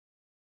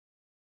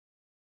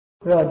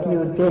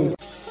رادیو دی.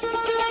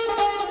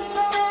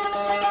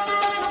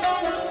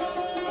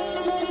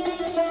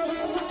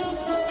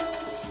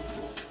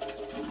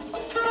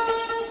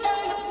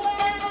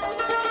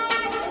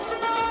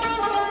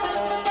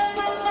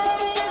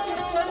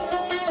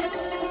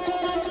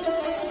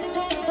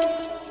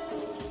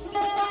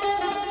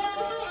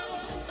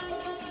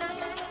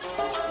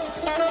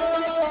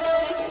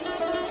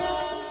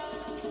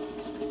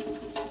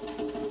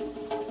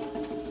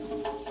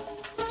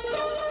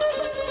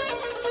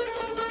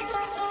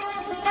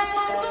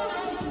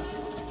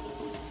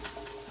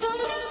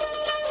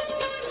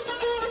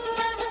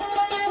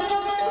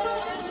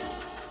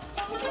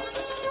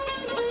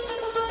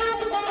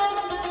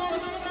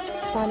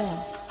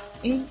 سلام،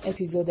 این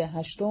اپیزود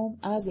هشتم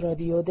از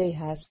رادیو دی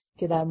هست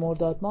که در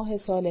مرداد ماه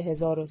سال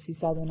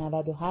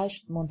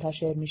 1398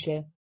 منتشر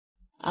میشه.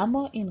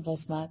 اما این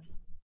قسمت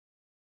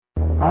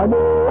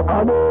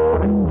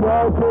الو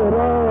اینجا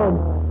تهران،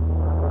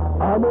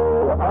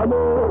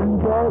 الو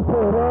اینجا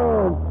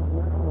تهران،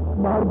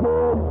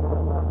 مردم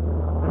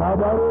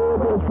خبر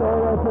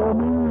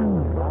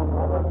بشارت‌آمیز،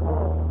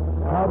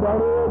 خبر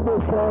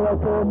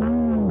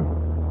بشارت‌آمیز،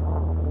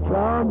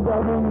 چند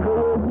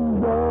دقیقه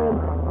دیگر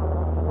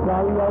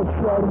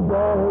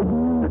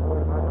لشکرگاهی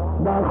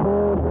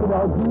نخست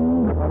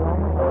وزیر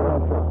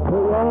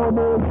پیام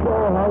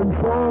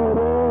شاهنشاه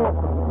را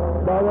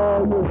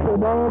برای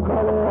شما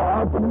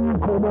قرائت می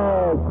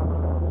کند.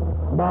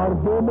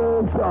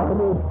 مردم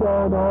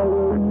شهرستان‌های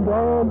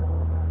ایران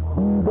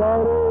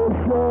بیدار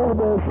شاه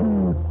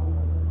باشید،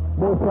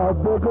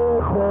 مصدق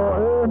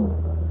خائن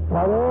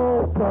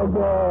فرار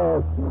کرده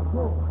است.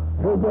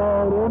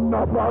 هزاران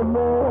نفر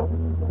را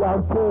در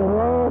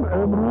تهران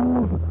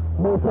امروز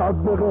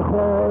مصدق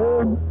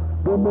خائن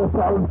به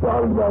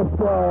مسلسل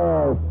بسته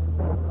است.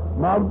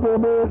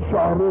 مردم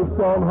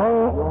شهرستان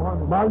ها،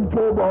 من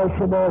که با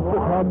شما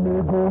سخن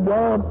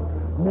میگویم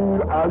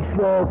میر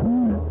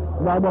اشرافی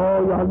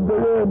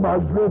نماینده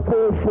مجلس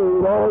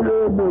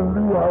شورای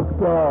ملی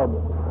هستم.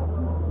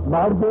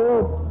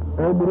 مردم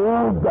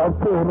امروز در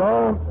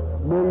تهران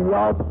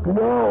ملت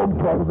قیام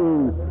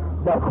کرده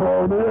و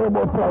خانه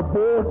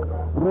مصدق،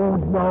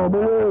 روزنامه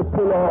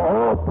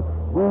اطلاعات،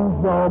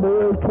 روزنامه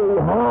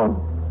کیهان،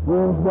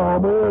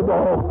 روزنامه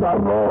باختر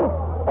را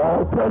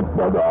آتش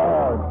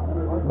زدند.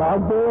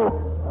 مردم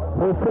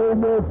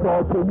حسین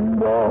فاطمی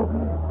را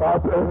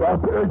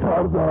قطعه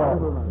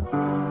کردند.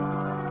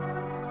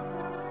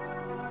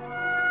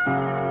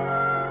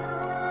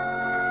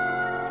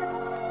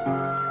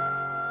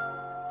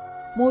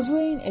 موضوع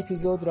این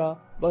اپیزود را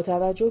با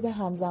توجه به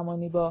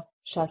همزمانی با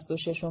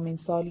 66مین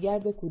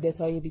سالگرد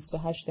کودتای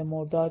 28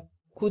 مرداد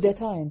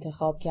کودتا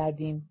انتخاب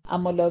کردیم،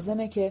 اما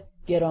لازمه که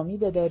گرامی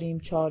بداریم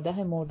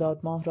 14 مرداد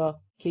ماه را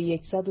که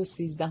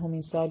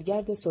 113مین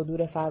سالگرد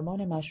صدور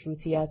فرمان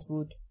مشروطیت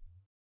بود.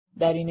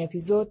 در این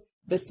اپیزود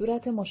به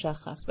صورت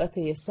مشخص و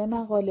طی 3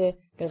 مقاله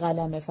به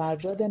قلم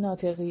فرجاد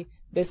ناطقی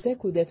به 3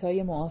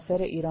 کودتای معاصر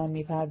ایران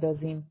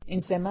میپردازیم. این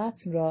 3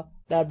 متن را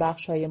در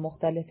بخش‌های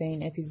مختلف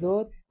این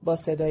اپیزود با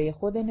صدای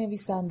خود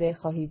نویسنده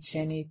خواهید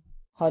شنید.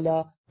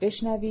 حالا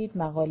بشنوید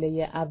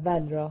مقاله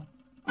اول را.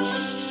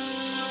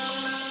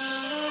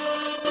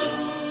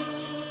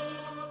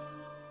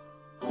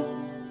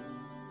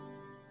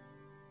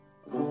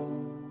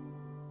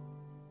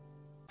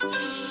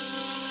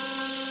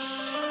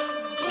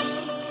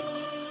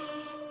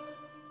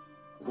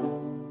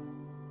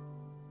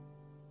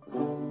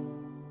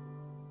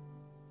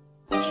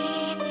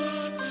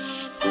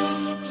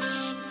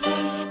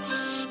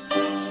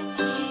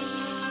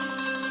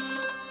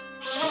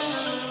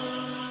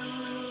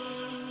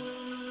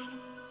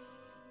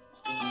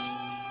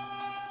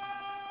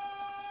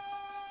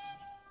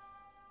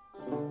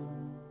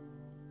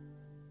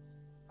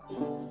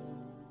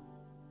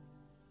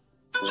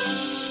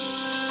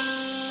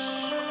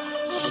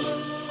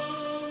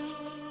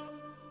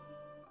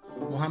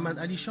 محمد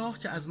علی شاه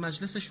که از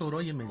مجلس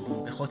شورای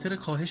ملی به خاطر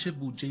کاهش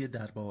بودجه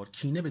دربار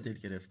کینه به دل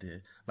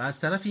گرفته و از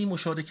طرفی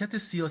مشارکت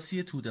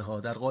سیاسی توده ها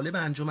در قالب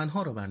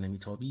انجمنها را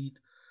برنمیتابید،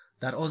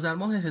 در آذر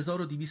ماه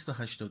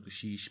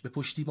 1286 به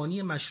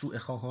پشتیبانی مشروع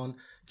خواهان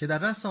که در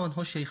رأس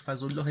آنها شیخ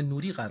فضلالله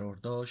نوری قرار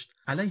داشت،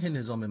 علیه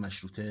نظام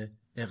مشروطه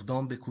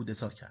اقدام به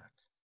کودتا کرد.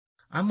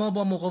 اما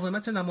با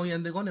مقاومت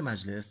نمایندگان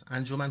مجلس،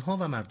 انجمنها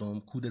و مردم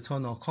کودتا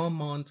ناکام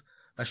ماند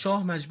و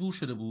شاه مجبور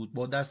شده بود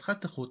با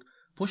دستخط خود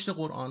پشت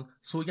قرآن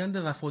سوگند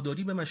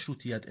وفاداری به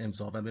مشروطیت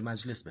امضا و به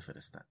مجلس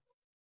بفرستند.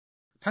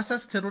 پس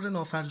از ترور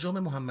نافرجام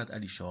محمد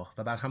علی شاه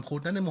و برهم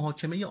خوردن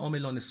محاکمه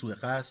عاملان سوء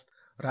قصد،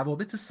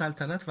 روابط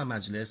سلطنت و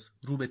مجلس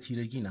رو به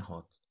تیرگی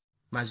نهاد.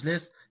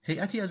 مجلس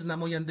هیئتی از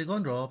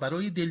نمایندگان را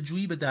برای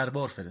دلجویی به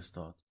دربار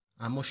فرستاد،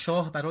 اما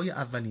شاه برای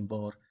اولین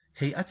بار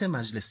هیئت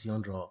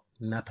مجلسیان را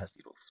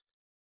نپذیرفت.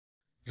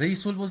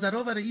 رئیس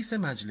الوزراء و رئیس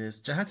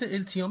مجلس جهت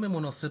التیام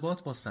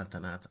مناسبات با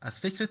سلطنت از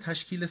فکر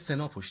تشکیل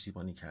سنا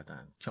پشتیبانی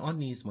کردند که آن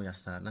نیز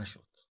میسر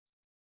نشد.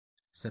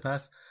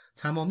 سپس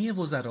تمامی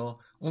وزرا،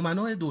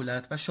 امناء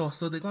دولت و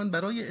شاهزادگان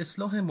برای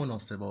اصلاح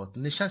مناسبات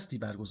نشستی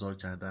برگزار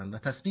کردند و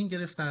تصمیم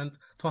گرفتند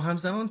تا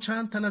همزمان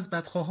چند تن از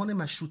بدخواهان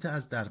مشروطه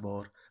از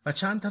دربار و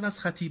چند تن از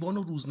خطیبان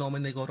و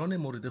روزنامه‌نگاران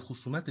مورد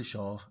خصومت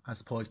شاه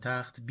از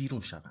پایتخت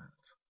بیرون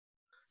شوند.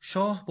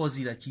 شاه با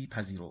زیرکی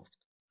پذیرفت،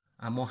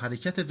 اما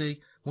حرکت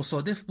وی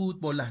مصادف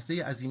بود با لحظه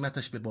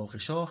عزیمتش به باغ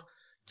شاه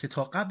که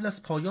تا قبل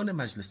از پایان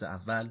مجلس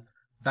اول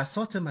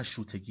بساط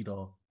مشروطگی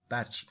را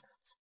برچیند.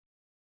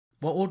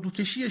 با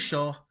اردوکشی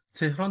شاه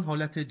تهران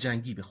حالت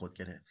جنگی به خود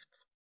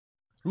گرفت.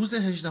 روز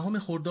 18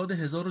 خرداد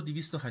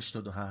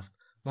 1287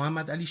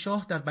 محمد علی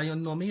شاه در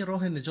بیاننامه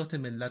راه نجات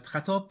ملت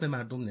خطاب به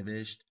مردم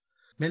نوشت: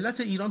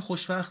 ملت ایران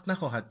خوشوقت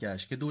نخواهد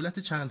گشت که دولت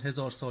چند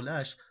هزار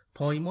سالش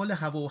پایمال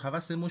هوا و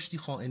هوس مشتی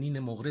خائنین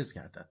مغرض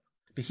گردد.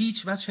 به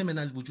هیچ وجه من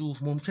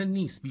الوجوه ممکن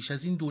نیست بیش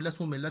از این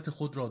دولت و ملت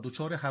خود را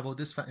دچار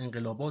حوادث و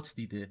انقلابات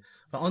دیده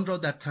و آن را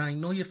در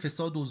تنگنای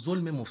فساد و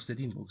ظلم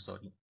مفسدین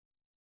بگذاریم.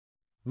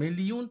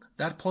 ملیون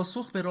در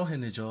پاسخ به راه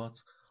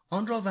نجات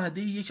آن را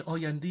وعده یک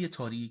آینده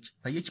تاریک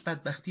و یک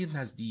بدبختی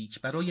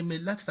نزدیک برای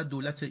ملت و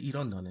دولت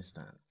ایران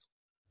دانستند.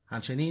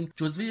 همچنین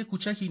جزوه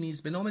کوچکی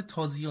نیز به نام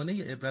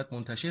تازیانه عبرت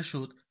منتشر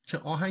شد که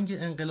آهنگ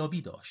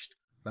انقلابی داشت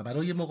و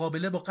برای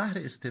مقابله با قهر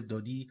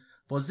استبدادی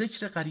با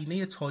ذکر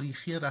قرینه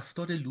تاریخی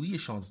رفتار لویی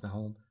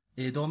 16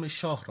 اعدام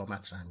شاه را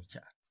مطرح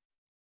می‌کرد.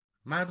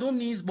 مردم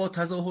نیز با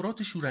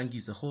تظاهرات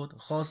شورانگیز خود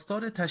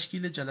خواستار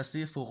تشکیل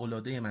جلسه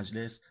فوق‌العاده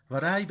مجلس و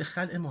رأی به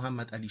خلع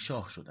محمد علی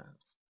شاه شدند.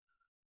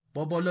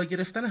 با بالا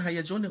گرفتن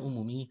هیجان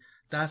عمومی،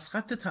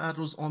 دستخط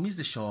تعرض‌آمیز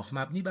شاه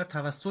مبنی بر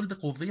توسل به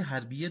قوه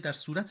حربیه در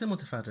صورت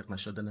متفرق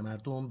نشدن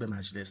مردم به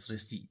مجلس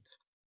رسید.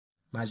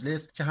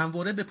 مجلس که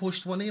همواره به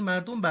پشتوانه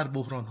مردم بر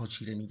بحران‌ها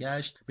چیره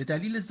می‌گشت، به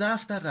دلیل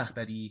ضعف در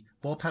رهبری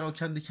با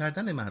پراکنده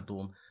کردن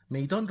مردم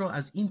میدان را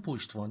از این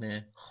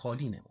پشتوانه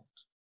خالی نمود.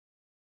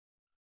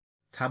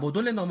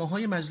 تبادل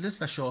نامه‌های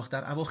مجلس و شاه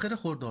در اواخر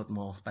خرداد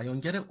ماه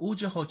بیانگر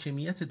اوج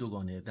حاکمیت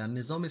دوگانه در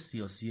نظام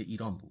سیاسی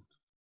ایران بود.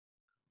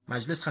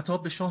 مجلس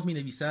خطاب به شاه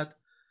می‌نویسد: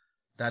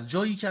 در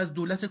جایی که از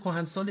دولت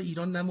کهنسال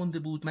ایران نمانده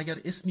بود مگر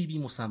اسمی بی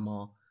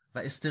مسمی و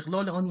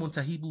استقلال آن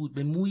منتهی بود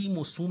به مویی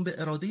موسوم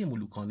به اراده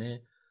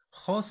ملوکانه،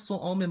 خاص و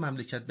عام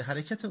مملکت به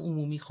حرکت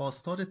عمومی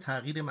خواستار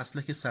تغییر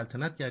مسلک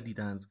سلطنت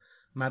گردیدند،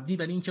 مبنی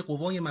بر اینکه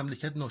قوای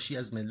مملکت ناشی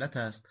از ملت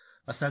است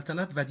و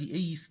سلطنت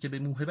ودیعه‌ای است که به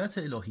موهبت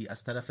الهی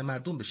از طرف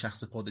مردم به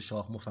شخص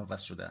پادشاه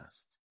مفوض شده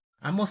است.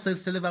 اما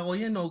سلسله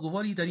وقایع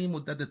ناگواری در این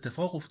مدت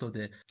اتفاق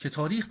افتاده که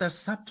تاریخ در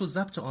ثبت و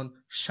ضبط آن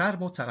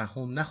شرم و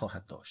ترحم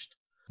نخواهد داشت.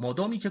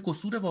 مادامی که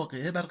قصور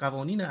واقعه بر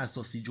قوانین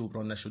اساسی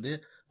جبران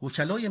نشده،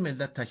 وکلای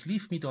ملت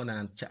تکلیف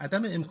می‌دانند که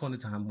عدم امکان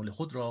تحمل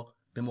خود را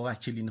به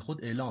موکلین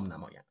خود اعلام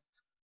نمایند.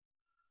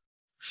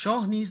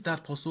 شاه نیز در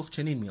پاسخ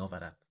چنین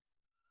می‌آورد: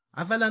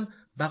 اولا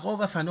بقا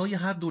و فنای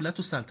هر دولت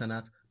و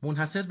سلطنت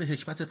منحصر به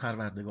حکمت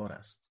پروردگار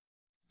است.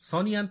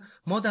 ثانیاً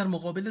ما در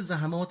مقابل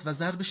زحمات و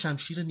ضرب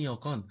شمشیر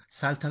نیاکان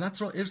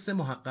سلطنت را ارث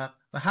محقق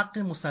و حق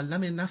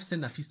مسلم نفس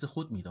نفیس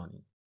خود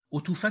می‌دانیم.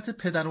 عطوفت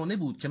پدرانه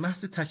بود که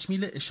محض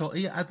تکمیل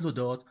اشاعه عدل و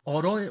داد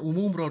آراء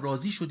عموم را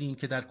راضی شدیم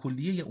که در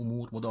کلیه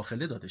امور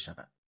مداخله داده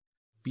شود.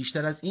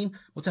 بیشتر از این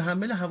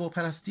متحمل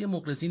هواپرستی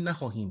مغرضین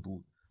نخواهیم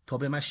بود تا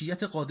به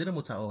مشیت قادر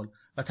متعال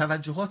و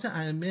توجهات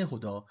ائمه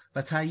هدی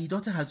و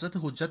تأییدات حضرت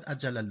حجت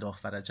عجل الله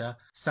فرجه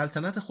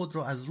سلطنت خود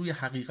را از روی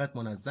حقیقت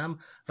منظم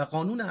و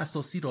قانون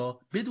اساسی را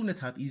بدون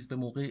تبعیض به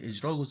موقع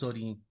اجرا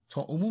گذاریم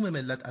تا عموم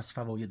ملت از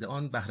فواید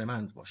آن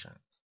بهره‌مند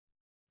باشند.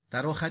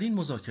 در آخرین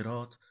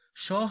مذاکرات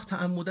شاه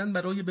تعمداً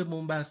برای به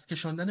بنبست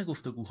کشاندن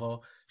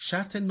گفتگوها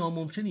شرط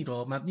ناممکنی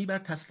را مبنی بر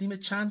تسلیم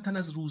چند تن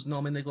از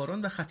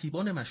روزنامه‌نگاران و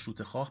خطیبان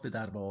مشروطه خواه به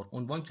دربار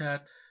عنوان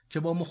کرد که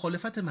با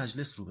مخالفت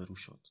مجلس روبرو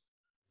شد.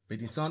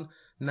 بدینسان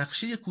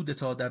نقشه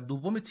کودتا در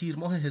 2 تیر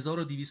ماه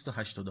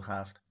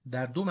 1287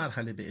 در 2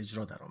 مرحله به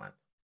اجرا درآمد.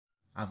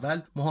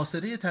 اول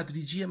محاصره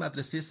تدریجی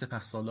مدرسه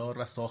سپهسالار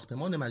و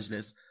ساختمان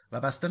مجلس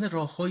و بستن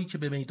راههایی که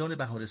به میدان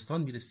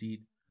بهارستان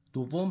می‌رسید.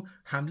 دوم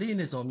حمله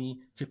نظامی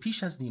که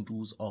پیش از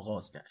نیمروز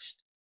آغاز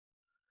گشت.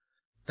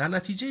 در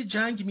نتیجه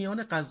جنگ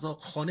میان قزاق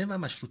خانه و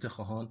مشروطه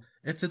خواهان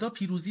ابتدا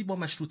پیروزی با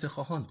مشروطه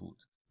خواهان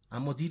بود،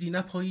 اما دیری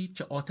نپایید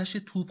که آتش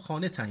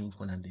توپخانه تعیین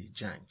کننده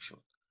جنگ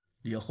شد.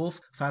 لیاخوف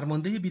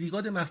فرمانده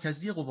بریگاد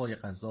مرکزی قوای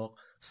قزاق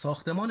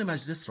ساختمان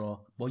مجلس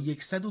را با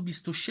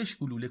 126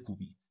 گلوله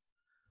کوبید.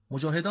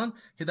 مجاهدان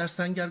که در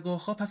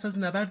سنگرگاه‌ها پس از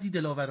نبردی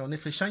دلاورانه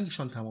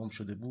فشنگشان تمام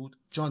شده بود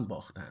جان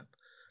باختند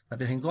و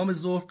به هنگام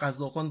ظهر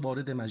قزاقان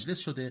وارد مجلس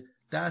شده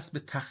دست به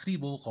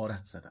تخریب و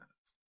غارت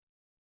زدند.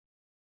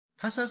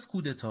 پس از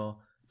کودتا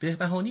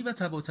بهبهانی و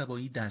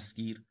طباطبایی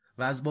دستگیر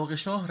و از باغ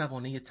شاه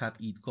روانه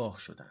تبعیدگاه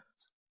شدند.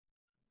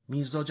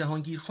 میرزا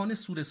جهانگیرخان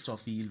سور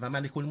اسرافیل و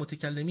ملک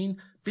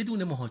المتکلمین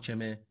بدون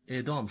محاکمه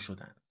اعدام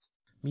شدند.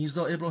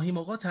 میرزا ابراهیم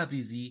آقا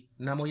تبریزی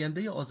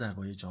نماینده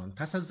آذربایجان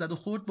پس از زد و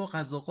خورد با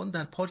قزاقان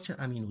در پارک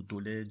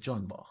امین‌الدوله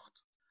جان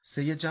باخت.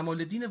 سید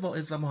جمال‌الدین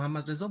واعظ و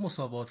محمد رضا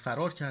مساوات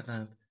فرار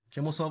کردند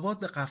که مساوات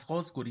به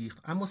قفقاز گریخت،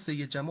 اما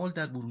سید جمال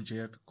در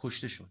بروجرد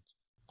کشته شد.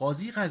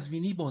 قاضی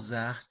قزوینی با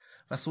زهر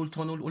و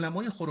سلطان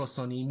العلمای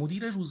خراسانی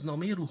مدیر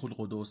روزنامه روح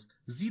القدس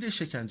زیر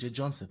شکنجه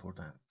جان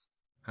سپردند.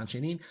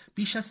 همچنین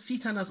بیش از 30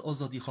 تن از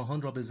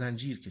آزادیخواهان را به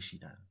زنجیر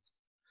کشیدند.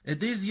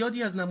 عده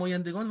زیادی از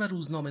نمایندگان و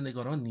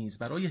روزنامه‌نگاران نیز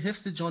برای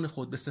حفظ جان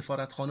خود به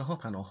سفارتخانه‌ها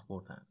پناه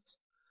بردند.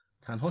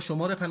 تنها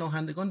شمار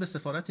پناهندگان به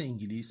سفارت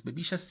انگلیس به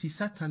بیش از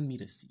 300 تن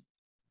می‌رسید.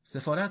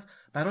 سفارت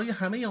برای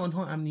همه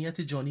آنها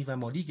امنیت جانی و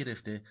مالی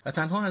گرفته و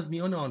تنها از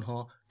میان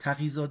آنها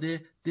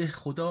تقی‌زاده،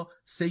 دهخدا،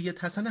 سید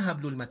حسن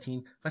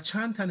حبل‌المتین و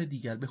چند تن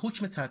دیگر به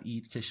حکم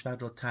تبعید کشور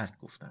را ترک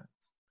گفتند.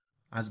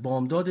 از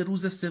بامداد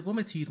روز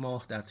 3 تیر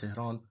ماه در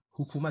تهران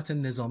حکومت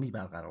نظامی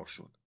برقرار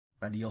شد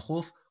و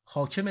لیاخوف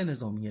حاکم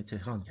نظامی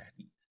تهران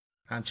گردید.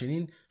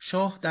 همچنین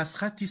شاه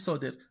دستخطی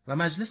صادر و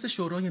مجلس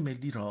شورای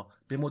ملی را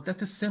به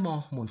مدت 3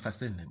 ماه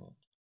منفصل نمود.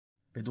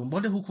 به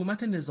دنبال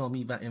حکومت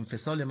نظامی و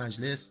انفصال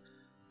مجلس،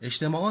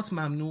 اجتماعات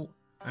ممنوع،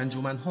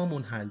 انجمنها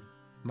منحل،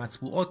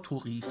 مطبوعات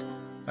توقیف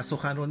و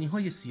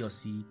سخنرانی‌های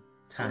سیاسی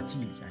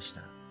تعطیل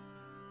گشتند.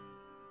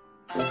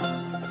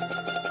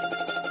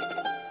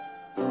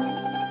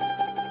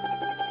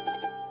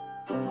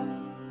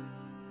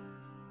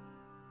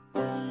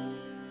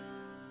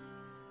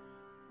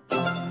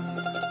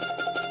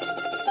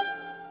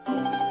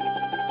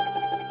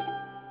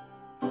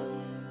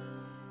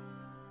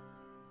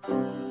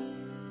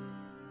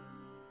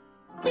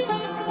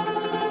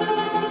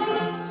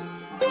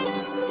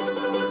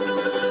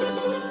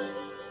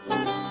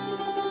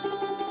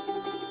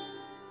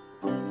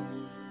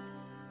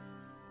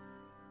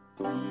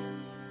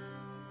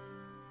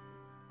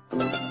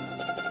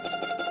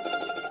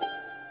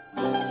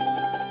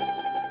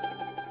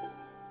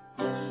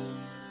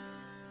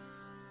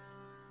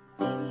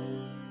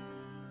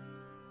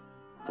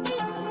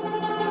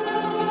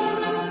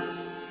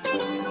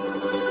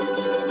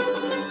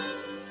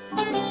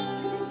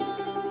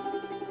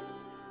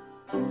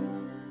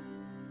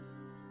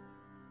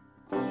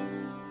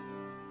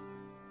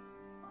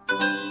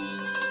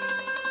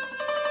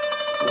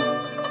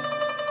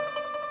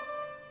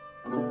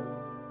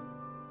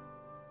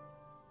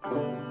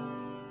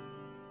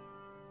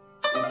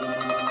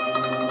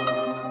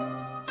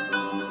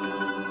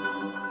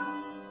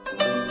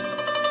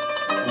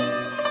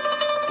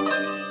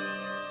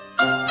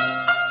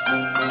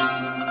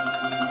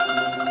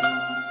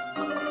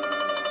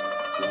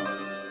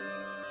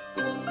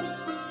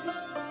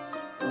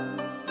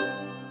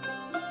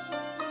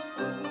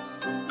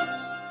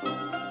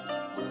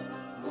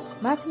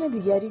 متن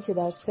دیگری که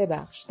در 3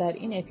 بخش در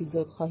این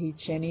اپیزود خواهید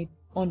شنید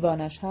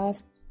عنوانش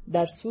هست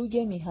در سوگ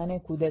میهن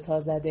کودتا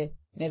زده،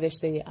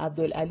 نوشته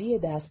عبدالعلی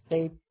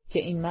دستغیب که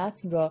این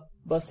متن را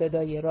با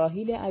صدای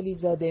راحیل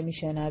علیزاده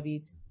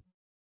میشنوید.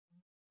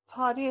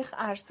 تاریخ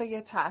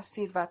عرصه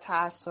تأثیر و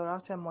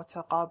تأثیرات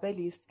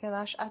متقابلی است که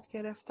نشأت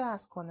گرفته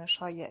از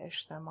کنش‌های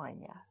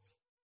اجتماعی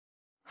است.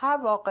 هر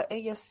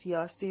واقعه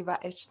سیاسی و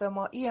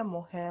اجتماعی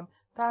مهم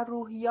در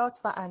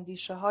روحیات و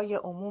اندیشه‌های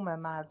عموم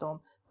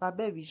مردم و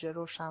به ویژه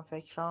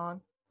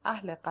روشنفکران،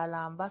 اهل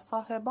قلم و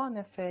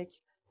صاحبان فکر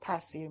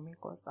تأثیر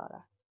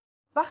می‌گذارد.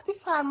 وقتی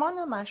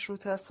فرمان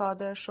مشروطه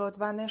صادر شد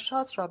و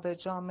نشاط را به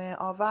جامعه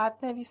آورد،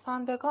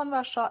 نویسندگان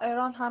و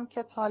شاعران هم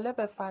که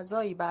طالب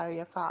فضایی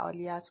برای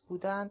فعالیت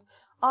بودند،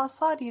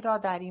 آثاری را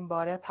در این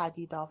باره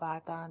پدید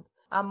آوردند.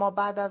 اما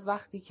بعد از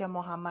وقتی که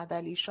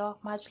محمدعلی شاه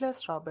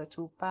مجلس را به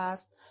توپ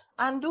بست،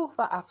 اندوه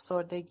و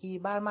افسردگی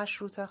بر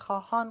مشروطه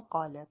خواهان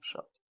غالب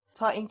شد.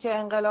 تا اینکه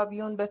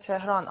انقلابیون به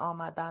تهران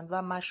آمدند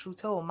و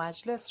مشروطه و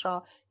مجلس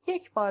را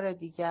یک بار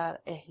دیگر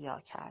احیا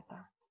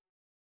کردند.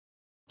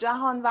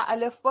 جهان و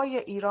الفبای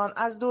ایران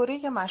از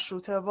دوره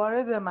مشروطه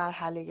وارد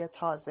مرحله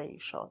تازه‌ای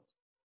شد.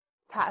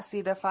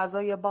 تأثیر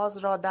فضای باز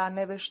را در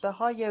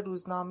نوشته‌های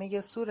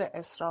روزنامه سور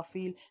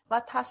اسرافیل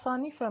و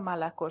تصانیف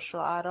ملک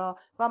الشعرا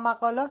و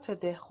مقالات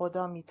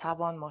دهخدا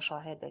میتوان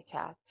مشاهده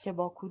کرد که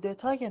با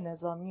کودتای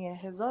نظامی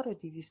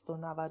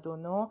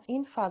 1299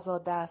 این فضا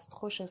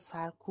دستخوش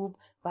سرکوب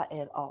و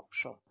ارعاب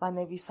شد و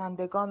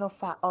نویسندگان و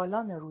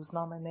فعالان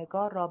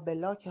روزنامه‌نگار را به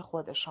لاک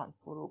خودشان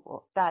فرو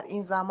برد. در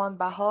این زمان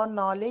بهار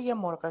ناله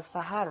مرغ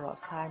سحر را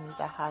سر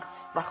می‌دهد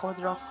و خود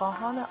را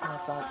خواهان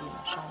آزادی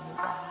نشان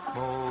می‌دهد.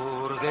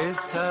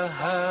 مرغ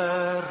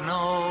سحر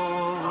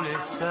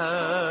ناله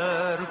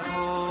سر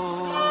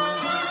کن،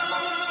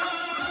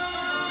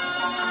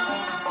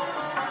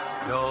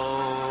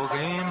 داغ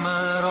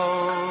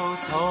مرا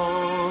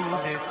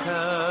تازه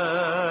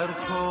تر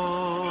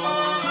کن،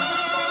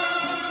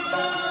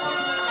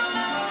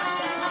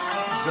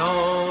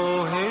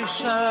 زاه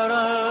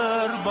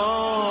شرر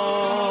با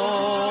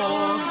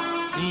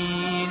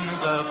این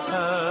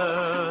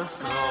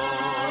قفس را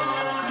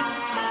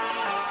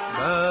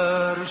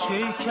بر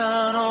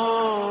شکن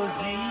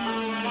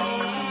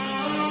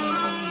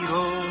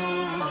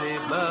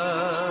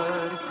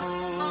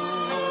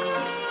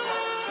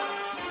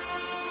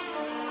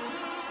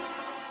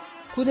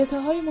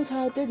کودتاهای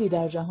متعددی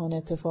در جهان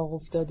اتفاق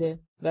افتاده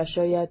و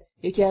شاید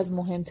یکی از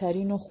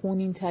مهمترین و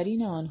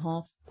خونین‌ترین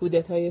آنها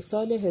کودتای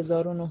سال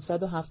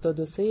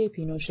 1973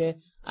 پینوشه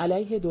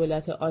علیه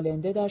دولت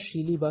آلنده در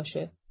شیلی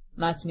باشه.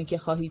 متنی که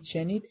خواهید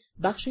شنید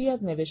بخشی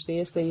از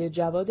نوشته سید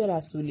جواد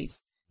رسولی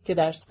است که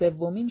در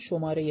 3مین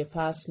شماره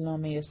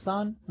فصلنامه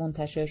سان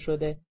منتشر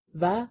شده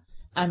و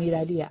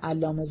امیرعلی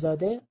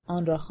علامه‌زاده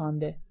آن را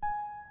خوانده.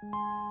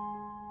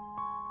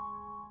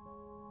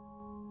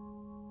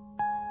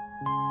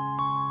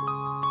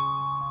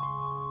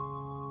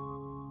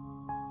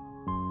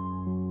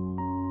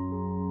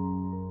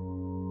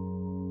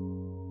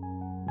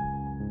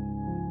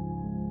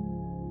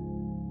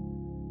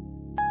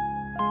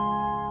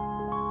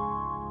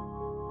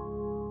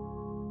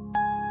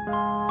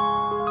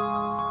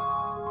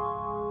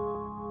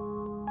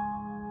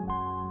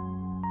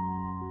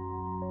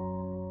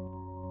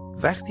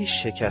 وقتی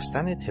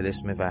شکستن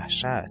طلسم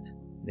وحشت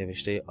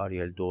نوشته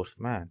آریل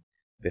دورفمن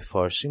به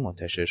فارسی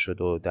منتشر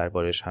شد و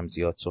دربارش هم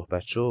زیاد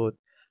صحبت شد،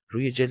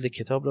 روی جلد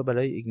کتاب را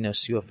برای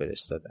ایگناسیو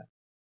فرستادن.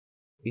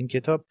 این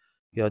کتاب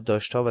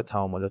یادداشت‌ها و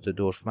تعاملات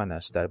دورفمن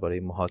است درباره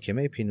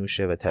محاکمه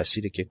پینوشه و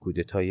تأثیری که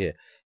کودتای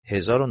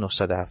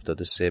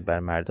 1973 بر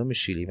مردم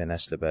شیلی و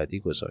نسل بعدی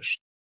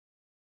گذاشت.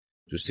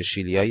 دوست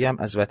شیلیایی هم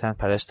از وطن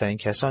پرست‌ترین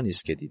کسانی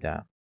است که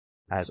دیدم.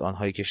 از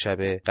آنهایی که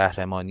شب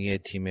قهرمانی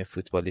تیم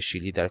فوتبال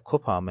شیلی در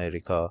کوپا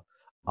آمریکا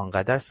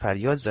آنقدر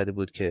فریاد زده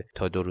بود که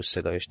تا 2 روز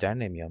صدایش در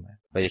نمی آمد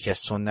و یکی از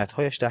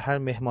سنت‌هایش در هر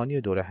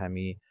مهمانی دور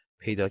همی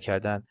پیدا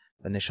کردن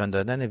و نشان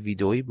دادن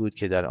ویدئویی بود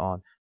که در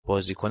آن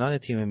بازیکنان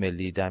تیم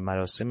ملی در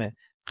مراسم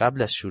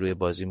قبل از شروع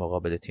بازی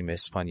مقابل تیم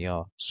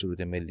اسپانیا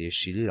سرود ملی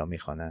شیلی را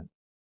می‌خوانند.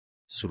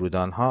 سرود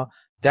آنها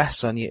 10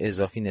 ثانیه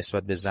اضافی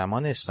نسبت به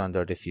زمان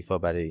استاندارد فیفا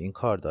برای این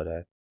کار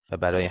دارد و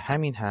برای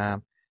همین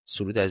هم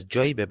سرود از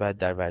جایی به بعد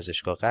در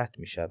ورزشگاه قطع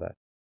می شود.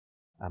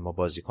 اما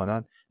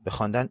بازیکنان به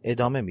خواندن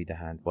ادامه می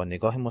دهند با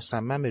نگاه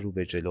مصمم رو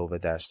به جلو و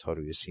دستها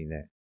روی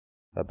سینه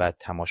و بعد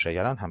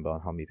تماشاگران هم به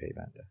آنها می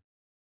پیوندند.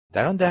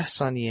 در آن 10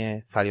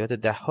 ثانیه فریاد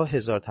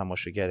 10,000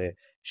 تماشاگر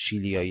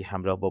شیلیایی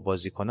همراه با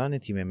بازیکنان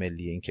تیم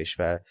ملی این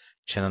کشور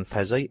چنان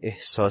فضای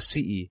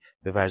احساسی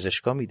به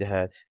ورزشگاه می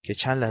دهد که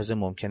چند لحظه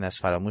ممکن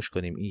است فراموش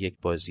کنیم این یک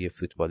بازی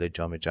فوتبال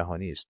جام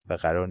جهانی است و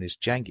قرار نیست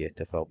جنگی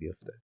اتفاق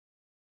بیفته.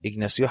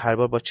 ایگناسیو هر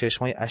بار با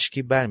چشمای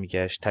اشکی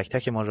برمیگشت، تک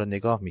تک ما را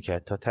نگاه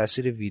میکرد تا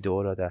تأثیر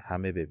ویدئو را در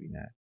همه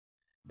ببیند.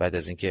 بعد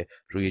از اینکه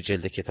روی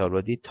جلد کتاب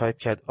را دید تایپ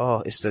کرد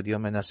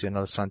استادیوم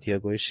ناسیونال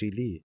سانتیاگو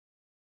شیلی.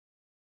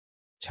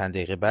 چند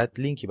دقیقه بعد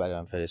لینکی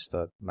برایم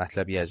فرستاد،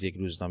 مطلبی از یک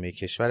روزنامه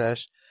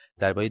کشورش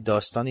درباره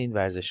داستان این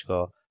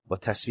ورزشگاه با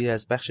تصویر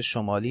از بخش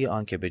شمالی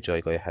آن که به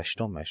جایگاه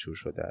هشتم مشهور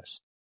شده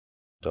است.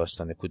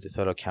 داستان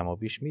کودتا را کم و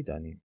بیش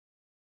میدانیم.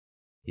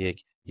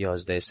 یک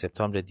 11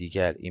 سپتامبر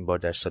دیگر، این بار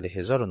در سال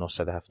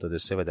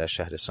 1973 و در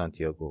شهر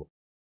سانتیاگو،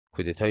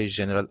 کودتای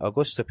ژنرال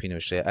آگوستو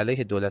پینوشه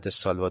علیه دولت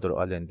سالوادور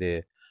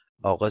آلنده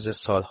آغاز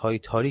سالهای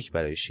تاریک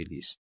برای شیلی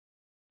است.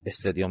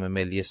 استادیوم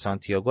ملی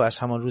سانتیاگو از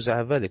همان روز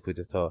اول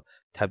کودتا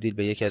تبدیل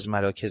به یکی از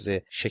مراکز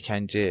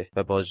شکنجه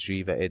و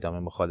بازجویی و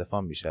اعدام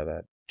مخالفان می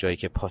شود، جایی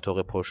که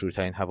پاتوق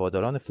پرشورترین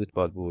هواداران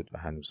فوتبال بود و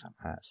هنوز هم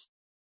هست.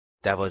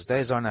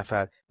 12,000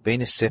 نفر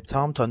بین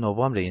سپتامبر تا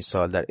نوامبر این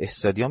سال در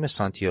استادیوم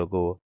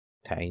سانتیاگو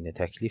تعیین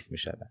تکلیف می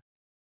شود.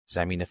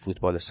 زمین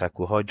فوتبال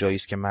سکوها جایی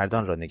است که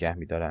مردان را نگه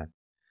می دارند،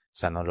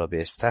 زنان را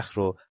به استخر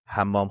و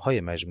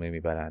حمام‌های مجموعه می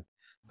برند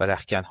و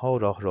رختکن‌ها و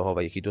راهروها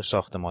و 1-2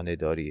 ساختمان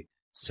اداری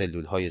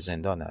سلول‌های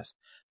زندان است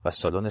و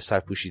سالن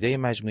سرپوشیده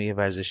مجموعه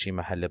ورزشی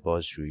محل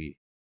بازجویی.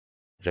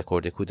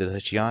 رکورد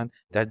کودتاچیان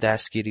در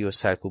دستگیری و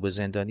سرکوب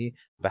زندانی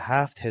به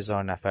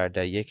 7,000 نفر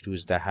در یک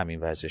روز در همین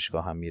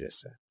ورزشگاه هم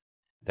میرسد.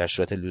 در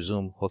صورت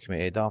لزوم حکم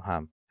اعدام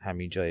هم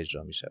همینجا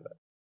اجرا می شود.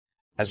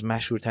 از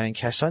مشهورترین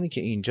کسانی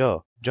که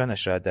اینجا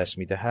جانش را از دست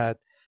می دهد،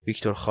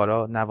 ویکتور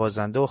خارا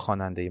نوازنده و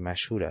خواننده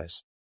مشهور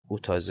است. او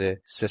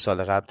تازه 3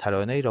 سال قبل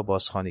ترانه‌ای را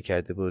بازخوانی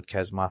کرده بود که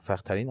از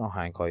موفق‌ترین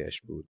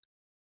آهنگ‌هایش بود.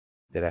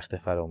 درخت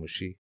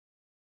فراموشی.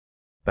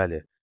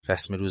 بله،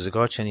 رسم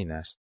روزگار چنین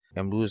است.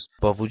 امروز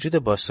با وجود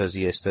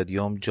بازسازی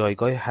استادیوم،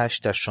 جایگاه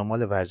 8 در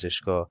شمال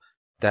ورزشگاه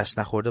دست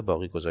نخورده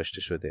باقی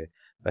گذاشته شده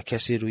و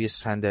کسی روی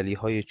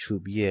صندلی‌های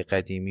چوبی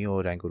قدیمی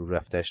و رنگ رو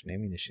رفته‌اش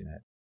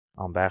نمی‌نشیند.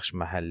 آن بخش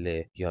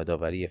محل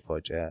یادآوری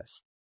فاجعه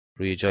است.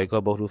 روی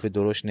جایگاه با حروف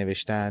درشت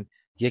نوشتند: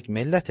 یک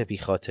ملت بی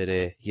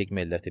خاطره، یک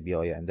ملت بی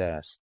آینده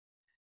است.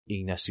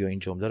 ایگناسیو این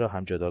جمله را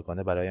هم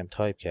جداگانه برایم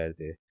تایپ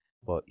کرده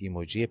با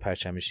ایموجی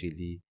پرچم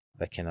شیلی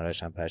و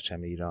کنارش هم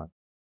پرچم ایران.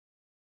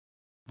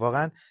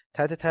 واقعا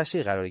تحت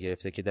تاثیر قرار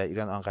گرفته که در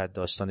ایران آنقدر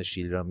داستان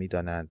شیلی را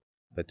می‌دانند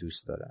و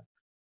دوست دارند.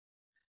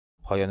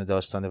 پایان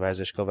داستان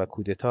ورزشگاه و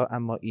کودتا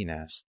اما این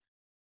است: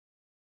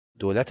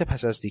 دولت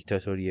پس از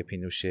دیکتاتوری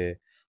پینوشه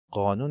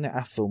قانون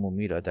عفو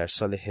عمومی را در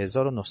سال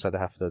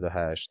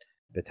 1978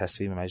 به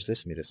تصویب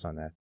مجلس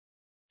می‌رساند.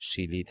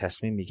 شیلی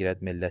تصمیم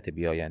می‌گیرد ملت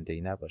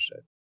بیاینده‌ای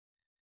نباشد.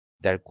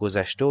 در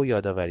گذشته و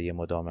یادآوری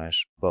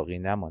مدامش باقی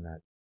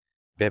نماند.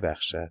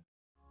 ببخشد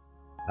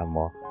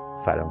اما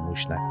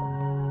فراموش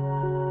نکند.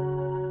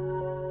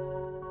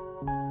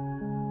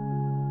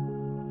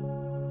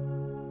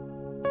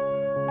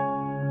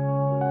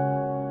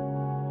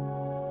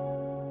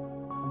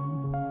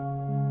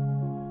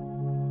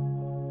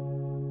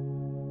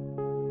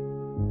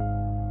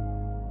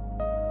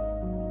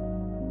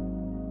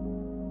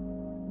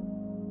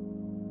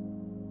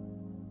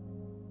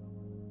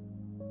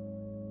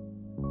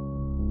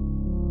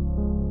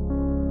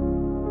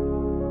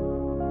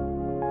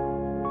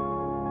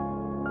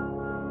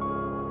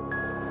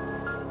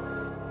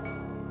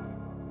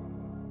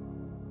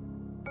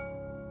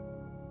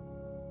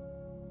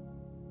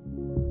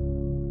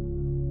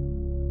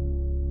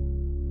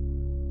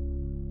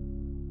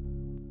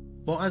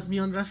 با از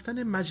میان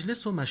رفتن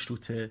مجلس و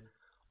مشروطه،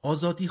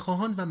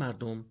 آزادیخواهان و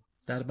مردم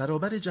در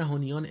برابر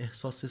جهانیان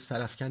احساس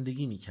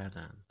سرافکندگی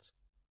می‌کردند.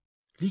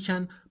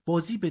 لیکن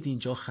بازی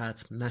بدینجا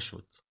ختم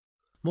نشد.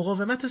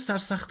 مقاومت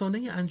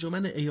سرسختانه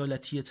انجمن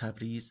ایالتی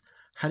تبریز،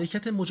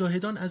 حرکت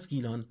مجاهدان از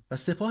گیلان و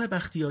سپاه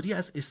بختیاری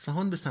از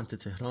اصفهان به سمت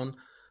تهران،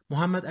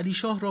 محمد علی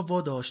شاه را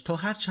واداشت تا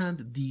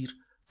هرچند دیر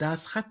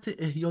دستخط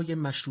احیای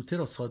مشروطه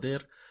را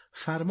صادر،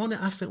 فرمان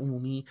عفو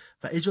عمومی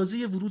و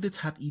اجازه ورود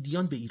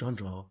تبعیدیان به ایران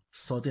را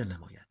صادر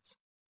نماید.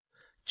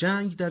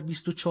 جنگ در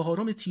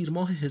 24 تیر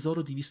ماه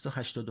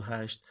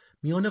 1288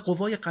 میان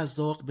قوای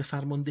قزاق به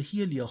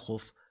فرماندهی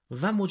لیاخوف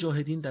و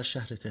مجاهدین در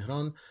شهر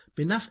تهران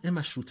به نفع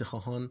مشروطه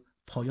خواهان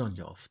پایان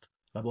یافت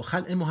و با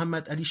خلع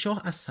محمد علی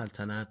شاه از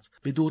سلطنت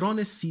به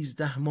دوران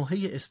 13 ماهه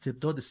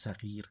استبداد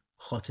صغیر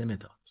خاتمه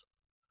داد.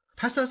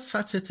 پس از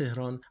فتح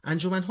تهران،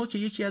 انجمنها که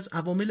یکی از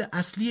عوامل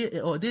اصلی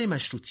اعاده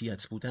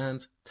مشروطیت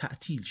بودند،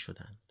 تعطیل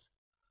شدند.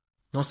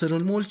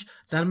 ناصرالملک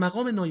در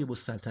مقام نایب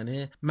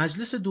السلطنه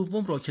مجلس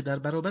دوم را که در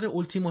برابر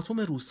التیماتوم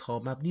روس‌ها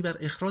مبنی بر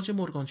اخراج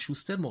مورگان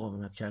شوستر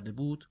مقاومت کرده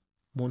بود،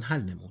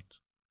 منحل نمود.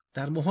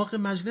 در محاق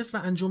مجلس و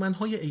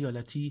انجمنهای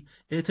ایالتی،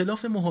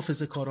 ائتلاف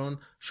محافظه‌کاران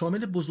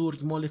شامل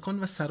بزرگ مالکان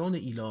و سران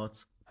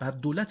ایلات بر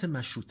دولت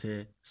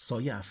مشروطه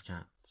سایه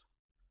افکند.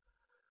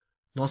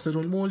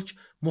 ناصرالملک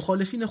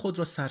مخالفین خود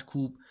را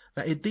سرکوب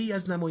و عده‌ای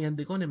از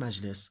نمایندگان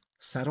مجلس،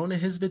 سران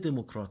حزب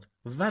دموکرات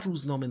و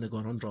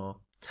روزنامه‌نگاران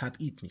را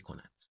تبعید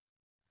می‌کند.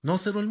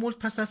 ناصرالملک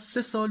پس از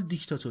 3 سال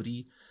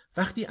دیکتاتوری،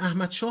 وقتی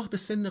احمد شاه به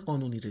سن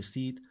قانونی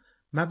رسید،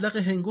 مبلغ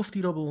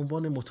هنگفتی را به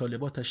عنوان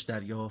مطالباتش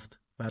دریافت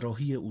و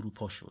راهی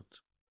اروپا شد.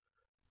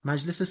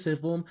 مجلس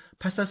سوم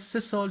پس از 3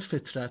 سال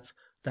فترت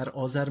در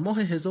آذر ماه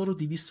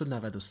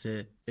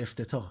 1293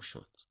 افتتاح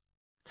شد.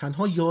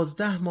 تنها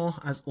 11 ماه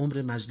از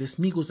عمر مجلس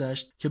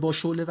می‌گذشت که با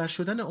شعله‌ور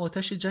شدن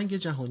آتش جنگ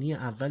جهانی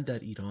اول در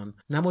ایران،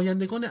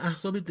 نمایندگان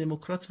احزاب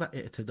دموکرات و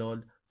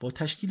اعتدال با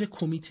تشکیل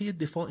کمیته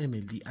دفاع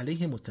ملی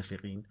علیه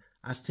متفقین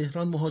از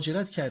تهران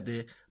مهاجرت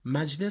کرده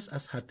مجلس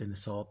از حد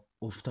نصاب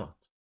افتاد.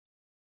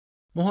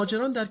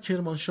 مهاجران در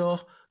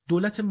کرمانشاه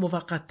دولت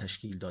موقت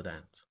تشکیل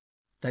دادند.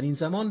 در این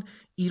زمان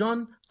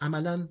ایران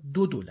عملاً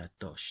 2 دولت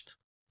داشت.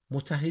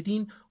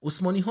 متحدین،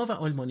 عثمانی‌ها و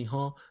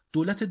آلمانی‌ها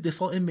دولت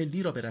دفاع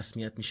ملی را به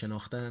رسمیت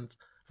می‌شناختند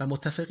و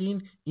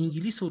متفقین،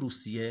 انگلیس و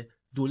روسیه،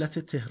 دولت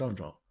تهران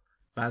را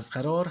و از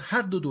قرار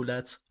هر 2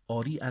 دولت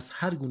عاری از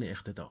هر گونه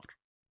اقتدار.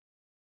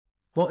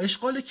 با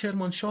اشغال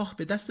کرمانشاه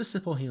به دست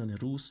سپاهیان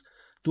روس،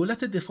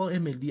 دولت دفاع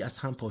ملی از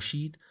هم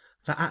پاشید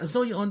و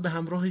اعضای آن به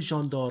همراه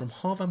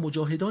ژاندارم‌ها و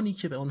مجاهدانی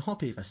که به آنها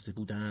پیوسته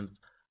بودند،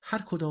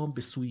 هر کدام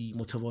به سوی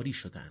متواری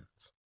شدند.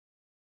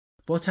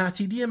 با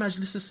تعطیلی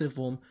مجلس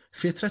سوم،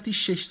 فترتی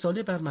 6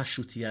 ساله بر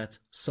مشروطیت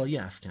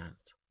سایه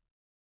افکند.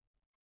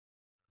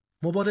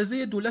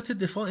 مبارزه دولت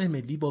دفاع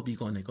ملی با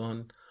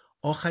بیگانگان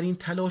آخرین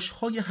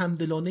تلاش‌های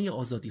همدلانه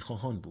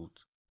آزادیخواهان بود.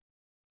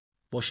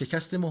 با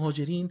شکست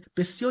مهاجرین،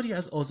 بسیاری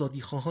از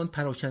آزادیخواهان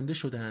پراکنده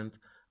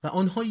شدند و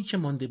آنهایی که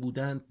مانده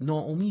بودند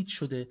ناامید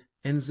شده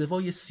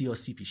انزوای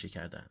سیاسی پیشه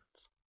کردند.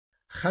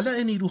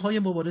 خلأ نیروهای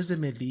مبارز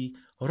ملی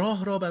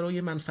راه را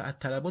برای منفعت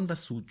طلبان و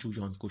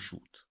سودجویان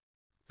گشود.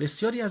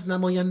 بسیاری از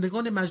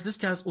نمایندگان مجلس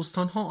که از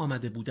استانها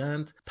آمده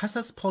بودند، پس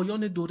از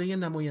پایان دوره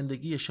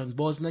نمایندگیشان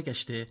باز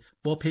نگشته،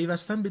 با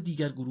پیوستن به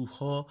دیگر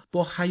گروه‌ها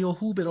با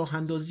هیاهو به راه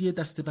اندازی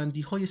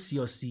دستبندی‌های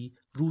سیاسی،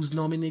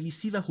 روزنامه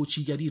نویسی و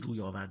هوچیگری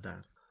روی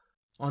آوردند.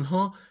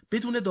 آنها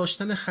بدون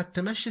داشتن خط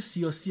مشی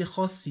سیاسی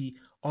خاصی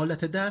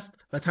آلت دست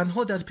و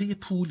تنها در پی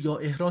پول یا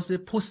احراز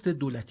پست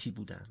دولتی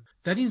بودند.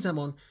 در این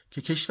زمان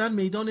که کشور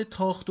میدان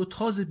تاخت و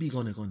تاز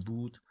بیگانگان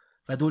بود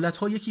و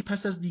دولت‌ها یکی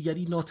پس از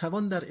دیگری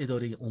ناتوان در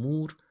اداره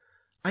امور،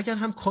 اگر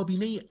هم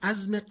کابینه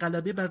عزم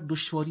غلبه بر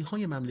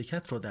دشواری‌های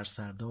مملکت را در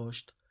سر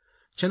داشت،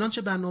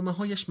 چنانچه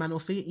برنامه‌هایش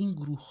منافع این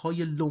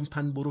گروه‌های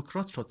لومپن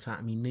بوروکرات را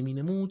تأمین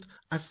نمی‌نمود،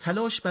 از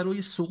تلاش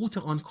برای سقوط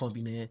آن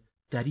کابینه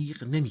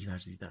دریغ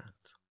نمی‌ورزیدند.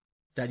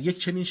 در یک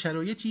چنین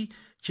شرایطی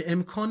که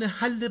امکان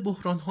حل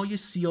بحران‌های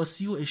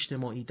سیاسی و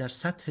اجتماعی در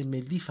سطح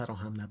ملی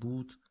فراهم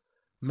نبود،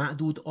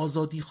 معدود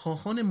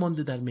آزادیخواهان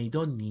مانده در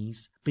میدان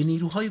نیز به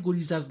نیروهای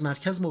گریز از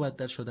مرکز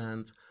مبدل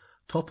شدند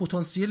تا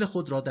پتانسیل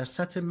خود را در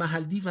سطح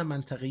محلی و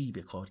منطقه‌ای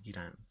به کار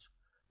گیرند،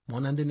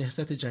 مانند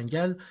نهضت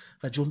جنگل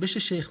و جنبش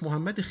شیخ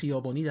محمد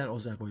خیابانی در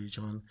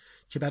آذربایجان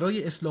که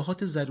برای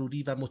اصلاحات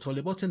ضروری و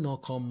مطالبات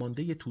ناکام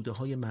مانده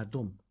توده‌های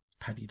مردم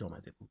پدید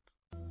آمده بود.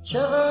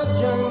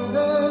 چقدر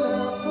جنگل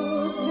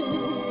خوزی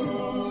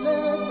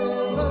ملت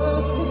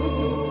وزی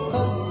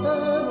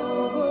هستن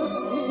و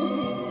بستی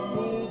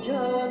بی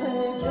جان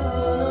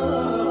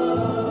جانان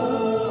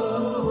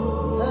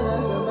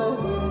ترک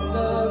مهین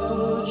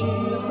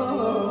زبوچی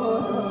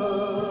خواهان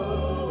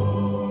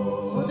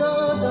خدا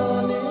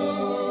دانه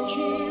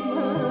چی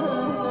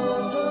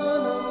من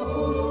جانم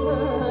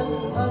خفتن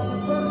از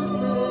ترس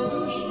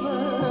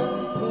دشمن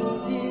این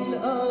دل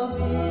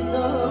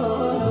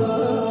آویزان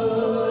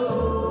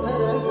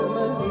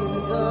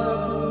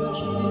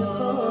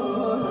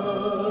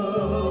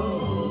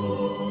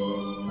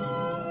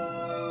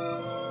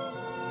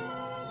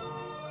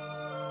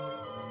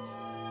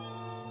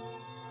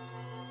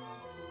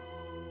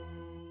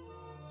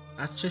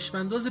از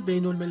چشمانداز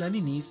بین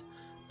المللی نیز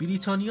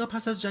بریتانیا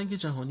پس از جنگ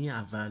جهانی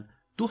اول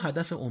 2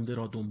 هدف عمده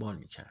را دنبال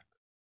می‌کرد.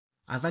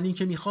 اول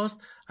اینکه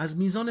می‌خواست از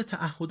میزان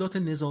تعهدات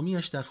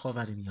نظامیش در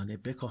خاورمیانه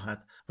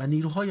بکاهد و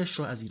نیروهایش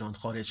را از ایران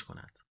خارج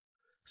کند.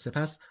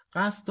 سپس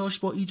قصد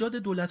داشت با ایجاد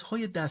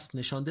دولت‌های دست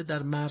نشانده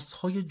در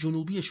مرزهای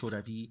جنوبی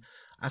شوروی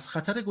از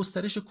خطر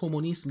گسترش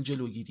کمونیسم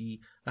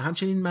جلوگیری و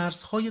همچنین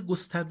مرزهای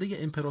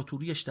گسترده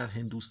امپراتوریش در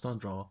هندوستان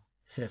را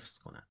حفظ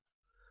کند.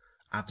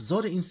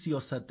 ابزار این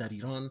سیاست در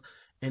ایران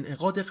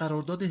انعقاد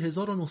قرارداد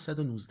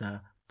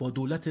 1919 با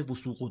دولت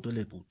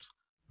وثوق‌الدوله بود،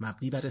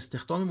 مبنی بر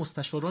استخدام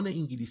مستشاران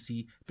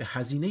انگلیسی به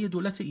هزینه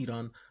دولت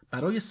ایران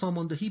برای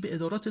ساماندهی به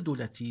ادارات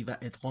دولتی و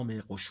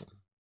ادغام قشون.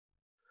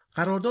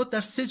 قرارداد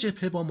در 3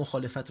 جبهه با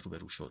مخالفت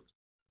روبرو شد.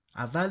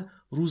 اول،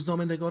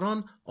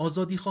 روزنامه‌نگاران،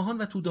 آزادیخواهان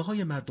و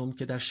توده‌های مردم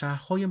که در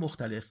شهرهای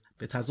مختلف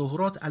به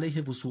تظاهرات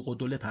علیه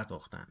وثوق‌الدوله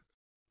پرداختند.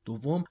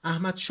 دوم،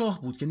 احمد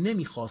شاه بود که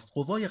نمی‌خواست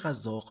قوای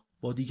قزاق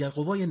با دیگر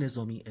قوای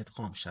نظامی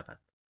ادغام شود.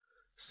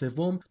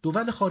 سوم،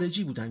 دول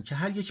خارجی بودند که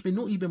هر یک به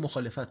نوعی به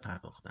مخالفت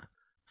پرداختند.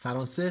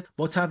 فرانسه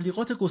با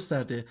تبلیغات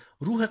گسترده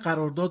روح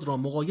قرارداد را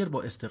مغایر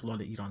با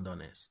استقلال ایران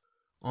دانست.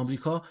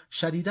 آمریکا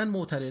شدیداً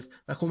معترض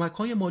و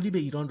کمک‌های مالی به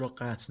ایران را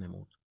قطع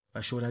نمود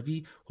و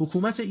شوروی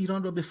حکومت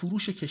ایران را به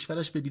فروش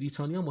کشورش به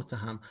بریتانیا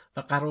متهم و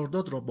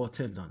قرارداد را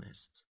باطل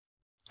دانست.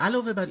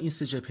 علاوه بر این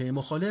 3 جبهه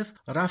مخالف،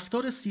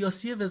 رفتار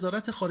سیاسی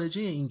وزارت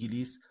خارجه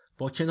انگلیس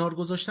با کنار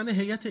گذاشتن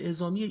هیئت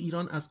اعزامی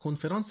ایران از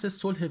کنفرانس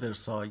صلح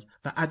ورسای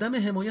و عدم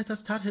حمایت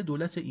از طرح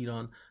دولت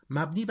ایران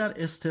مبنی بر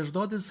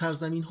استرداد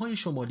سرزمین‌های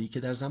شمالی که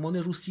در زمان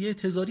روسیه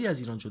تزاری از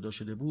ایران جدا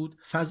شده بود،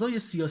 فضای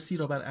سیاسی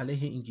را بر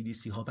علیه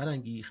انگلیسی‌ها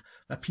برانگیخت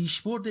و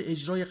پیشبرد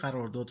اجرای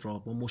قرارداد را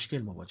با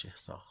مشکل مواجه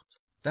ساخت.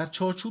 در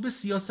چارچوب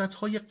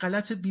سیاست‌های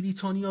غلط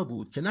بریتانیا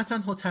بود که نه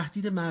تنها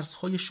تهدید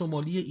مرزهای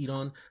شمالی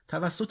ایران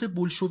توسط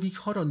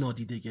بولشویک‌ها را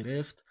نادیده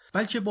گرفت،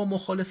 بلکه با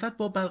مخالفت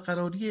با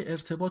برقراری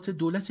ارتباط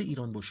دولت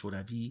ایران با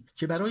شوروی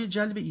که برای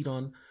جلب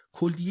ایران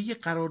کلیه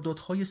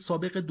قراردادهای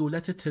سابق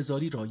دولت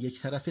تزاری را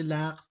یک طرفه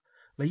لغو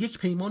و یک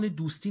پیمان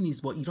دوستی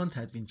نیز با ایران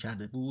تدوین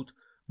کرده بود،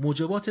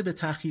 موجبات به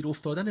تأخیر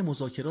افتادن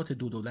مذاکرات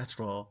 2 دولت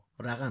را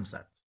رقم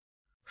زد.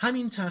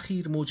 همین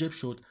تأخیر موجب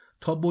شد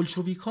تا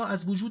بولشویک‌ها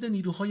از وجود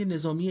نیروهای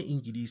نظامی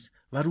انگلیس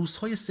و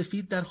روس‌های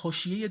سفید در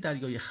حاشیه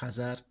دریای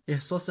خزر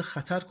احساس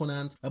خطر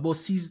کنند و با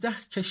 13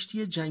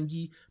 کشتی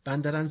جنگی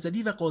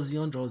بندرانزلی و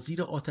قاضیان را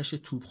زیر آتش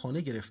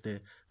توپخانه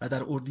گرفته و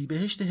در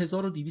اردیبهشت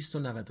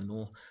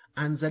 1299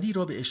 انزلی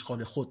را به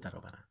اشغال خود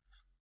درآورند.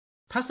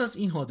 پس از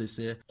این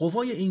حادثه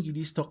قوای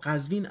انگلیس تا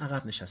قزوین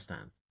عقب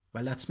نشستند و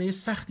لطمه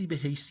سختی به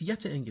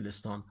حیثیت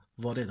انگلستان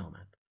وارد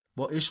آمد.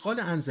 با اشغال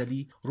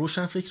انزلی،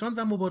 روشنفکران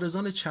و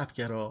مبارزان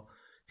چپگرا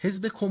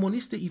حزب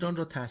کمونیست ایران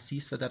را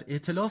تأسیس و در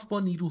ائتلاف با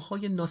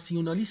نیروهای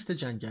ناسیونالیست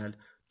جنگل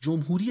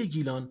جمهوری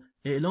گیلان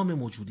اعلام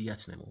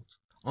موجودیت نمود.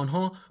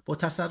 آنها با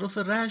تصرف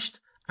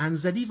رشت،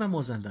 انزلی و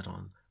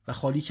مازندران و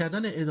خالی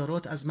کردن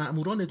ادارات از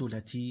مأموران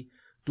دولتی،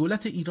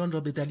 دولت ایران را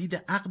به دلیل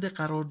عقد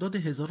قرارداد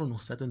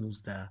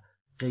 1919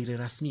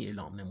 غیر رسمی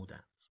اعلام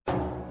نمودند.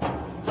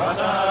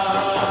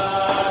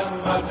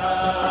 وطن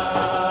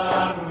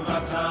وطن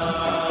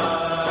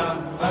وطن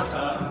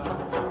وطن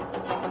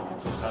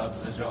تو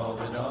سبز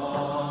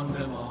جاودان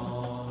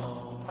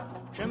بمان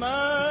که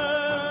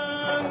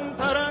من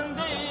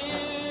پرنده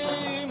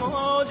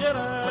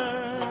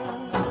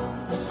مهاجرم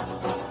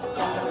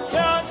که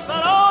از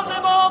فراز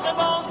باغ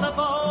با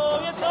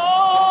صفای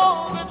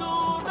تو به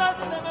دور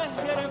دست مه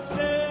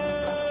گرفته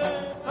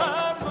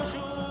پر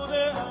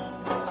گشوده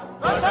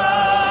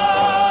وطن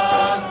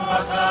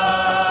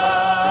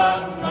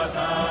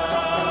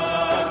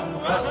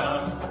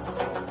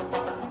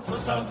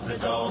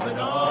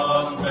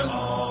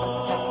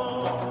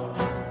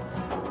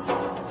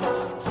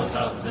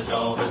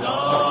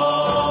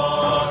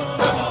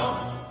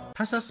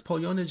پس از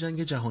پایان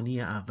جنگ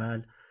جهانی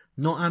اول،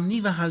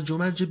 ناامنی و هرج و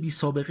مرج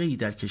بی‌سابقه‌ای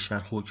در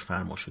کشور حکم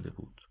فرما شده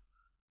بود.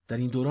 در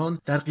این دوران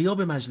در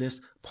غیاب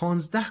مجلس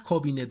 15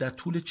 کابینه در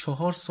طول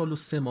 4 سال و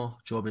 3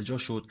 ماه جابجا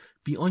شد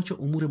بی آنکه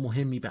امور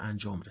مهمی به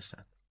انجام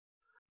رسد.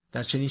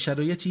 در چنین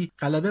شرایطی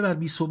غلبه بر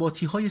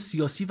بی‌ثباتی‌های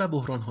سیاسی و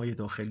بحران‌های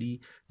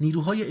داخلی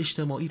نیروهای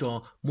اجتماعی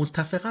را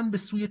متفقاً به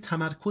سوی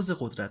تمرکز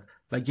قدرت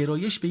و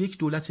گرایش به یک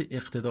دولت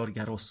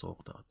اقتدارگرا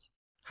سوق داد.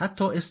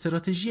 حتی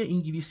استراتژی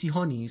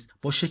انگلیسی‌ها نیز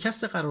با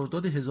شکست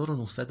قرارداد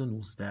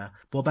 1919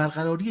 با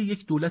برقراری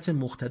یک دولت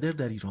مقتدر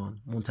در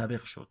ایران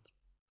منطبق شد.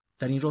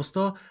 در این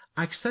راستا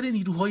اکثر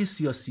نیروهای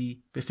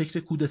سیاسی به فکر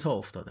کودتا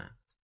افتادند.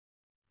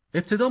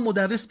 ابتدا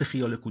مدرس به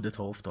خیال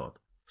کودتا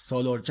افتاد.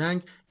 سالار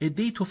جنگ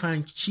عده‌ای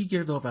تفنگچی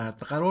گرد آورد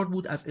و قرار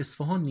بود از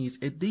اصفهان نیز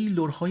عده‌ای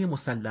لرهای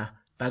مسلح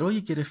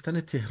برای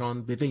گرفتن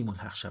تهران به وی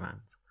ملحق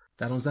شوند.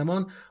 در آن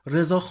زمان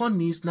رضاخان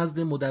نیز نزد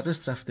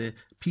مدرس رفته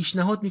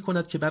پیشنهاد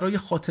می‌کند که برای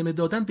خاتمه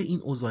دادن به این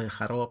اوضاع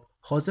خراب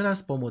حاضر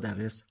است با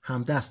مدرس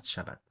همدست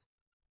شود.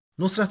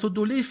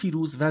 نصرتالدوله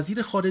فیروز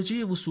وزیر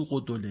خارجه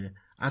وثوق‌الدوله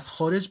از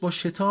خارج با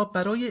شتاب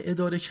برای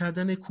اداره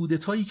کردن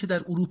کودتایی که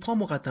در اروپا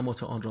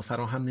مقدمات آن را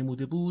فراهم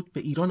نموده بود به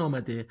ایران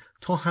آمده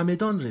تا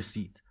همدان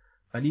رسید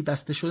ولی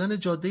بسته شدن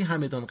جاده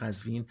همدان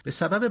قزوین به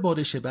سبب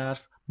بارش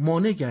برف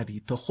مانع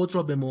گردید تا خود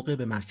را به موقع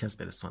به مرکز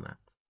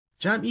برسانند.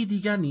 جمعی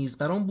دیگر نیز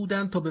بر آن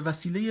بودند تا به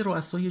وسیله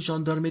رؤسای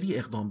ژاندارمری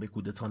اقدام به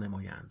کودتا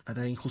نمایند و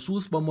در این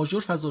خصوص با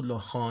ماژور فضلالله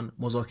خان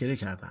مذاکره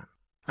کردند.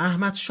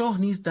 احمد شاه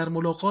نیز در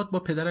ملاقات با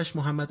پدرش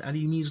محمد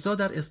علی میرزا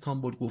در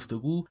استانبول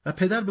گفتگو و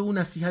پدر به او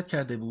نصیحت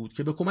کرده بود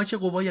که به کمک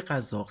قوای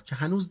قزاق که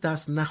هنوز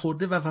دست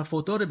نخورده و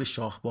وفادار به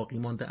شاه باقی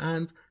مانده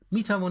اند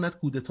میتواند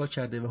کودتا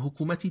کرده و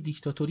حکومتی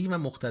دیکتاتوری و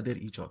مقتدر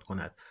ایجاد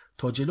کند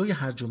تا جلوی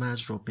هرج و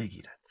مرج را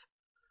بگیرد.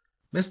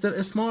 مستر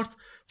اسمارت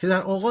که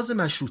در آغاز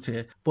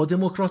مشروطه با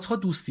دموکرات‌ها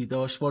دوستی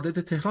داشت،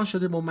 وارد تهران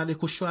شده با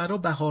ملک الشعرا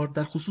بهار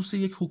در خصوص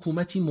یک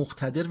حکومتی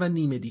مقتدر و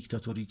نیمه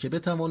دیکتاتوری که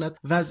بتواند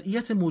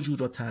وضعیت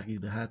موجود را تغییر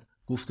دهد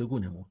گفتگو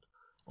نمود.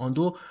 آن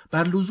دو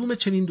بر لزوم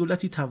چنین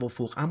دولتی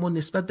توافق اما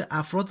نسبت به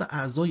افراد و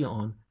اعضای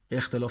آن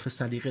اختلاف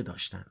سلیقه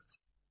داشتند.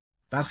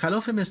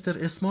 برخلاف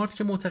مستر اسمارت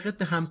که معتقد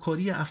به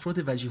همکاری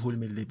افراد وجیه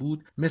الملت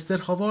بود، مستر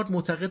هاوارد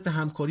معتقد به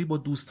همکاری با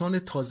دوستان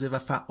تازه و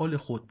فعال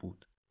خود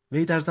بود.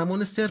 وی در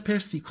زمان سر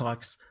پرسی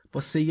کاکس با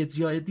سید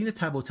ضیاءالدین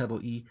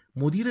طباطبایی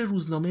مدیر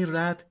روزنامه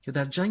رد که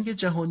در جنگ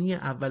جهانی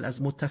اول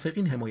از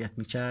متفقین حمایت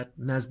می‌کرد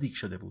نزدیک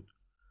شده بود.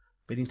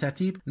 بدین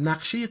ترتیب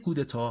نقشه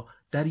کودتا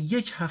در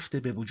یک هفته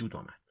به وجود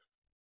آمد.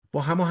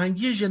 با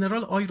هماهنگی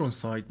ژنرال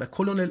آیرونساید و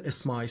کلونل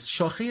اسمایس،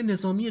 شاخه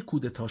نظامی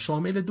کودتا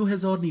شامل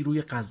 2000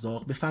 نیروی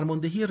قزاق به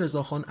فرماندهی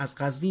رضاخان از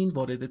قزوین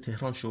وارد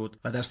تهران شد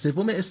و در 3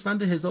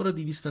 اسفند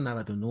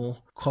 1299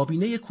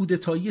 کابینه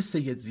کودتایی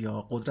سید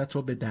ضیا قدرت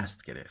را به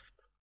دست گرفت.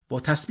 با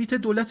تثبیت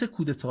دولت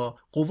کودتا،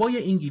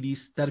 قوای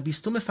انگلیس در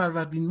 20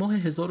 فروردین ماه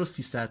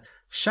 1300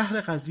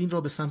 شهر قزوین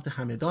را به سمت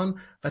همدان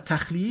و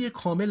تخلیه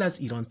کامل از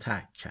ایران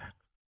ترک کرد.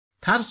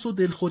 ترس و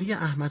دلخوری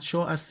احمد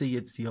شاه از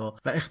سید ضیا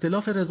و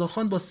اختلاف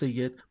رضاخان با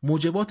سید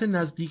موجبات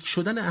نزدیک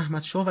شدن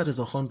احمد شاه و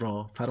رضاخان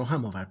را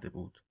فراهم آورده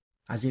بود.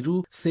 از این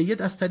رو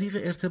سید از طریق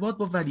ارتباط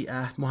با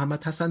ولیعهد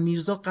محمد حسن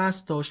میرزا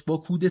قصد داشت با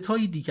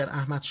کودتای دیگر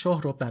احمد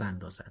شاه را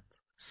براندازد.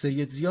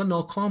 سید ضیا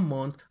ناکام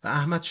ماند و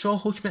احمد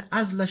شاه حکم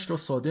عزلش را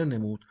صادر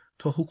نمود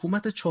تا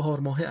حکومت 4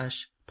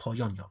 ماهه‌اش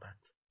پایان یابد.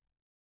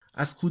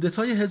 از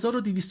کودتای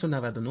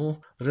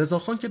 1299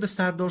 رضاخان که به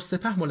سردار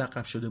سپه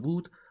ملقب شده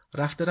بود،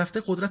 رفته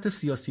رفته قدرت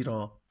سیاسی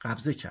را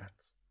قبضه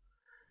کرد.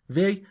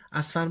 وی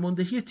از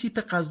فرماندهی تیپ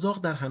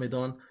قزاق در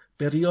همدان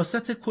به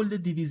ریاست کل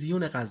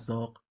دیویزیون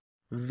قزاق،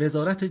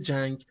 وزارت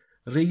جنگ،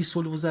 رئیس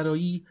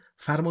الوزرایی،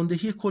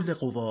 فرماندهی کل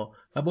قوا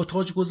و با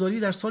تاجگذاری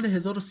در سال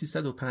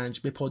 1305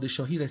 به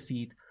پادشاهی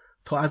رسید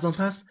تا از آن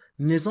پس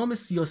نظام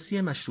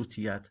سیاسی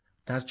مشروطیت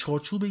در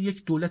چارچوب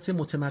یک دولت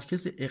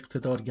متمرکز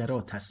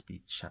اقتدارگرا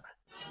تثبیت شود.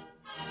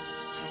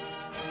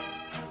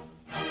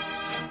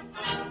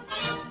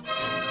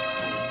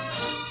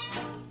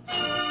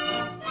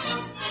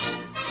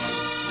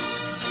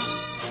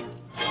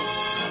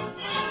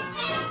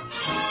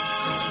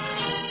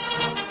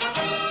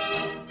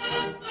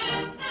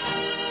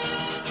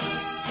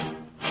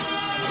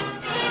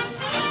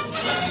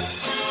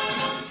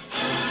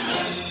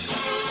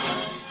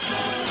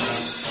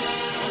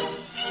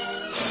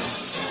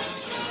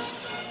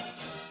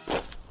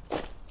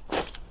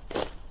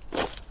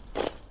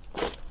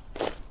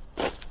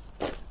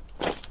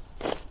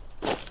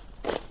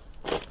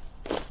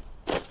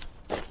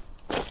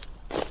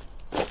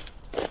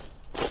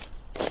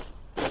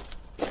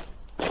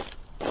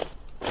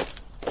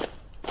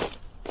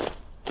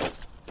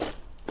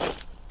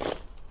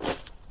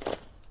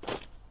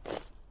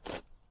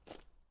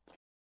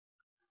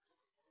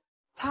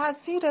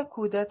 تأثیر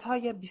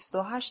کودتای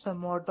 28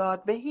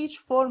 مرداد به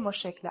هیچ فرم و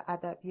شکل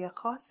ادبی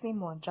خاصی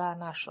منجر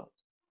نشد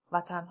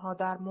و تنها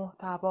در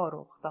محتوا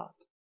رخ داد.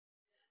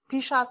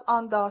 پیش از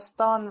آن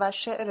داستان و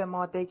شعر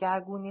ما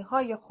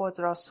دگرگونی‌های خود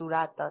را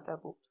صورت داده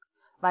بود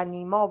و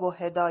نیما و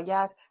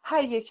هدایت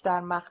هر یک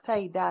در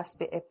مقطعی دست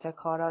به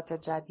ابتکارات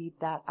جدید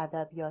در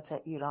ادبیات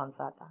ایران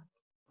زدند.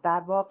 در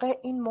واقع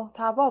این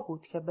محتوا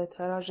بود که به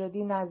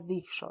تراژدی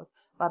نزدیک شد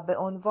و به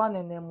عنوان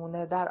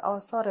نمونه در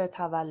آثار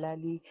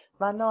تولیلی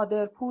و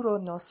نادرپور و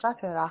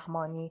نصرت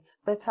رحمانی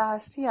به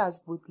تأسی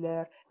از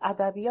بودلر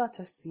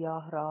ادبیات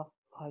سیاه را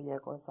پایه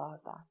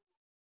گذاردند.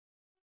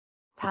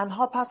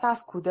 تنها پس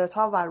از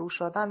کودتا و رو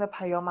شدن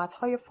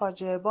پیامدهای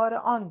فاجعه بار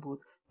آن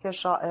بود که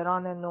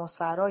شاعران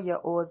نوسرای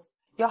عضو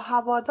یا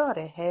هوادار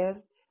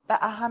حزب به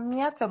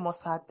اهمیت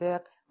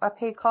مصدق و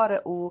پیکار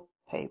او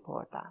پی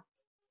بردند.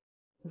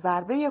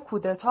 ضربه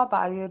کودتا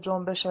برای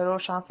جنبش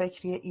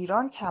روشنفکری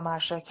ایران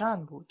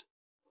کمرشکن بود.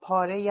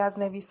 پاره‌ای از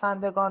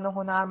نویسندگان و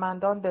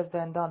هنرمندان به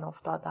زندان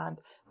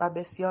افتادند و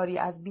بسیاری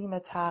از بیم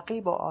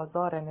تعقیب و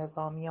آزار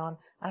نظامیان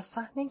از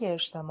صحنه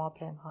اجتماع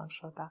پنهان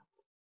شدند.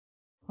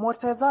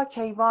 مرتضی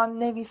کیوان،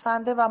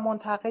 نویسنده و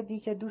منتقدی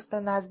که دوست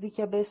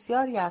نزدیک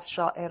بسیاری از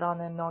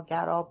شاعران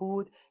نوگرا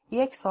بود،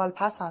 1 سال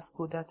پس از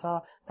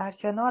کودتا در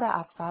کنار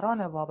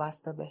افسران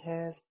وابسته به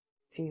حزب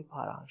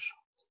تیرپاران شد.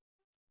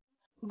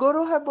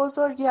 گروه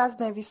بزرگی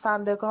از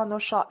نویسندگان و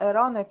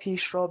شاعران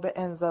پیشرو به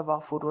انزوا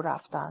فرو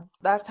رفتند.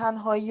 در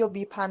تنهایی و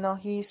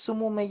بیپناهی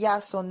سموم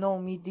یأس و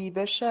نومیدی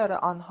به شعر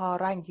آنها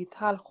رنگی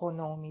تلخ و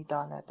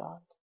نومیدانه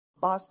داد.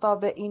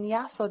 بازتاب این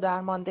یأس و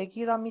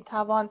درماندگی را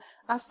میتوان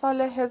از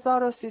سال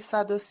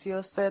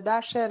 1333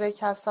 در شعر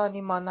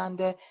کسانی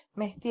مانند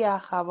مهدی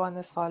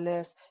اخوان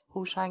ثالث،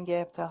 هوشنگ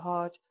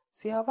ابتهاج،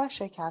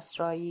 سیاوش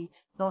کسرایی،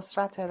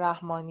 نصرت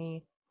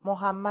رحمانی،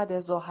 محمد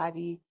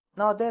زهری،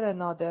 نادر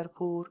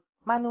نادرپور،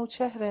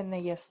 منوچهر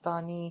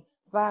نیستانی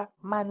و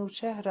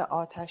منوچهر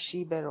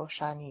آتشی به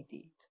روشنی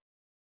دید.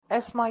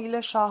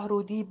 اسماعیل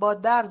شاهرودی با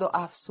درد و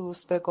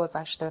افسوس به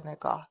گذشته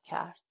نگاه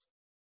کرد.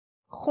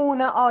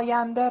 خون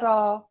آینده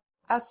را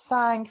از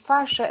سنگ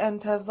فرش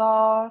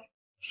انتظار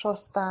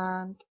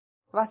شستند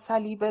و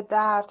صلیب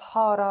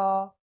دردها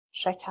را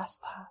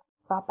شکستند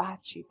و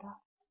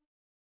برچیدند.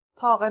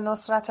 طاق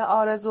نصرت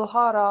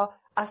آرزوها را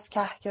از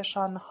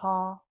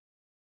کهکشانها،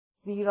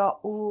 زیرا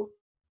او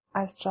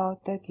از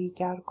جاده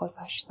دیگر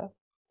گذشته بود.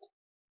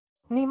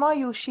 نیما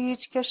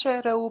یوشیج که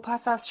شعر او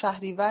پس از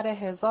شهریور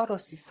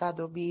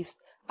 1320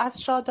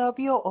 از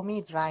شادابی و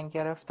امید رنگ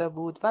گرفته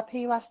بود و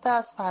پیوسته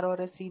از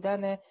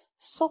فرارسیدن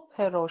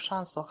صبح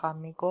روشن سخن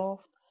می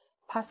گفت،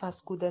 پس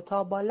از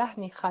کودتا با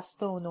لحنی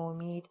خسته و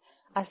نومید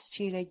از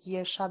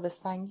چیرگی شب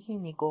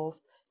سنگینی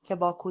گفت که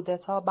با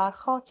کودتا بر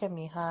خاک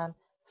میهن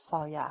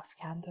سایه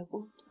افکنده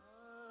بود.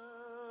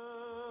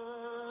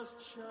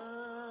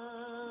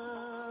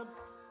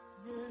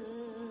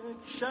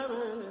 شب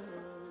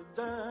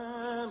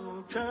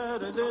دم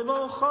کرده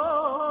با خاک،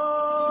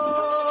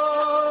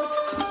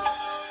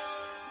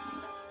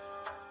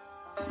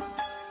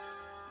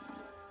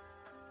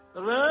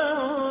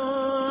 رنگ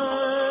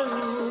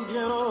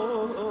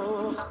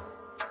رخ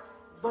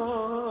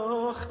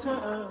باخته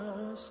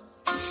است،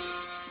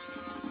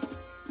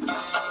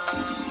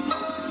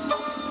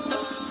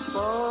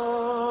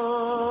 باد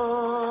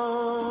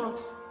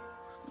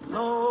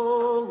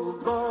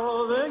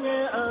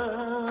نوباوه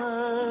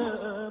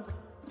ابر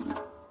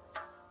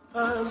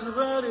از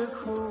بر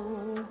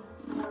کوه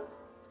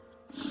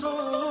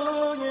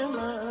سوی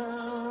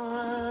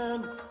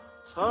من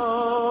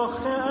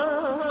تاخته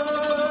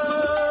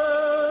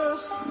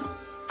است.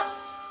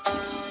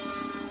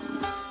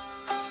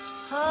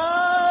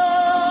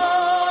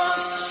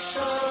 هست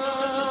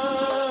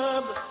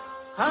شب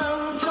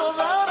همچو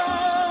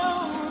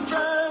ورم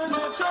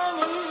کرده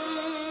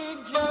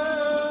تنی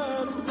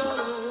گرم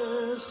در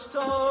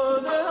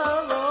استاده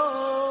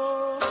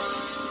هوا،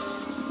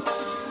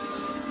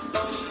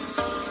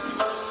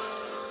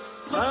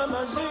 هم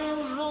از این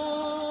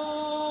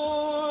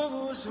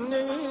روز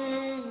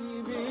نمی‌بیند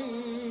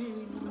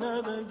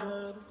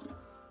اگر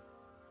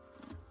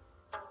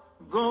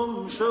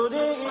گم شده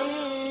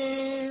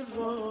این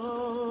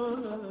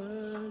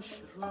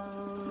راهش را.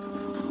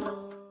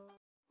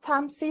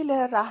 تمثیل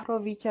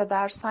رهروی که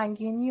در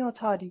سنگینی و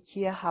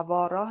تاریکی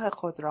هوا راه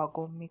خود را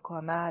گم می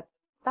کند،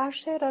 در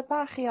شعر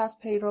برخی از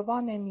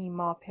پیروان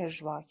نیما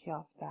پژواک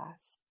یافته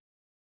است.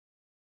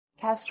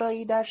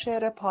 کسرایی در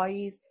شعر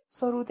پاییز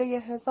سروده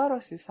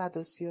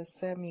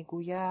 1333 می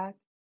گوید: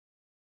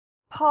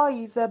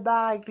 پاییز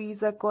برگ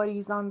ریز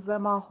گریزان ز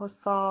ماه و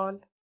سال،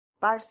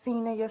 بر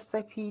سینه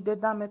سپید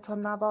دم تو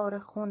نوار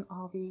خون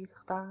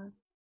آویختند.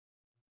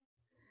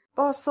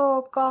 با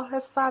صبحگاه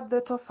سرد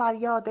تو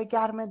فریاد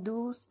گرم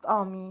دوست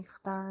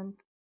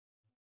آمیختند.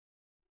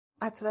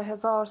 عطر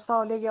 1000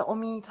 ساله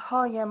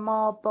امیدهای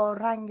ما با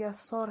رنگ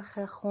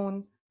سرخ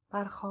خون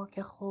بر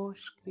خاک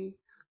خشک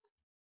ریخت.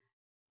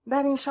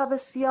 در این شب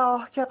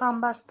سیاه که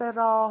غم بسته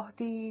راه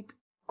دید،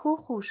 کو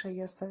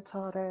خوشه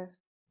ستاره،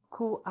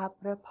 کو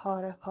ابر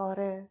پاره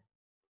پاره،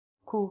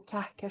 کو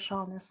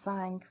کهکشان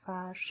سنگ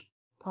فرش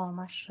تا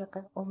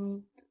مشرق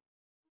امید.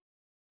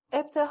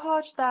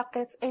 ابتهاج در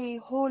قطعه‌ای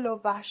هول و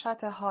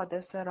وحشت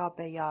حادثه را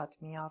به یاد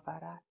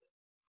می‌آورد.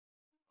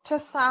 چه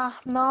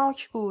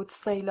سهمناک بود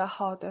سیل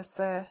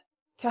حادثه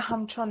که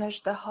همچون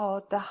اژدها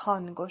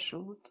دهان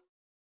گشود،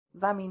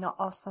 زمین و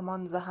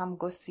آسمان ز هم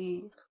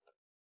گسیخت،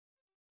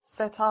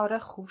 ستاره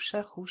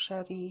خوشه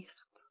خوشه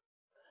ریخت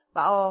و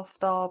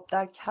آفتاب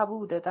در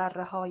کبود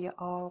دره‌های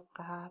آب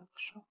غرق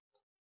شد.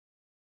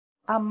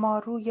 اما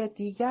روی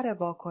دیگر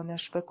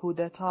واکنش به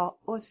کودتا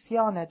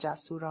عصیان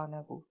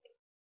جسورانه بود.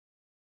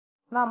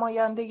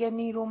 نماینده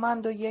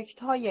نیرومند و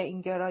یکتای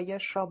این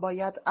گرایش را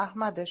باید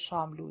احمد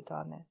شاملو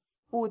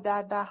دانست. او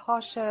در ده‌ها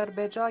شعر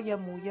به جای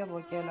مویه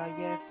و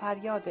گلایه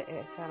فریاد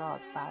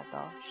اعتراض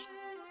برداشت.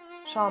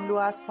 شاملو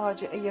از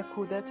فاجعه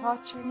کودتا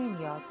چنین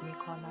یاد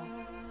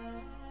می‌کند: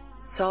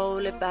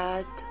 سال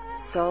بد،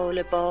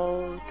 سال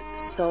باد،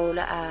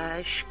 سال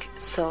اشک،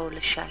 سال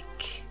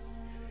شک،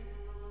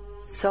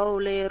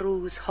 سال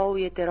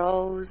روزهای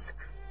دراز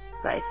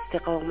و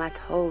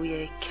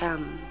استقامتهای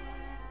کم،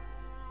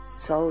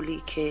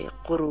 سالی که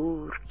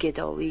غرور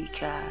گدایی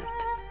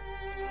کرد،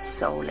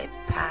 سال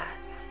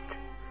پست،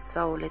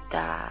 سال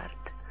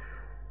درد،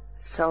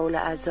 سال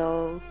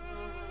عذاب،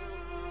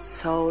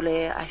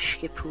 سال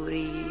اشک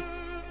پوری،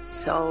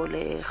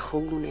 سال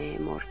خون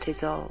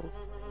مرتضی،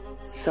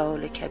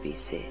 سال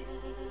کبیسه.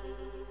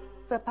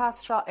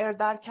 سپس شاعر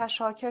در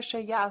کشاکش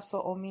یأس و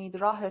امید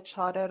راه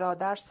چاره را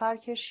در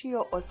سرکشی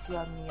و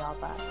عصیان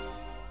می‌یابد.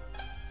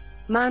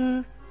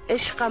 من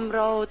عشقم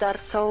را در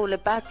سال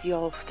بد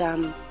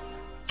یافتم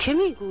که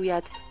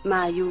میگوید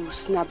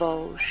مایوس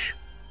نباش؟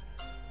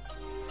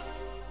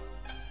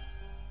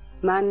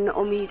 من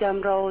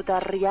امیدم را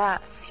در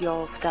یأس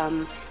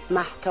یافتم،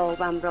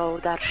 مهتابم را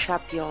در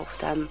شب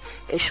یافتم،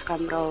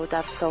 عشقم را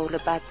در سال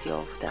بد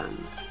یافتم.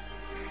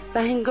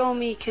 و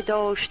هنگامی که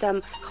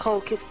داشتم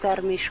خاکستر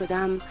می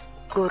شدم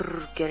گر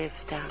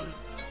گرفتم.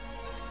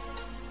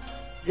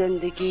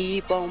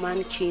 زندگی با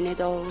من کینه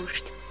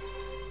داشت،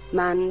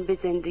 من به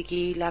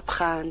زندگی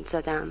لبخند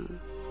زدم.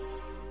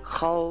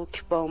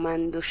 خاک با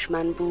من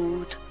دشمن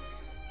بود،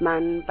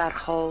 من بر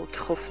خاک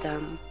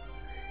خفتم.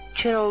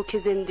 چرا که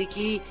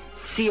زندگی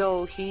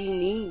سیاهی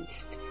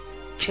نیست،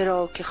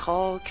 چرا که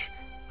خاک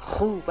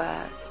خوب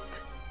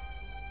است.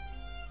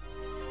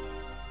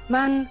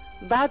 من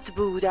بد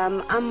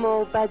بودم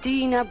اما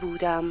بدی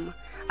نبودم،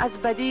 از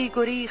بدی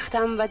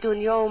گریختم و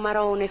دنیا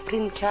مرا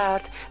نفرین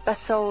کرد و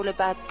سال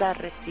بد در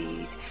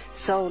رسید.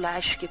 سال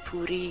اشک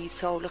پوری،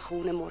 سال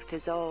خون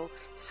مرتضی،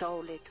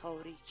 سال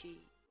تاریکی.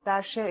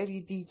 در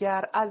شعری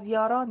دیگر از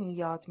یارانی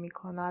یاد می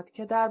کند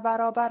که در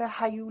برابر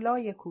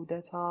هیولای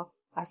کودتا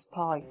از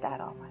پای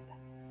در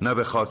آمدند. نه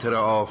به خاطر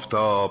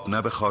آفتاب،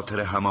 نه به خاطر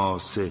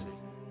حماسه،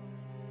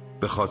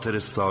 به خاطر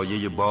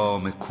سایه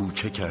بام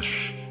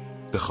کوچکش،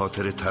 به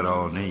خاطر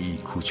ترانه‌ای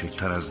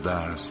کوچکتر از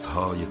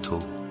دستهای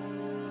تو.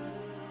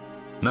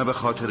 نه به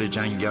خاطر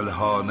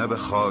جنگل‌ها، نه به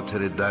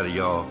خاطر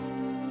دریا،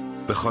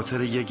 به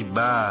خاطر یک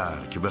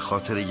برگ، به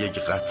خاطر یک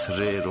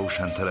قطره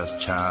روشن‌تر از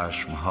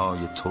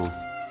چشمهای تو.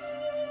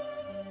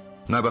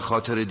 نه به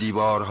خاطر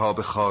دیوارها،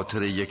 به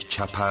خاطر یک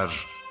چپر،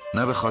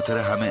 نه به خاطر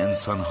همه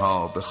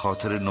انسانها، به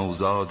خاطر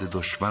نوزاد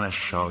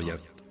دشمنش شاید.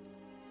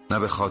 نه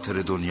به خاطر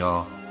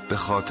دنیا، به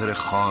خاطر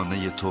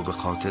خانه تو، به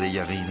خاطر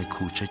یقین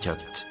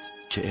کوچکت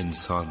که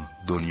انسان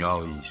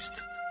دنیایی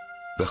است.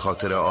 به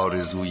خاطر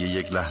آرزوی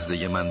یک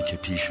لحظه من که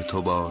پیش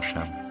تو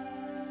باشم،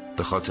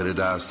 به خاطر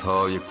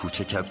دستهای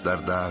کوچکت در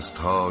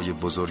دستهای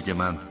بزرگ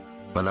من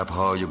و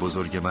لبهای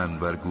بزرگ من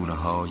بر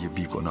گونه‌های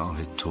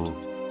بیگناه تو.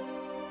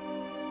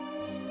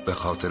 به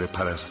خاطر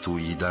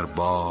پرستویی در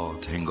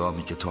باد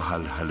هنگامی که تو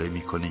هلهله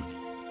می کنی،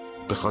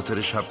 به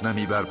خاطر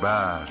شبنمی بر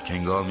برگ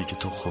هنگامی که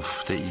تو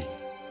خفته ای،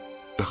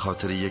 به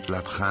خاطر یک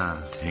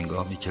لبخند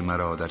هنگامی که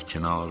مرا در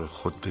کنار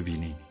خود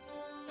ببینی،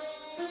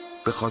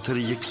 به خاطر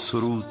یک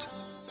سرود،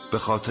 به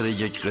خاطر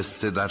یک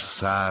قصه در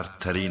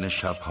سردترین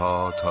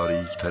شبها،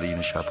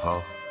 تاریکترین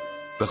شبها،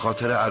 به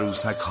خاطر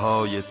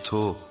عروسک‌های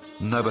تو،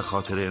 نه به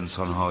خاطر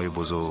انسان‌های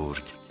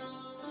بزرگ،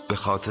 به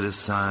خاطر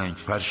سنگ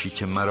فرشی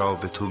که مرا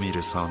به تو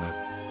میرساند،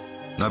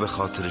 نه به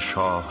خاطر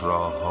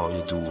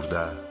شاهراه‌های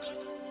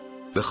دوردست،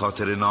 به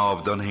خاطر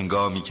ناودان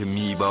هنگامی که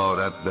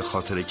میبارد، به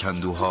خاطر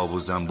کندوها و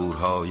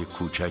زنبورهای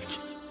کوچک،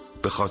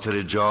 به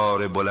خاطر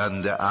جار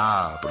بلند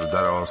ابر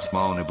در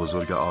آسمان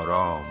بزرگ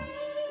آرام،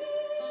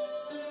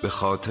 به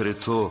خاطر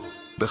تو،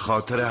 به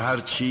خاطر هر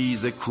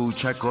چیز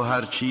کوچک و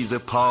هر چیز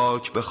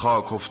پاک به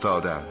خاک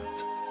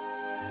افتادند.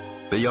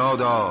 به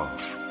یاد آر،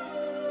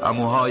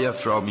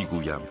 عموهایت را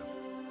میگویم،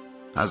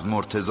 از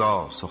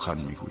مرتضی سخن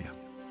میگویم.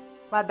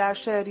 و در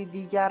شعری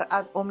دیگر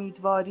از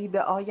امیدواری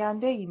به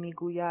آینده‌ای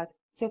میگوید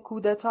که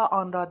کودتا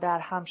آن را در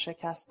هم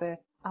شکسته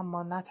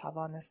اما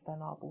نتوانسته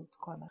نابود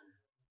کند.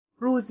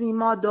 روزی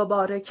ما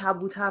دوباره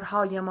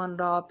کبوترهایمان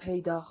را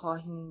پیدا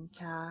خواهیم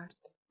کرد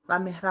و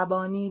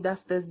مهربانی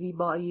دست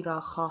زیبایی را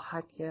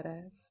خواهد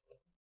گرفت.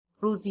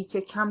 روزی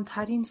که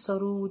کمترین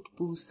سرود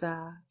بوسه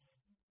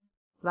است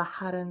و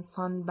هر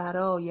انسان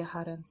برای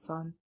هر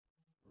انسان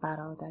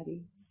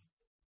برادری است.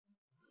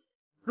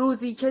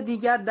 روزی که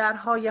دیگر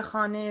درهای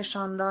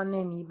خانه‌شان را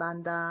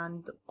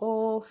نمی‌بندند،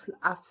 قفل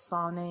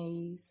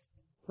افسانه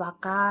است و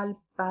قلب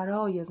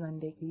برای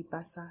زندگی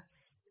بس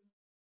است.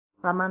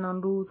 و من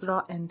آن روز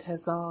را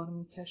انتظار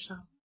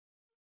می‌کشم،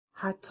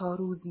 حتی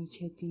روزی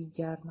که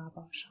دیگر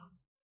نباشم.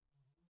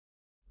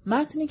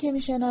 متنی که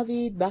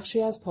میشنوید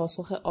بخشی از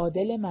پاسخ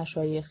عادل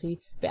مشایخی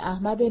به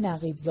احمد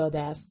نقیب زاده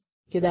است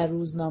که در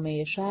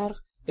روزنامه شرق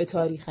به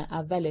تاریخ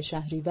اول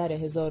شهریور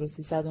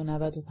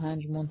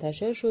 1395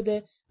 منتشر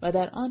شده و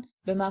در آن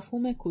به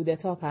مفهوم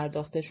کودتا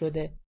پرداخته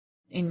شده.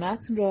 این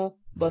متن را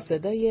با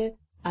صدای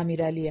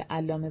امیرعلی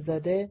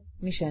علامه‌زاده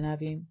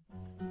میشنویم.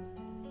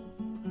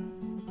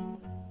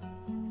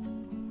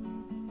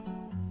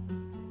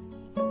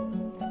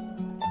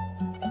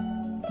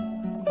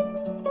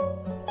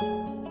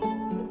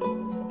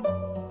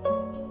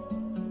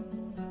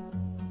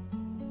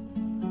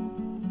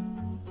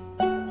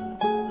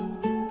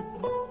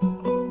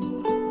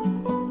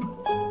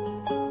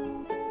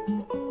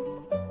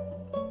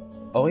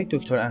 آقای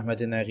دکتر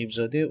احمد نقیب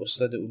زاده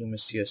استاد علوم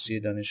سیاسی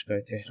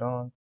دانشگاه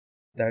تهران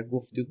در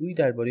گفتگویی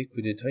درباره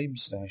کودتای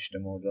 28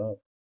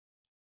 مرداد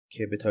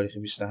که به تاریخ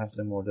 27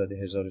 مرداد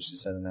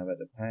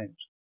 1395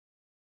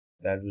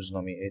 در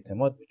روزنامه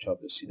اعتماد به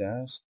چاپ رسیده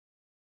است،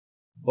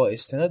 با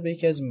استناد به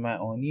یکی از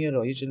معانی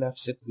رایج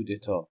لفظ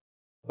کودتا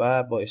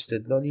و با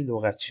استدلالی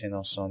لغت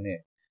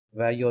شناسانه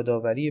و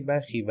یادآوری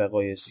برخی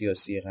وقایع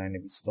سیاسی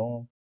قرن 20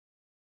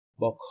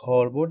 با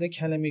کاربرد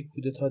کلمه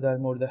کودتا در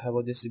مورد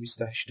حوادث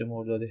 28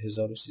 مرداد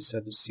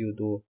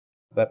 1332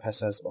 و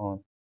پس از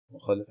آن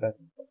مخالفت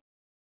می‌کند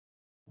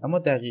اما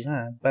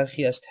دقیقاً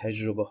برخی از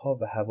تجربه‌ها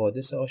و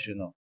حوادث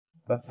آشنا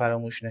و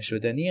فراموش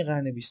نشدنی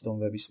قرن 20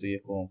 و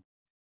 21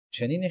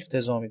 چنین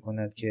اقتضا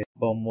می‌کند که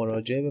با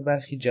مراجعه به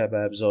برخی جعبه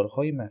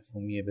ابزارهای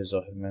مفهومی به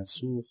ظاهر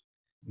منسوخ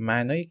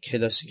معنای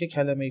کلاسیک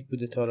کلمه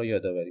کودتا را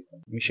یادآوری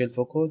کنیم. میشل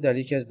فوکو در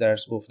یکی از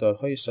درس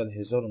گفتارهای سال 1977-78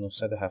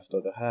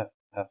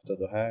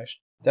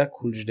 در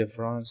کولج د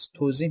فرانس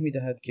توضیح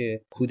می‌دهد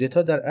که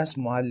کودتا در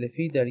اصل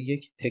مؤلفه‌ای در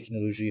یک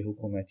تکنولوژی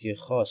حکومتی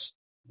خاص،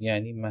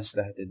 یعنی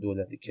مصلحت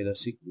دولت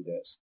کلاسیک بوده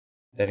است.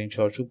 در این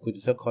چارچوب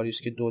کودتا کاری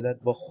است که دولت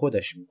با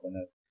خودش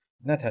می‌کند،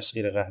 نه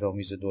تسخیر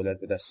قهرآمیز دولت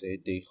به دست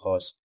عده‌ای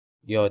خاص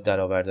یا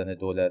درآوردن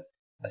دولت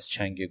از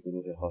چنگ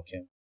گروه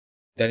حاکم.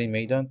 در این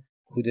میدان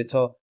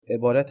کودتا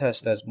عبارت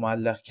است از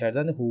معلق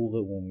کردن حقوق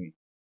عمومی،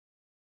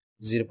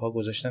 زیر پا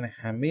گذاشتن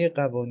همه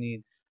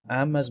قوانین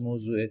اعم از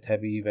موضوع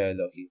طبیعی و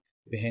الهی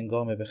به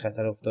هنگام به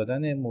خطر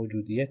افتادن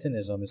موجودیت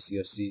نظام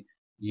سیاسی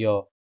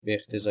یا به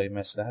اقتضای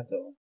مصلحت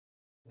آن.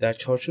 در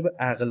چارچوب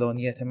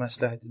عقلانیت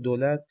مصلحت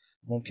دولت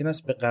ممکن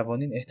است به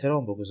قوانین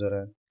احترام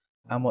بگذارند،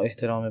 اما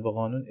احترام به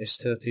قانون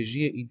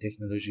استراتژی این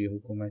تکنولوژی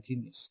حکومتی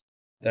نیست.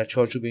 در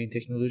چارچوب این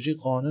تکنولوژی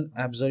قانون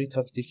ابزاری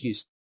تاکتیکی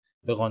است.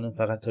 به قانون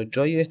فقط تا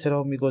جایی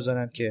احترام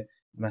می‌گذارند که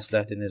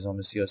مصلحت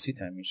نظام سیاسی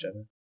تامین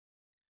شود.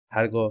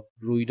 هرگاه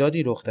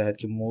رویدادی رخ دهد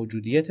که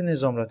موجودیت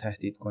نظام را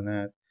تهدید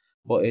کند،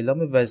 با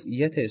اعلام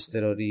وضعیت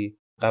اضطراری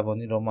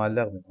قوانین را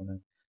معلق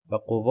می‌کنند و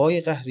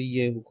قوای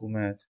قهریه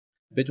حکومت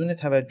بدون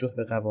توجه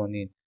به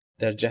قوانین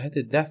در جهت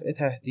دفع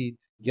تهدید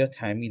یا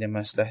تأمین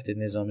مصلحت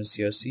نظام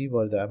سیاسی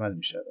وارد عمل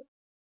می‌شود.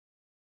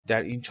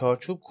 در این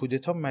چارچوب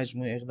کودتا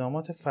مجموع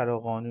اقدامات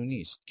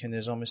فراقانونی است که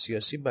نظام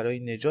سیاسی برای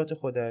نجات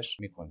خودش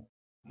می‌کند.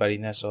 بر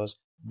این اساس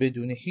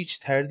بدون هیچ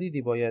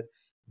تردیدی باید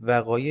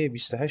وقایع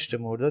 28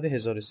 مرداد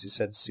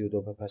 1332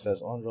 و پس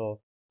از آن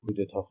را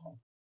کودتا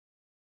خواند.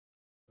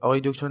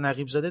 آقای دکتر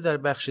نقیب زاده در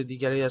بخش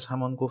دیگری از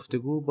همان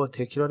گفتگو با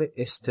تکرار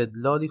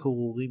استدلالی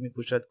حقوقی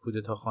می‌کوشد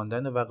کودتا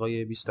خواندن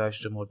وقایع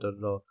 28 مرداد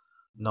را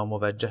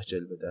ناموجه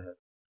جلوه دهد.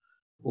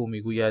 او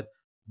می‌گوید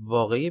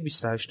واقعه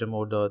 28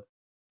 مرداد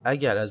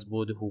اگر از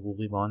بعد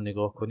حقوقی به آن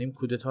نگاه کنیم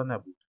کودتا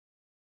نبود،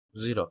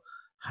 زیرا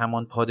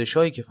همان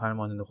پادشاهی که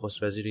فرمان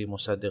نخست وزیری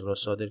مصدق را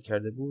صادر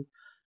کرده بود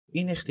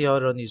این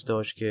اختیار را نیز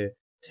داشت که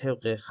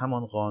طبق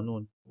همان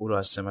قانون او را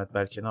از سمت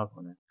برکنار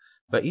کند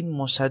و این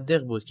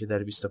مصدق بود که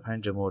در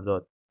 25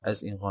 مرداد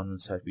از این قانون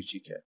سرپیچی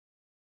کرد.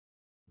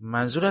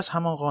 منظور از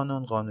همان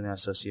قانون قانون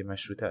اساسی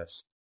مشروطه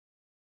است.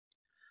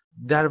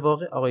 در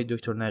واقع آقای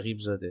دکتر نقیب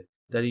زاده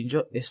در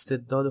اینجا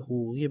استدلال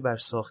حقوقی بر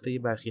ساخته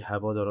برخی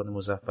هواداران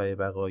مظفر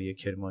بقای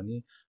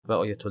کرمانی و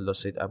آیت الله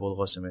سید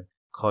ابوالقاسم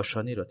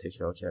کاشانی را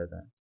تکرار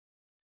کردند.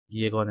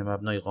 یگانه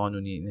مبنای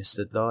قانونی این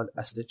استدلال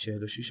اصل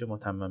 46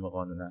 متمم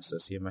قانون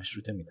اساسی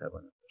مشروطه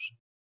میتواند باشد.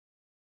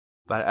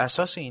 بر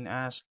اساس این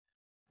اصل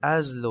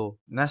عزل و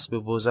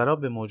نصب وزرا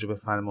به موجب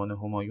فرمان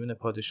همایون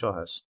پادشاه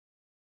است.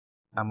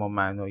 اما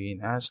معنای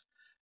این اصل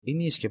این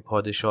نیست که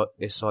پادشاه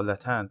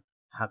اصالتاً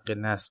حق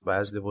نصب و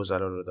عزل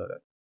وزرا را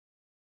دارد،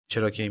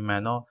 چرا که این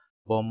معنا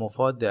با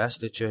مفاد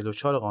اصل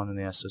 44 قانون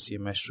اساسی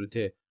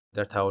مشروطه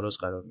در تعارض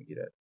قرار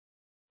می‌گیرد.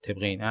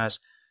 طبق این اصل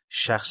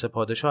شخص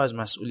پادشاه از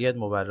مسئولیت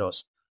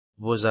مبراست.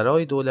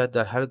 وزرای دولت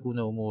در هر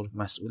گونه امور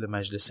مسئول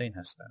مجلسین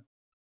هستند.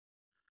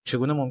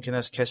 چگونه ممکن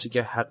است کسی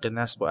که حق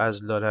نصب و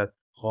عزل دارد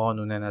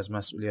قانونا از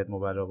مسئولیت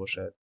مبرا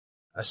باشد؟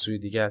 از سوی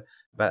دیگر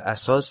بر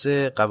اساس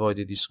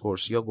قواعد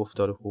دیسکورس یا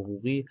گفتار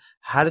حقوقی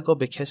هرگاه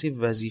به کسی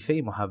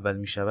وظیفه‌ای محول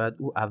می شود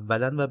او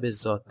اولا و به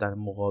ذات در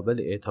مقابل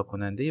اعطا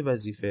کننده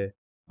وظیفه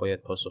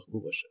باید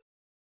پاسخگو باشد.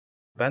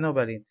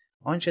 بنابراین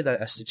آنچه در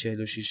اصل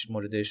 46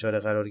 مورد اشاره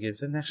قرار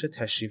گرفته نقش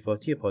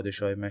تشریفاتی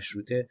پادشاه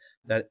مشروطه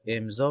در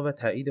امضا و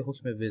تایید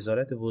حکم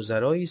وزارت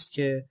وزرایی است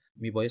که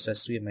میبایست از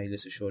سوی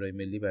مجلس شورای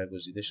ملی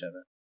برگزیده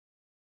شود.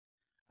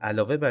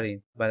 علاوه بر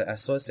این بر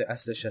اساس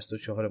اصل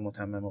 64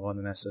 متمم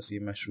قانون اساسی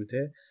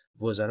مشروطه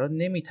وزرا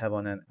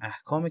نمیتوانند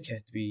احکام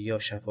کتبی یا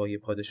شفاهی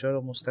پادشاه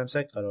را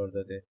مستمسک قرار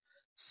داده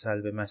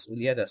سلب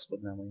مسئولیت از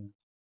خود نمایند.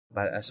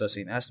 بر اساس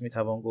این اصل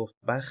میتوان گفت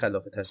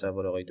برخلاف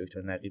تصور آقای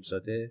دکتر نقیب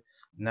زاده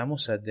نه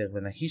مصدق و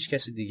نه هیچ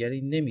کسی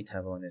دیگری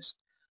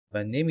نمیتوانست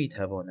و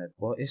نمیتواند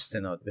با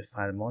استناد به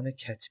فرمان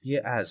کتبی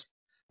عزل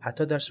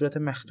حتی در صورت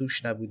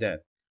مخدوش نبودن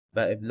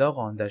و ابلاغ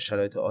آن در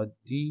شرایط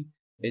عادی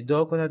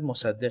ادعا کند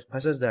مصدق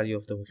پس از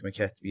دریافت حکم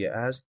کتبی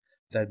عزل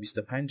در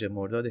 25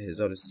 مرداد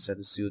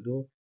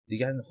 1332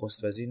 دیگر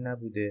نخست وزیر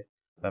نبوده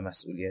و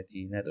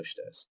مسئولیتی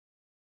نداشته است.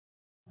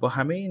 با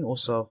همه این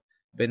اوصاف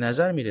به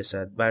نظر می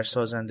رسد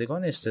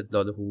برسازندگان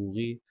استدلال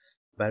حقوقی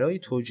برای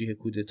توجیه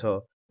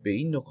کودتا به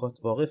این نکات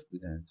واقف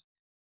بودند،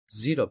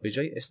 زیرا به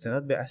جای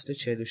استناد به اصل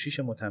 46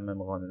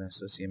 متمم قانون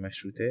اساسی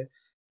مشروطه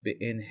به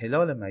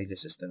انحلال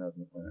مجلس استناد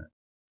می کنند.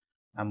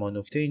 اما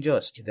نکته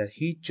اینجاست که در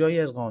هیچ جایی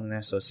از قانون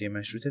اساسی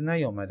مشروطه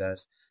نیامده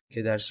است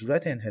که در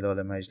صورت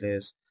انحلال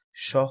مجلس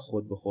شاه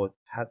خود به خود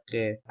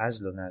حق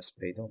عزل و نصب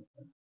پیدا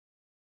می‌کند.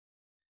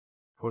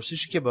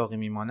 پرسشی که باقی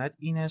میماند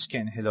این است که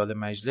انحلال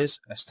مجلس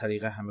از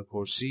طریق همه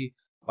کرسی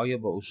آیا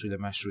با اصول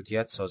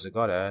مشروطیت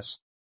سازگار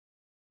است؟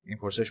 این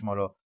پرسش ما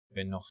را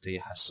به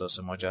نقطه حساس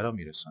ماجرا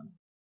میرساند.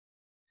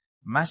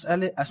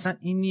 مسئله اصلا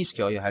این نیست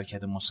که آیا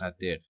حرکت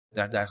مصدق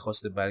در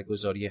درخواست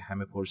برگزاری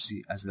همه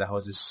پرسی از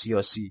لحاظ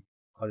سیاسی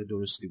کار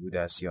درستی بوده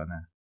است یا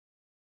نه.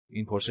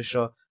 این پرسش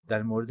را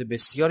در مورد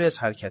بسیاری از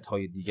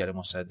حرکت‌های دیگر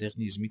مصدق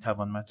نیز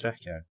می‌توان مطرح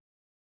کرد.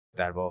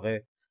 در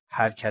واقع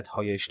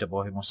حرکت‌های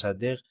اشتباه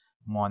مصدق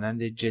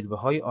مانند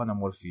جلوه‌های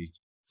آنامورفیک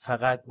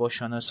فقط با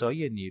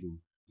شناسایی نیرو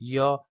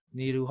یا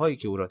نیروهایی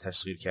که او را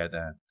تسخیر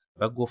کردند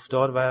و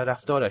گفتار و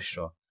رفتارش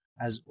را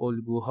از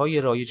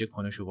الگوهای رایج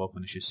کنش و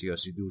واکنش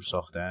سیاسی دور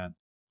ساختند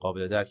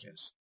قابل درک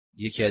است.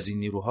 یکی از این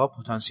نیروها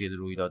پتانسیل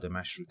رویداد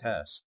مشروطه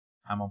است،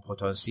 همان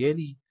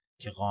پتانسیلی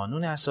که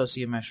قانون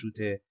اساسی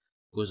مشروطه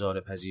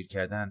گزاره پذیر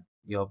کردن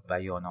یا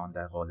بیان آن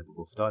در قالب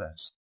گفتار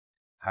است.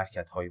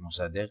 حرکت‌های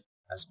مصدق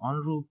از آن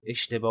رو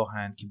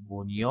اشتباهند که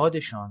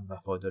بنیادشان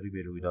وفاداری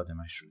به رویداد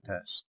مشروطه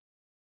است.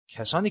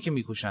 کسانی که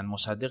می‌کوشند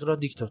مصدق را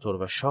دیکتاتور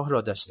و شاه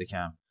را دست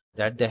کم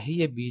در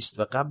دهه 20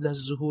 و قبل از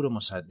ظهور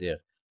مصدق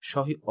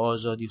شاهی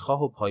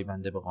آزادیخواه و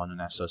پایبنده به قانون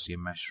اساسی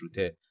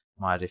مشروطه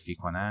معرفی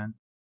کنند،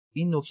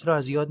 این نکته را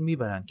از یاد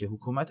میبرند که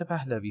حکومت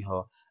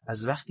پهلوی‌ها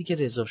از وقتی که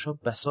رضاشاه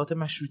بساط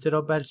مشروطه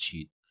را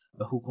برچید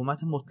و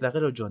حکومت مطلقه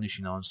را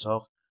جانشین آن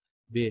ساخت،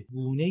 به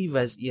گونه‌ای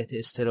وضعیت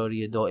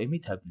اضطراری دائمی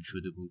تبدیل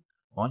شده بود.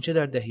 آنچه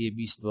در دهه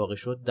 20 واقع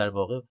شد در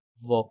واقع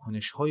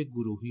واکنش‌های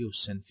گروهی و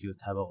صنفی و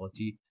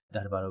طبقاتی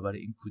در برابر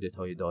این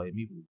کودتای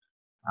دائمی بود.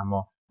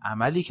 اما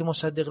عملی که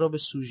مصدق را به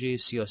سوژه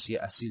سیاسی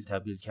اصیل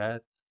تبدیل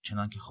کرد،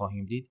 چنان که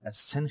خواهیم دید، از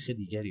سنخ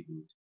دیگری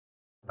بود.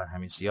 بر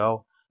همین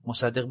سیاق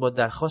مصدق با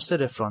درخواست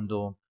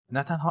رفراندوم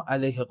نه تنها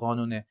علیه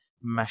قانون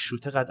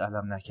مشروطه قد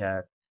علم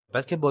نکرد،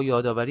 بلکه با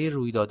یادآوری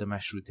رویداد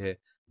مشروطه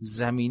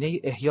زمینه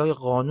احیای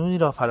قانونی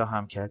را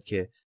فراهم کرد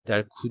که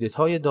در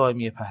کودتای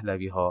دائمی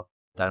پهلوی‌ها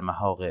در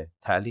محاق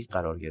تعلیق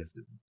قرار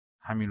گرفته بود.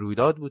 همین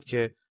رویداد بود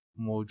که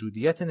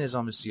موجودیت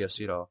نظام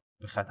سیاسی را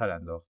به خطر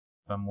انداخت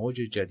و موج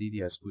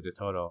جدیدی از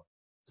کودتا را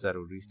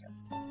ضروری کرد.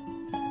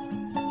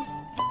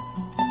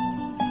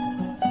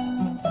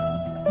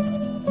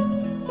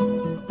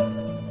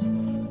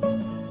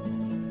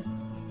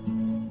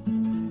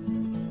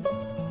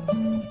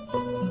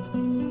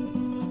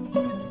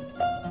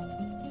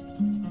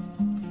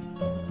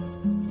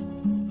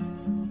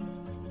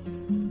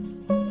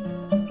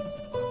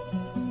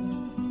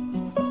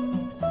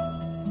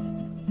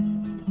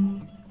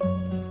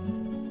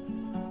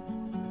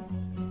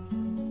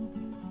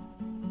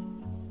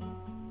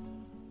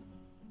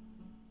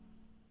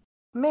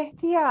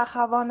 مهدی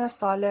اخوان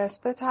ثالث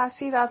به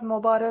تأثیر از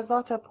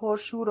مبارزات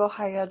پرشور و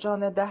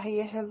هیجان دهه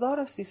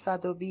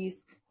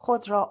 1320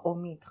 خود را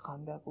امید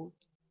خوانده بود.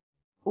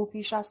 او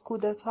پیش از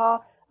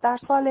کودتا در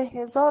سال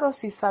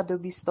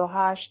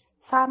 1328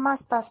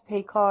 سرمست از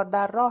پیکار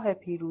در راه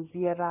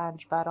پیروزی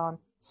رنجبران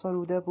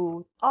سروده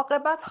بود: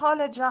 عاقبت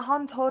حال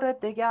جهان طور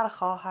دگر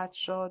خواهد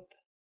شد،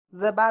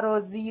 زبر و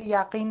زیر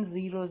یقین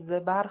زیر و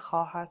زبر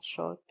خواهد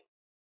شد.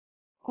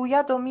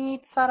 گوید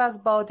امید سر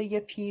از باده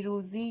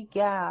پیروزی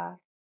گر،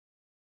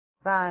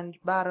 رنج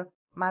بر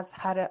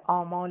مظهر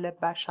آمال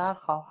بشر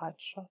خواهد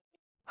شد.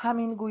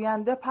 همین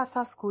گوینده پس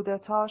از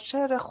کودتا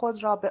شعر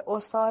خود را به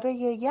عصاره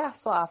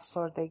یأس و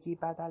افسردگی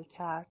بدل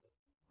کرد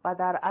و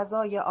در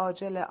عزای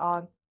عاجل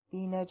آن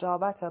بی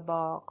نجابت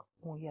باغ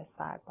موی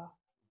سر داد.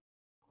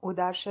 او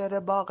در شعر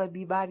باغ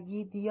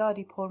بیبرگی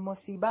دیاری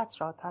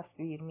پرمصیبت را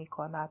تصویر می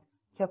کند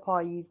که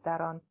پاییز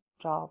در آن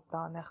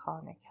جاودانه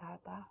خانه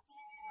کرده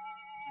است.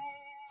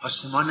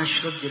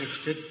 آسمانش را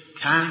گرفته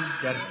تنگ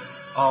در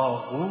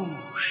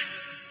آغوش،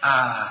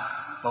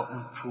 با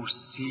اون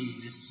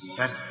پوستین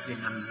سرد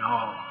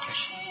نمناکش.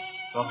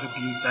 باغ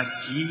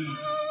بیبرگی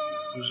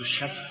روز و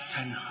شب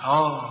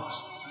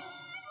تنهاست،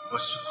 با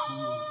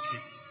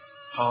سکوت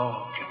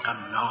پاک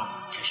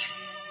غمناکش.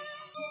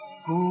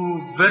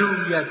 گو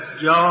بروید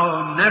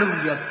یا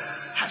نروید،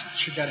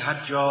 هرچه در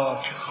هر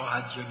جا که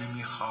خواهد یا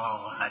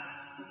نمیخواهد.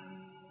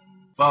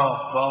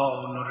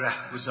 باغبان و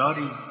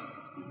رهگذاری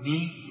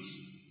نیست،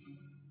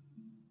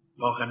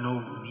 باغ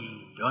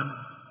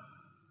نومیدان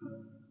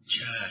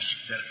چشم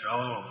در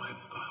راه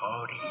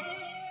بهاری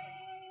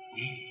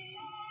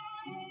نیست.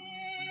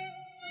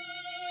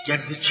 گر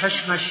ز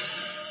چشمش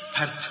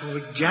پرتو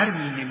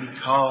گرمی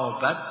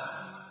نمیتابد،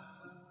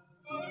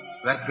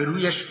 ور به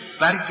رویش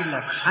برگ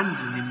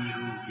لبخندی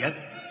نمیروید،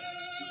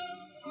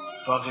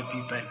 باغ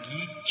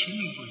بیبرگی چه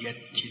میگوید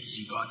که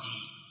زیبا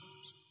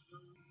نیست؟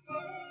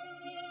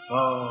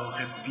 باغ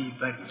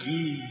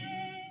بیبرگی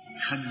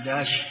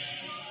خنده‌اش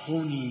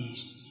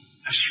خونیست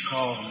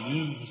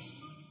اشک‌آمیز،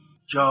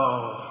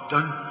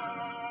 جاودان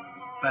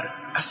بر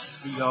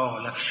اسب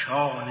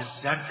یالافشان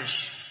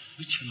زردش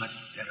میچمد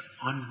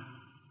در آن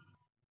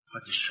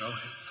پادشاه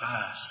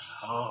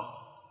فصل‌ها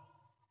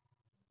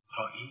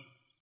پاییز.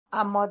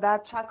 اما در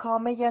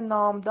چکامه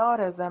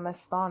نامدار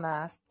زمستان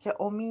است که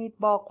امید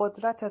با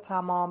قدرت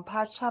تمام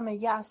پرچم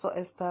یأس و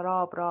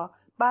اضطراب را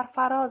بر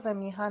فراز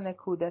میهن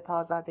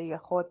کودتا زده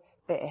خود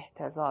به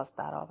اهتزاز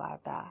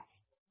درآورده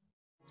است.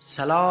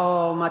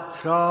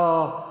 سلامت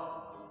را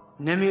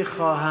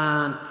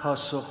نمیخواهند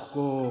پاسخ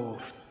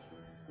گفت،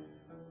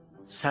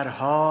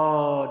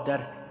 سرها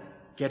در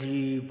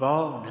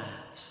گریبان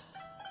است.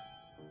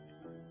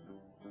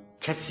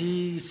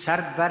 کسی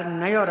سر بر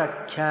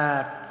نیارد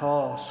کرد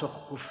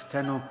پاسخ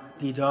گفتن و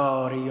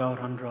دیدار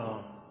یاران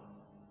را.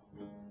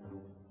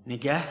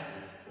 نگه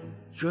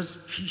جز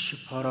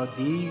پیش پا را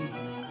دید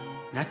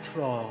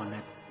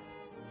نتواند،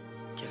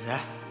 که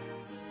ره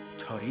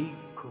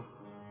تاریک و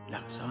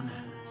لغزان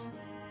است.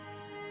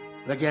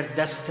 وگر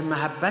دست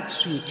محبت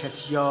سوی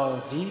کسی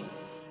یازی،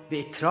 به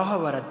اکراه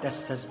آورد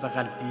دست از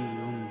بغل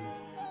بیرون،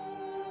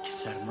 که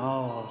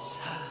سرما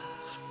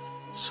سخت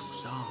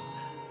سوزان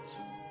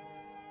است.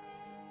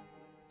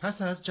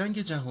 پس از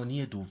جنگ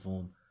جهانی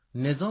دوم،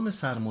 نظام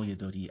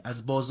سرمایه‌داری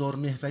از بازار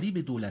محوری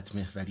به دولت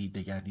محوری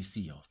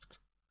دگردیسی یافت.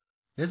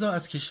 لذا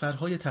از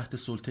کشورهای تحت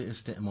سلطه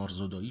استعمار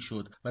زدایی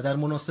شد و در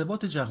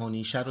مناسبات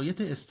جهانی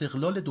شرایط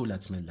استقلال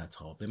دولت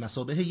ملت‌ها به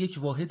مثابه یک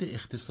واحد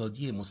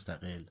اقتصادی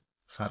مستقل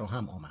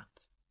فراهم آمد.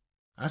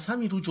 از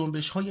همین رو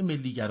جنبش‌های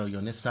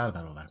ملی‌گرایانه سر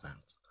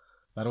برآوردند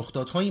و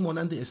رخدادهایی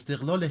مانند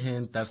استقلال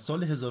هند در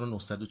سال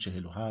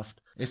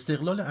 1947،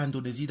 استقلال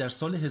اندونزی در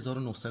سال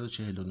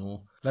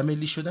 1949 و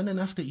ملی شدن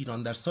نفت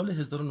ایران در سال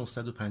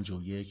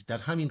 1951 در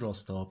همین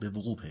راستا به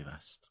وقوع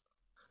پیوست.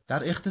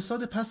 در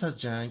اقتصاد پس از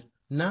جنگ،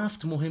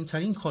 نفت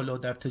مهمترین کالا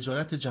در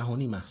تجارت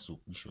جهانی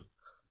محسوب می‌شد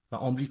و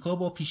آمریکا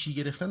با پیشی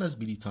گرفتن از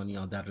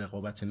بریتانیا در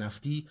رقابت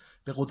نفتی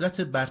به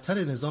قدرت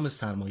برتر نظام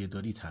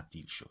سرمایه‌داری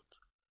تبدیل شد.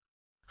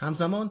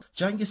 همزمان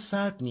جنگ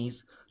سرد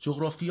نیز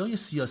جغرافیای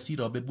سیاسی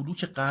را به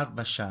بلوک غرب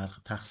و شرق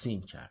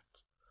تقسیم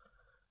کرد.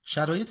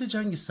 شرایط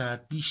جنگ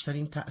سرد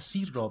بیشترین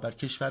تأثیر را بر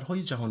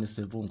کشورهای جهان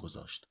سوم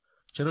گذاشت،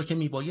 چرا که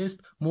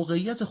میبایست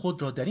موقعیت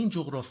خود را در این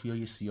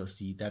جغرافیای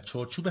سیاسی در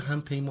چارچوب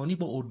همپیمانی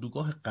با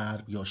اردوگاه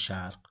غرب یا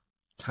شرق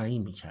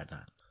تعیین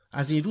می‌کردند.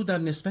 از این رو در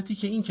نسبتی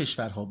که این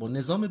کشورها با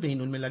نظام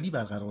بین‌المللی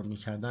برقرار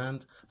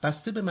می‌کردند،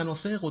 بسته به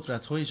منافع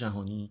قدرت‌های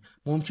جهانی،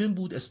 ممکن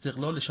بود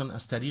استقلالشان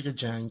از طریق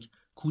جنگ،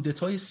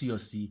 کودتای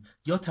سیاسی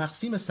یا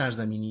تقسیم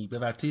سرزمینی به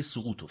ورطه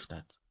سقوط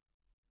افتد.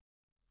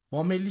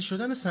 با ملی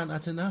شدن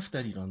صنعت نفت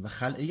در ایران و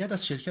خلع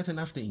از شرکت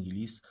نفت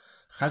انگلیس،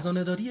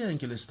 خزانه‌داری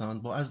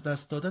انگلستان با از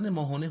دست دادن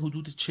ماهانه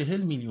حدود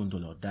 40 میلیون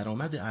دلار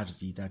درآمد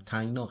ارزی در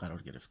تنگنا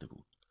قرار گرفته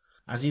بود.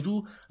 از این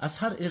رو از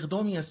هر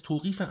اقدامی از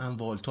توقیف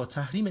اموال تا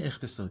تحریم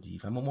اقتصادی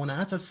و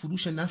ممانعت از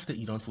فروش نفت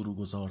ایران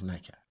فروگذار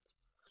نکرد.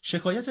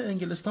 شکایت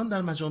انگلستان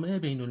در مجامع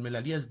بین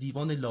المللی از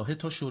دیوان لاهه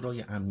تا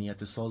شورای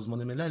امنیت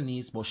سازمان ملل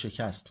نیز با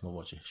شکست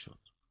مواجه شد.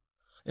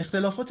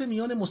 اختلافات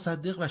میان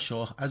مصدق و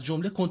شاه از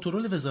جمله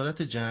کنترل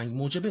وزارت جنگ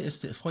موجب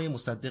استعفای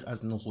مصدق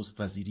از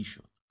نخست وزیری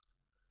شد.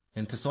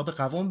 انتصاب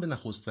قوام به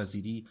نخست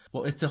وزیری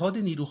با اتحاد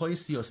نیروهای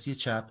سیاسی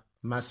چپ،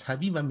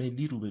 مذهبی و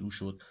ملی روبرو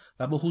شد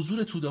و با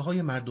حضور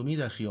توده‌های مردمی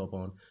در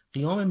خیابان،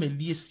 قیام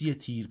ملی 30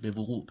 تیر به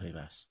وقوع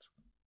پیوست.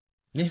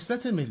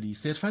 نهضت ملی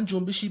صرفاً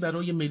جنبشی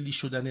برای ملی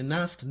شدن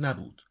نفت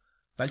نبود،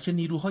 بلکه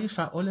نیروهای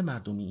فعال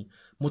مردمی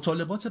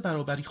مطالبات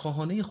برابری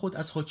خواهانه خود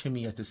از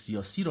حاکمیت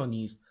سیاسی را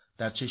نیز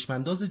در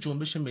چشمانداز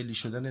جنبش ملی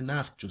شدن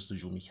نفت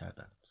جستجو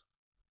می‌کردند.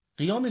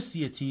 قیام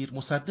 30 تیر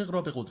مصدق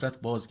را به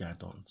قدرت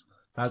بازگرداند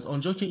و از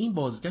آنجا که این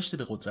بازگشت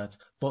به قدرت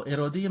با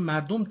اراده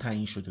مردم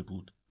تعیین شده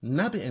بود،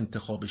 نه به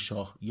انتخاب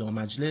شاه یا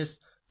مجلس،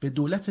 به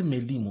دولت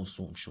ملی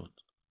موسوم شد.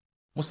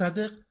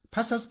 مصدق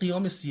پس از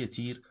قیام 30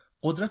 تیر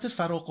قدرت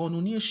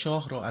فراقانونی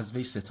شاه را از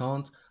وی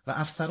ستاند و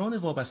افسران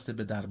وابسته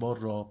به دربار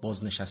را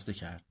بازنشسته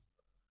کرد.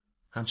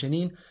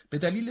 همچنین به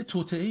دلیل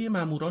توطئه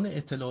ماموران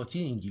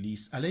اطلاعاتی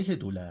انگلیس علیه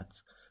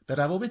دولت به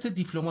روابط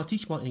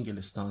دیپلماتیک با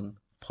انگلستان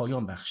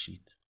پایان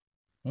بخشید.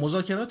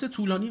 مذاکرات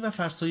طولانی و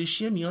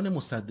فرسایشی میان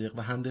مصدق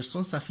و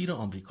هندرسون سفیر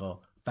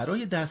آمریکا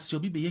برای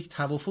دستیابی به یک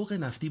توافق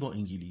نفتی با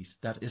انگلیس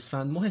در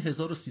اسفند ماه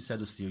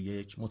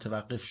 1331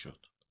 متوقف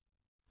شد.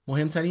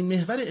 مهمترین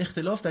محور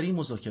اختلاف در این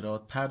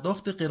مذاکرات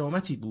پرداخت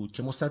غرامتی بود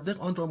که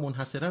مصدق آن را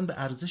منحصراً به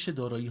ارزش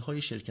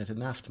دارایی‌های شرکت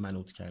نفت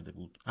منوط کرده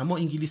بود، اما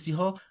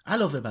انگلیسی‌ها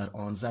علاوه بر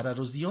آن ضرر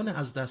و زیان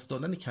از دست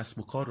دادن کسب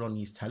و کار را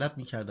نیز طلب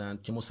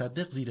می‌کردند که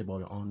مصدق زیر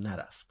بار آن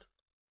نرفت.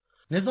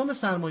 نظام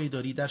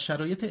سرمایه‌داری در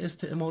شرایط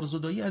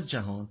استعمارزدایی از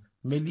جهان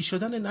ملی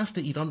شدن نفت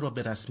ایران را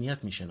به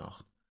رسمیت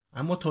می‌شناخت،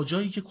 اما تا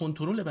جایی که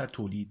کنترل بر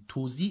تولید،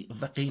 توزیع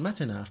و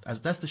قیمت نفت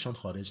از دستشان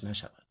خارج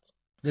نشود.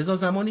 لذا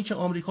زمانی که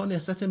آمریکا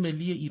نهضت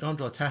ملی ایران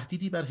را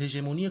تهدیدی بر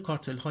هژمونی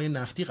کارتل‌های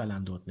نفتی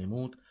قلمداد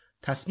نمود،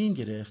 تصمیم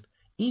گرفت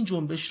این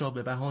جنبش را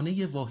به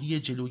بهانه واهی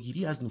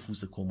جلوگیری از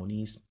نفوذ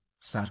کمونیسم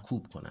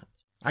سرکوب کند.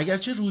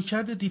 اگرچه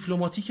رویکرد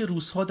دیپلماتیک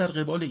روس‌ها در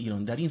قبال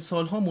ایران در این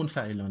سالها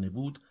منفعلانه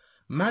بود،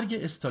 مرگ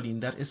استالین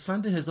در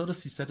اسفند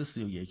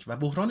 1331 و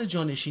بحران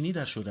جانشینی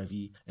در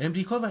شوروی،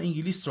 امریکا و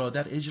انگلیس را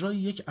در اجرای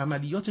یک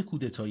عملیات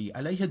کودتایی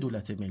علیه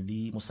دولت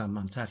ملی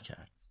مصمم‌تر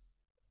کرد.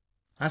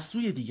 از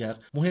سوی دیگر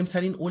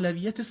مهمترین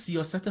اولویت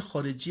سیاست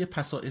خارجی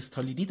پسا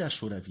استالینی در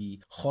شوروی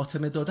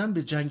خاتمه دادن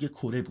به جنگ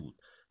کره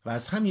بود و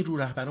از همین رو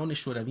رهبران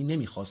شوروی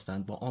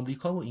نمی‌خواستند با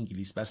آمریکا و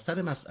انگلیس بر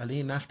سر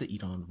مسئله نفت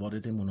ایران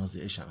وارد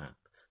منازعه شوند،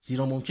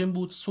 زیرا ممکن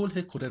بود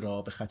صلح کره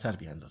را به خطر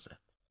بیاندازد.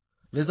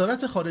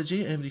 وزارت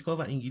خارجه امریکا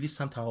و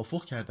انگلیس هم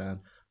توافق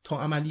کردند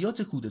تا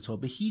عملیات کودتا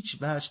به هیچ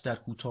وجه در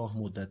کوتاه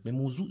مدت به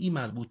موضوعی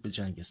مربوط به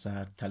جنگ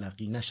سرد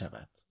تلقی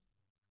نشود.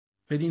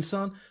 بدین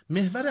سان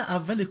محور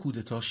اول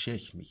کودتا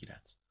شکل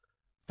می‌گیرد.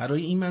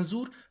 برای این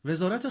منظور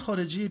وزارت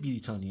خارجه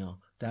بریتانیا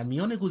در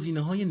میان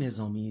گزینه‌های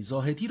نظامی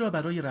زاهدی را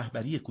برای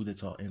رهبری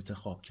کودتا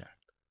انتخاب کرد.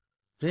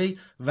 وی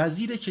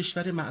وزیر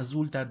کشور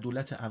معزول در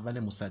دولت اول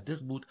مصدق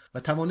بود و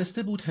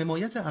توانسته بود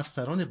حمایت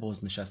افسران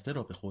بازنشسته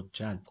را به خود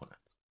جلب کند.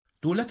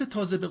 دولت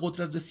تازه به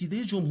قدرت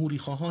رسیده جمهوری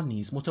خواهان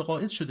نیز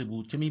متقاعد شده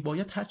بود که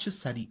میباید هرچه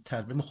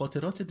سریعتر به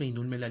مخاطرات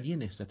بین‌المللی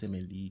نهضت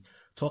ملی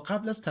تا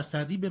قبل از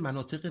تسری به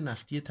مناطق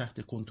نفتی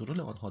تحت کنترل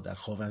آنها در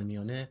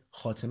خاورمیانه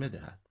خاتمه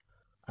دهد.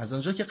 از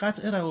آنجا که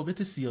قطع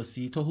روابط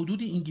سیاسی تا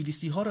حدودی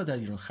انگلیسی‌ها را در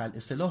ایران خلع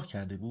سلاح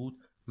کرده بود،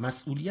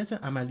 مسئولیت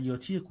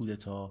عملیاتی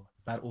کودتا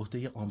بر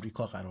عهده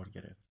آمریکا قرار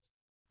گرفت.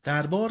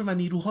 دربار و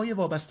نیروهای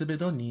وابسته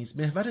بدان نیز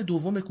محور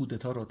دوم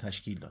کودتا را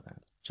تشکیل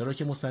دادند، چرا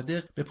که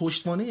مصدق به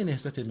پشتوانه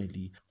نهضت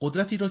ملی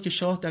قدرتی را که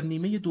شاه در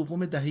نیمه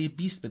دوم دهه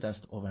 20 به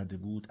دست آورده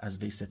بود از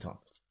وی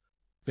ستاند.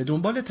 به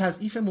دنبال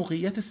تضعیف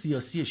موقعیت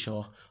سیاسی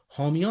شاه،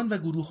 حامیان و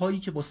گروه‌هایی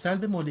که با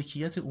سلب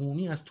مالکیت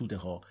عمومی از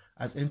توده‌ها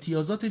از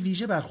امتیازات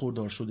ویژه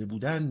برخوردار شده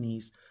بودند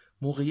نیز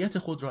موقعیت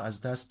خود را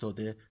از دست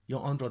داده یا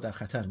آن را در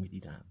خطر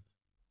می‌دیدند.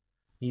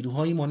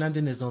 نیروهایی مانند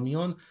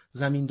نظامیان،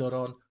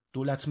 زمینداران،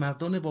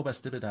 دولتمردان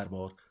وابسته به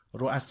دربار،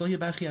 رؤسای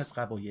برخی از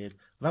قبایل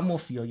و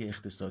مافیای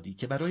اقتصادی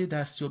که برای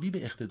دستیابی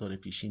به اقتدار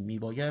پیشین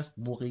میبایست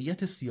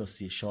موقعیت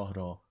سیاسی شاه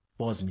را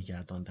باز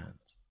می‌گرداندند.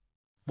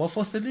 با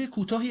فاصله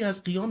کوتاهی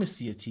از قیام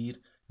 30 تیر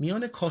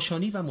میان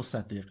کاشانی و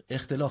مصدق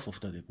اختلاف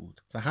افتاده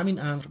بود و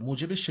همین امر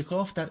موجب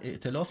شکاف در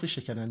ائتلاف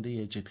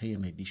شکننده جبهه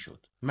ملی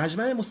شد.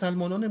 مجمع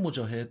مسلمانان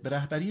مجاهد به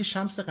رهبری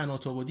شمس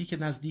قنات‌آبادی که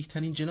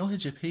نزدیکترین جناح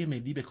جبهه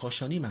ملی به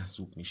کاشانی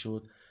محسوب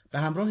میشد، به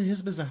همراه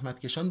حزب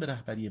زحمتکشان به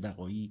رهبری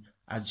بقایی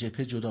از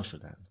جبهه جدا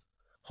شدند.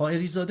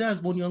 حائری‌زاده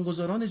از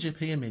بنیانگذاران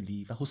جبهه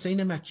ملی و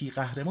حسین مکی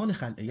قهرمان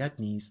خلعیت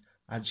نیز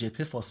از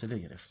جبهه فاصله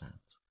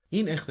گرفتند.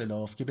 این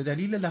اختلاف که به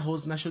دلیل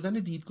لحاظ نشدن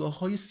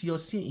دیدگاه‌های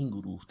سیاسی این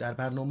گروه در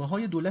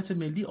برنامه‌های دولت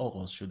ملی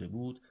آغاز شده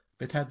بود،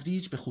 به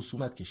تدریج به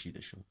خصومت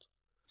کشیده شد.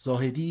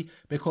 زاهدی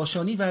به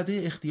کاشانی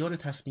وعده اختیار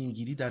تصمیم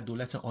گیری در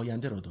دولت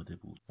آینده را داده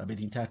بود و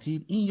بدین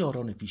ترتیب این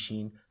یاران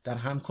پیشین در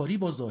همکاری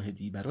با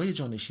زاهدی برای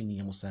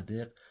جانشینی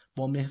مصدق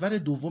با محور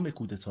دوم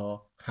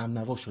کودتا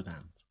همنوا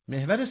شدند.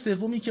 محور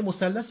سومی که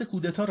مثلث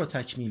کودتا را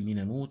تکمیل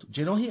می‌نمود،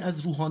 جناحی از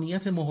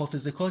روحانیت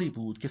محافظه‌کاری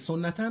بود که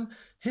سنتاً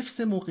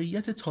حفظ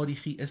موقعیت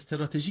تاریخی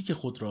استراتژیک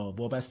خود را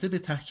وابسته به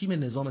تحکیم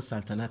نظام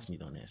سلطنت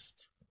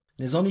می‌دانست.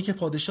 نظامی که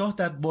پادشاه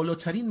در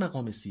بالاترین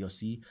مقام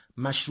سیاسی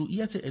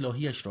مشروعیت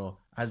الهیش را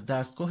از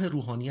دستگاه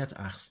روحانیت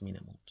اخذ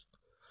می‌نمود.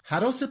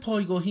 هراس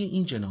پایگاهی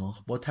این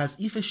جناح با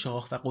تضعیف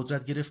شاه و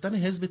قدرت گرفتن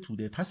حزب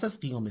توده پس از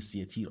قیام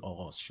 30 تیر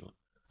آغاز شد.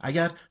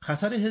 اگر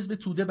خطر حزب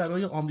توده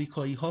برای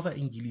آمریکایی‌ها و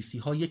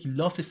انگلیسی‌ها یک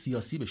لاف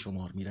سیاسی به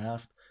شمار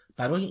می‌رفت،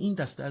 برای این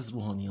دسته از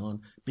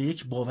روحانیان به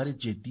یک باور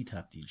جدی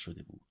تبدیل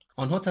شده بود.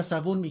 آنها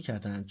تصور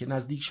می‌کردند که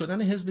نزدیک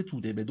شدن حزب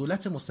توده به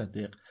دولت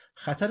مصدق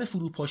خطر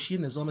فروپاشی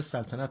نظام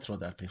سلطنت را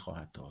در پی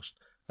خواهد داشت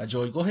و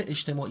جایگاه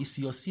اجتماعی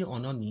سیاسی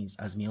آنان نیز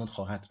از میان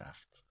خواهد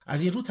رفت.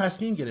 از این رو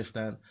تصمیم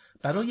گرفتند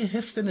برای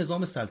حفظ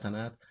نظام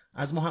سلطنت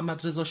از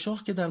محمد رضا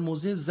شاه که در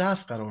موضع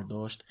ضعف قرار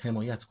داشت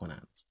حمایت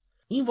کنند.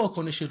 این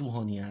واکنش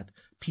روحانیت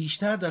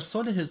پیشتر در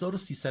سال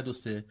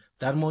 1303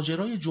 در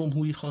ماجرای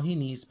جمهوری خواهی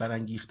نیز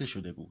برانگیخته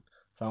شده بود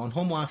و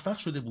آنها موفق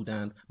شده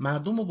بودند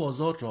مردم و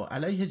بازار را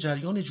علیه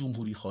جریان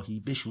جمهوری خواهی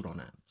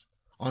بشورانند.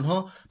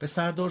 آنها به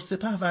سردار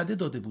سپه وعده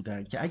داده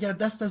بودند که اگر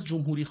دست از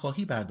جمهوری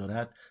خواهی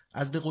بردارد،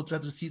 از به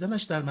قدرت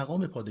رسیدنش در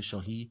مقام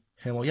پادشاهی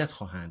حمایت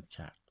خواهند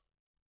کرد.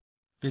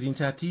 بدین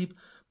ترتیب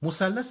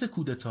مثلث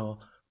کودتا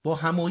با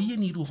همایی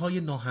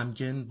نیروهای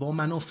ناهمگن با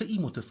منافعی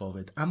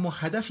متفاوت اما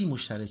هدفی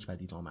مشترک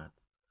پدید آمد.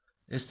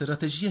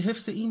 استراتژی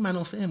حفظ این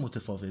منافع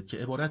متفاوت که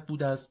عبارت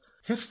بود از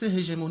حفظ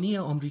هژمونی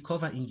آمریکا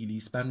و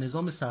انگلیس بر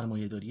نظام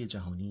سرمایه‌داری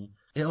جهانی،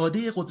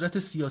 اعاده قدرت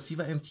سیاسی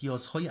و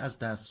امتیازهای از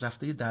دست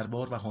رفته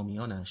دربار و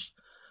حامیانش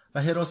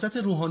و حراست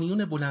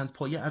روحانیون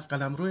بلندپایه از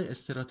قلمرو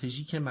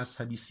استراتژیک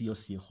مذهبی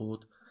سیاسی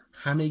خود،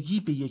 همگی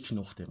به یک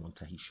نقطه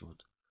منتهی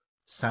شد: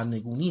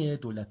 سرنگونی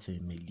دولت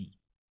ملی.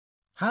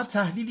 هر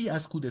تحلیلی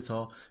از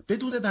کودتا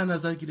بدون در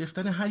نظر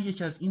گرفتن هر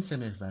یک از این سه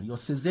محور یا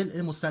سه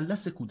ضلع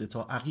مثلث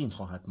کودتا عقیم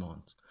خواهد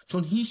ماند،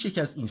 چون هیچ یک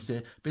از این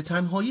سه به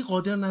تنهایی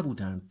قادر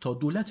نبودند تا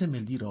دولت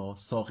ملی را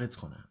ساقط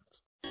کنند.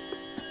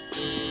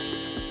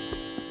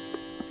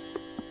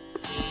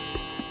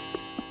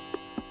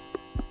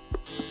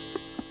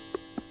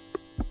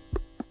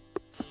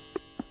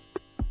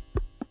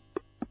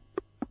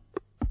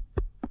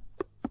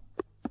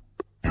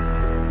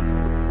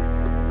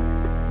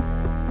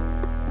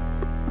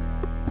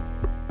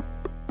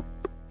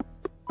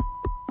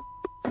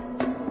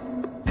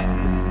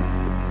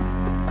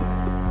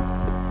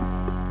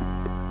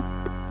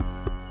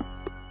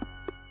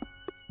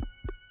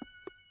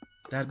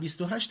 در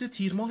 28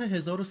 تیر ماه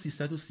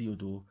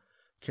 1332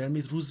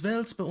 کرمیت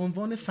روزولت به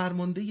عنوان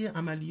فرمانده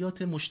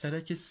عملیات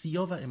مشترک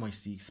سیا و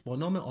MI6 با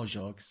نام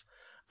آژاکس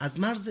از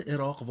مرز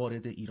عراق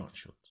وارد ایران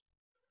شد.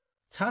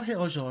 طرح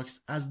آژاکس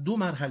از 2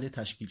 مرحله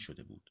تشکیل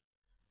شده بود: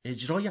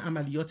 اجرای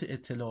عملیات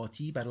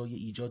اطلاعاتی برای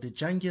ایجاد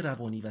جنگ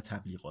روانی و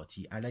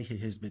تبلیغاتی علیه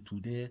حزب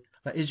توده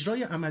و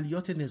اجرای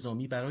عملیات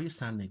نظامی برای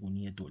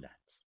سرنگونی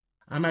دولت.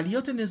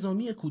 عملیات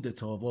نظامی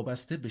کودتا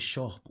وابسته به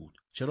شاه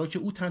بود، چرا که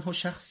او تنها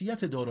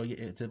شخصیت دارای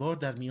اعتبار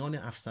در میان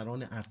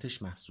افسران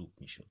ارتش محسوب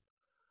میشد.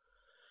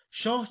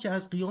 شاه که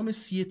از قیام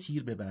 30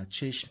 تیر به بعد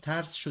چشم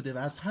ترس شده و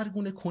از هر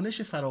گونه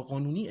کنش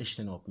فراقانونی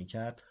اجتناب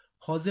میکرد،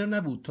 حاضر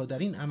نبود تا در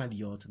این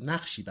عملیات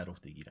نقشی بر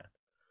عهده گیرد.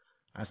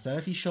 از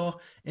طرفی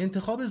شاه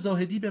انتخاب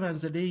زاهدی به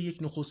منزله یک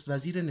نخست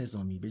وزیر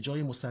نظامی به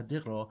جای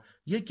مصدق را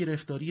یک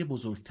گرفتاری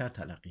بزرگتر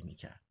تلقی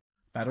میکرد.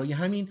 برای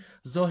همین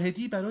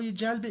زاهدی برای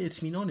جلب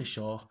اطمینان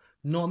شاه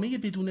نامه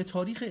بدون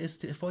تاریخ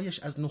استعفایش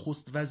از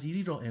نخست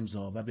وزیری را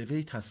امضا و به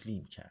وی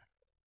تسلیم کرد.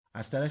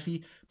 از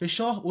طرفی به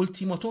شاه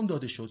التیماتوم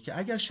داده شد که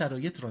اگر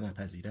شرایط را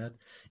نپذیرد،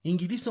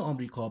 انگلیس و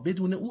آمریکا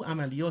بدون او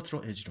عملیات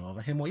را اجرا و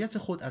حمایت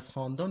خود از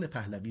خاندان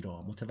پهلوی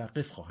را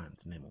متوقف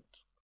خواهند نمود.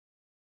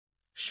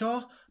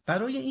 شاه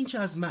برای اینکه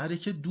از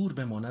معرکه دور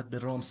بماند به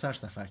رامسر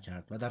سفر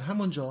کرد و در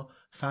همانجا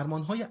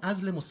فرمانهای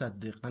عزل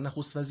مصدق و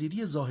نخست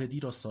وزیری زاهدی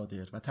را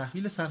صادر و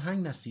تحویل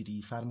سرهنگ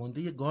نصیری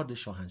فرمانده گارد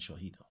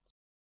شاهنشاهی داد.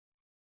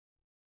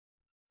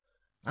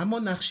 اما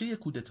نقشه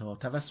کودتا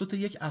توسط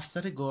یک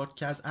افسر گارد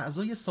که از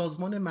اعضای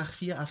سازمان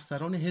مخفی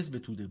افسران حزب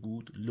توده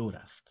بود لو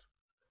رفت.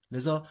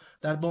 لذا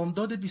در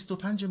بامداد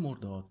 25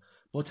 مرداد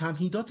با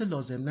تمهیدات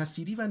لازم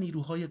نصیری و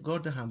نیروهای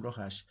گارد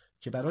همراهش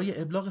که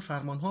برای ابلاغ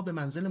فرمانها به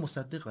منزل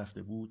مصدق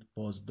رفته بود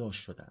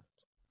بازداشت شدند.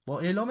 با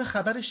اعلام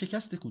خبر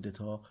شکست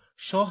کودتا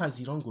شاه از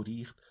ایران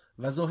گریخت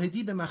و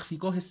زاهدی به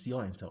مخفیگاه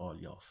سیاه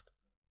انتقال یافت.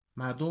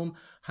 مردم،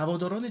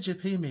 هواداران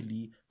جبهه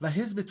ملی و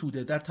حزب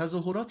توده در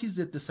تظاهراتی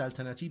ضد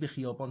سلطنتی به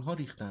خیابانها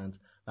ریختند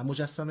و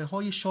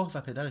مجسمه‌های شاه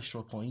و پدرش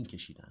را پایین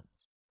کشیدند.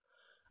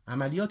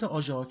 عملیات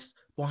آژاکس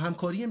با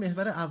همکاری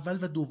محور اول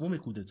و دوم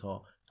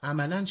کودتا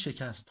عملاً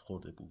شکست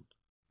خورده بود.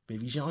 به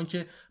ویژه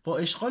آنکه با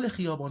اشغال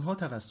خیابانها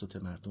توسط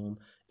مردم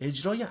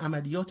اجرای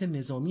عملیات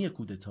نظامی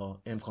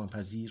کودتا امکان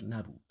پذیر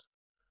نبود.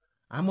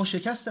 اما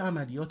شکست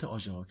عملیات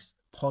آژاکس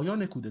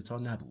پایان کودتا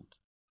نبود.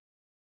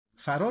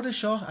 فرار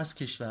شاه از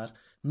کشور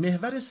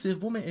محور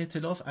سوم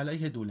ائتلاف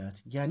علیه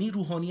دولت یعنی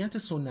روحانیت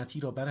سنتی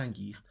را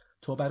برانگیخت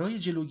تا برای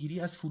جلوگیری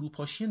از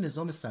فروپاشی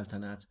نظام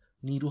سلطنت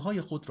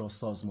نیروهای خود را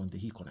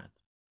سازماندهی کند.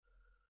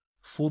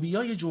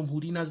 فوبیای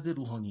جمهوری نزد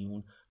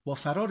روحانیون با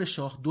فرار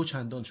شاه دو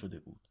چندان شده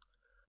بود.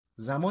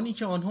 زمانی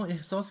که آنها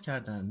احساس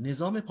کردند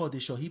نظام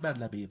پادشاهی بر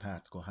لبه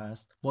پرتگاه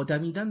است، با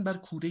دمیدن بر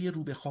کوره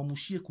رو به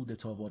خاموشی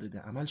کودتا وارد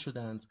عمل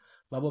شدند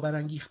و با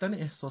برانگیختن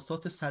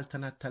احساسات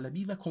سلطنت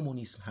طلبی و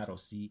کمونیسم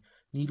هراسی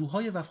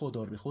نیروهای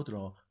وفادار به خود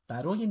را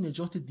برای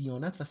نجات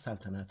دیانت و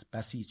سلطنت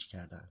بسیج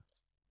کردند.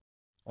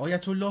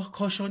 آیت الله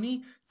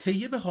کاشانی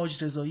طیب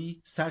حاج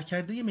رضایی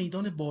سرکرده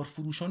میدان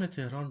بارفروشان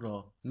تهران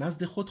را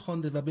نزد خود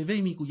خوانده و به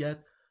وی میگوید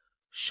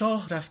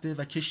شاه رفته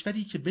و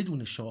کشوری که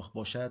بدون شاه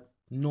باشد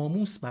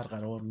ناموس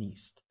برقرار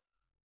نیست.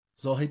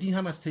 زاهدی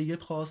هم از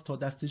طیب خواست تا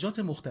دستجات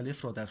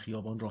مختلف را در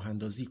خیابان راه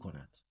اندازی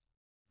کند.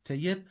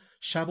 طیب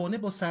شبانه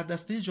با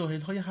سردسته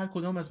جاهل‌های هر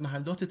کدام از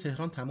محلات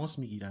تهران تماس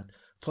می‌گیرد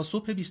تا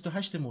صبح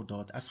 28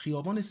 مرداد از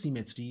خیابان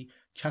سیمتری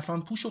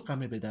کفنپوش و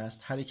قمه به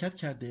دست حرکت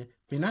کرده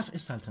به نفع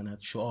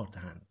سلطنت شعار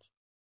دهند.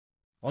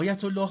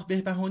 آیت الله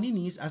بهبهانی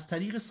نیز از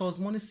طریق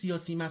سازمان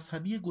سیاسی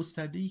مذهبی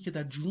گسترده‌ای که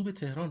در جنوب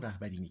تهران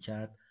رهبری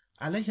می‌کرد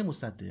علیه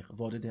مصدق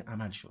وارد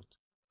عمل شد.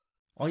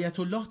 آیت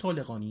الله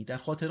طالقانی در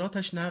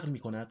خاطراتش نقل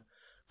می‌کند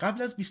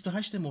قبل از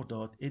 28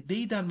 مرداد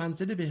عده‌ای در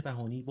منزل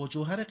بهبهانی با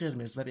جوهر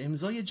قرمز و به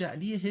امضای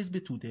جعلی حزب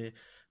توده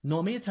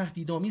نامه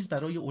تهدیدآمیز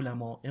برای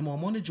علما،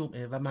 امامان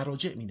جمعه و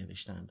مراجع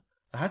می‌نوشتند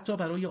و حتی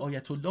برای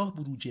آیت الله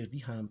بروجردی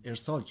هم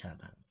ارسال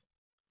کردند.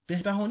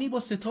 بهبهانی با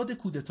ستاد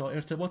کودتا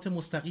ارتباط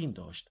مستقیم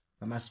داشت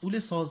و مسئول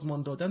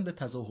سازمان دادن به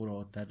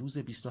تظاهرات در روز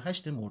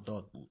 28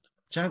 مرداد بود.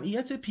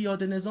 جمعیت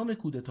پیاده نظام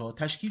کودتا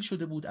تشکیل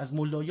شده بود از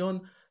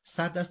ملایان،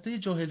 سردسته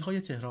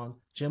جاهل‌های تهران،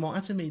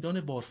 جماعت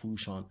میدان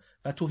بارفروشان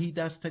و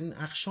تهیدست‌ترین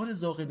اقشار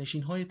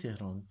زاغه‌نشین‌های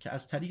تهران که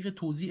از طریق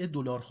توزیع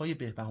دلارهای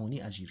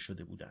بهبهانی اجیر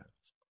شده بودند.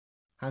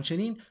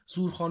 همچنین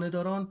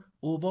زورخانه‌داران،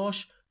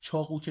 اوباش،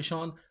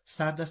 چاقوکشان،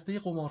 سردسته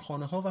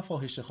قمارخانه‌ها و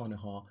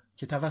فاحشه‌خانه‌ها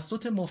که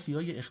توسط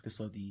مافیای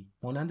اقتصادی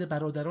مانند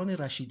برادران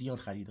رشیدیان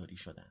خریداری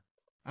شدند.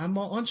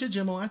 اما آنچه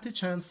جماعت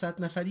چند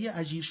صد نفری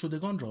اجیر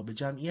شدگان را به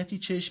جمعیتی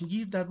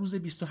چشمگیر در روز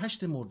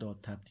 28 مرداد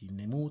تبدیل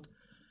نمود،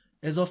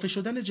 اضافه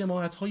شدن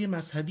جماعت‌های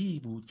مذهبی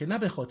بود که نه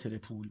به خاطر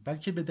پول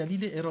بلکه به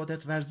دلیل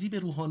ارادت ورزی به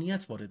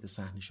روحانیت وارد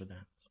صحنه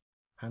شدند.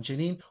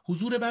 همچنین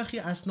حضور برخی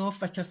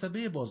اصناف و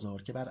کسبه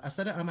بازار که بر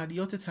اثر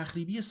عملیات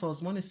تخریبی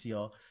سازمان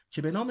سیاه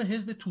که به نام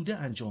حزب توده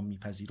انجام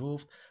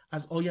می‌پذیرفت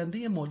از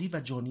آینده مالی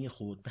و جانی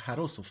خود به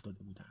هراس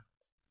افتاده بودند.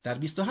 در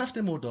 27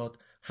 مرداد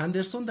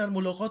هندرسون در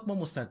ملاقات با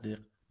مصدق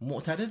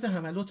معترض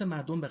حملات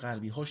مردم به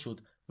غربی‌ها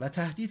شد و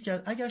تهدید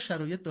کرد اگر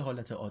شرایط به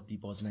حالت عادی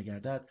باز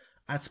نگردد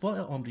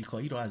اتباع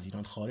آمریکایی را از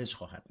ایران خارج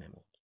خواهد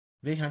نمود.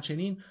 وی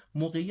همچنین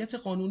موقعیت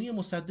قانونی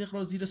مصدق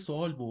را زیر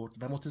سوال برد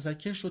و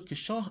متذکر شد که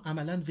شاه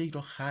عملاً وی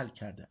را خلع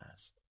کرده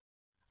است.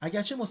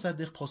 اگرچه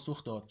مصدق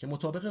پاسخ داد که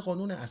مطابق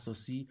قانون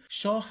اساسی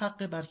شاه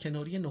حق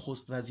برکناری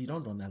نخست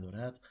وزیران را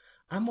ندارد،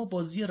 اما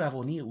بازی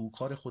روانی او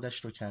کار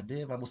خودش را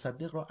کرده و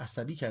مصدق را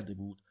عصبی کرده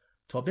بود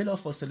تا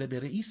بلافاصله به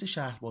رئیس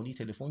شهربانی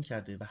تلفن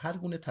کرده و هر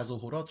گونه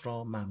تظاهرات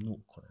را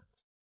ممنوع کند.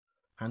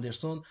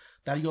 هندرسون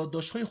در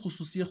یادداشت‌های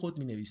خصوصی خود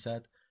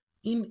می‌نویسد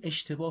این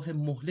اشتباه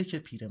مهلک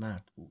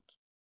پیرمرد بود.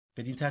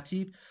 بدین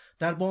ترتیب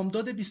در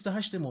بامداد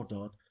 28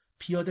 مرداد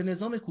پیاده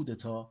نظام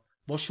کودتا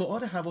با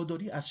شعار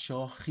هواداری از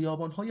شاه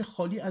خیابان‌های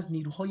خالی از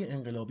نیروهای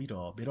انقلابی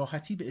را به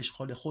راحتی به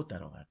اشغال خود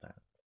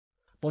درآوردند.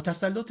 با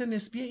تسلط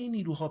نسبی این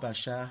نیروها بر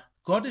شهر،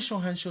 گارد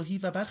شاهنشاهی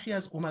و برخی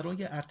از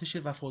امرای ارتش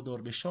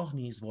وفادار به شاه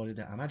نیز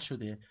وارد عمل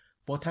شده،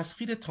 با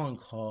تسخیر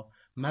تانک‌ها،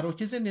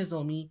 مراکز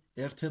نظامی،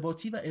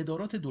 ارتباطی و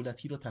ادارات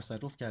دولتی را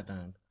تصرف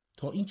کردند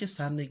تا اینکه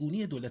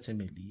سرنگونی دولت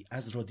ملی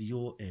از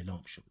رادیو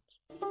اعلام شد.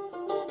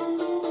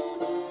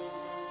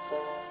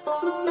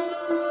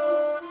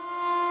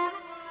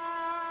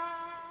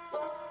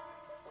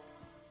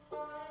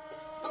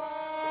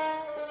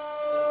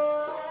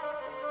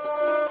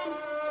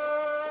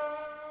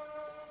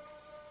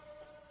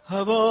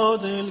 هوا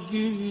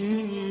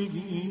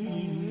دلگیر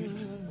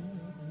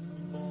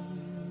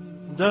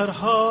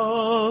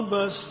درها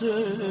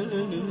بسته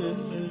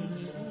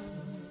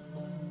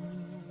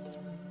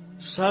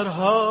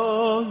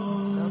سرها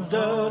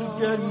در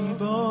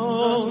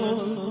گریبان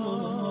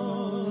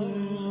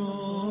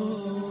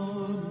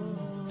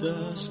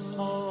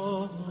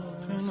دستها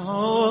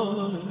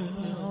پنهان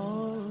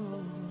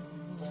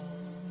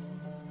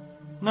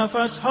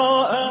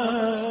نفسها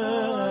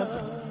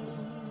ابر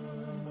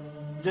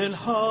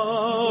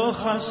دلها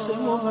خسته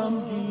و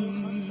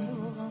غمگین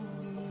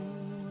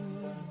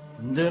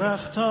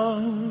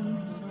درختان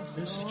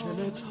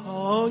اسکلت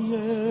های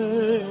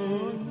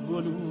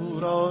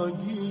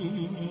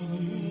بلورایی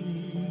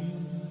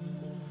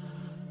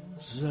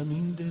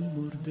زمین دل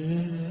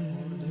مرده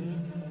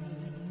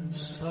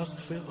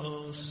سقف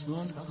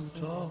آسمان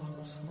کوتاه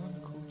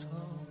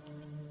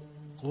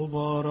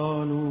غبار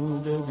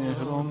آلوده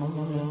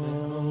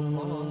مهرمان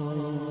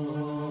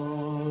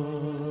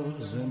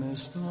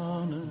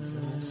زمستان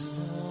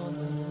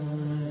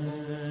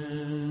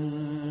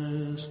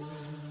است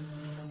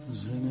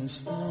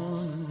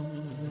زمستان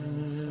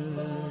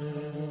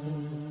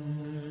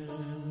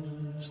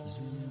است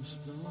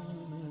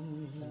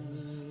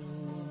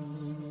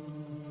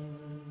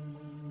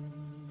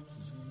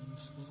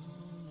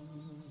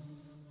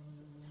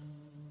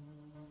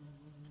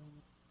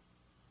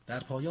در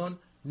پایان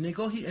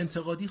نگاهی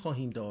انتقادی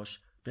خواهیم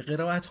داشت به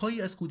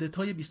قرائت‌هایی از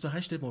کودتای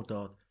 28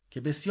 مرداد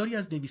که بسیاری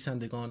از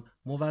نویسندگان،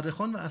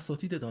 مورخان و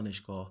اساتید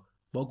دانشگاه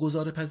با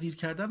گزاره‌پذیر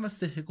کردن و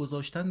صحه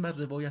گذاشتن بر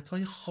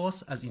روایت‌های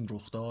خاص از این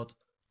رخداد،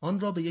 آن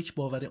را به یک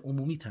باور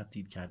عمومی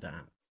تبدیل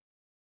کرده‌اند.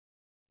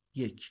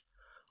 1.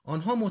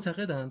 آنها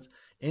معتقدند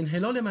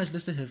انحلال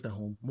مجلس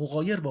 17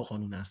 مغایر با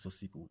قانون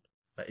اساسی بود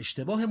و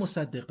اشتباه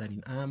مصدق در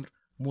این امر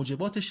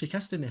موجبات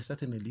شکست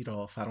نهضت ملی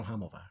را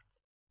فراهم آورد.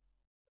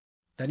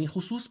 در این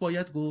خصوص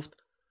باید گفت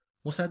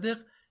مصدق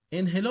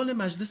انحلال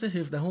مجلس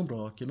 17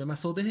 را که به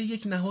مثابه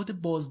یک نهاد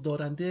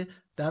بازدارنده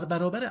در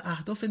برابر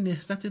اهداف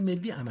نهضت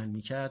ملی عمل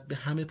می‌کرد به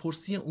همه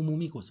پرسی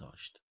عمومی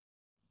گذاشت.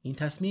 این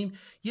تصمیم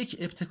یک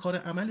ابتکار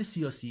عمل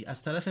سیاسی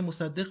از طرف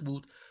مصدق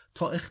بود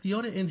تا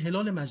اختیار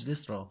انحلال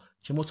مجلس را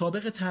که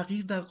مطابق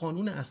تغییر در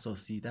قانون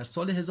اساسی در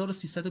سال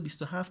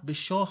 1327 به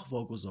شاه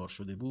واگذار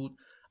شده بود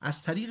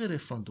از طریق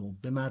رفراندوم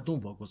به مردم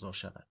واگذار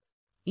شود.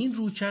 این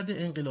رویکرد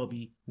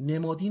انقلابی،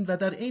 نمادین و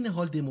در عین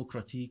حال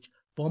دموکراتیک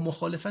با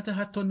مخالفت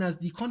حتی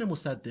نزدیکان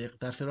مصدق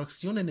در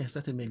فراکسیون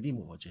نهضت ملی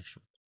مواجه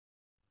شد.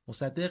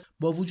 مصدق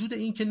با وجود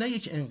اینکه نه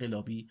یک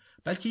انقلابی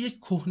بلکه یک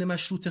کهنه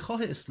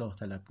مشروطه‌خواه اصلاح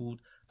طلب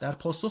بود، در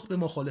پاسخ به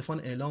مخالفان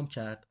اعلام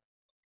کرد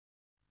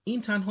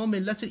این تنها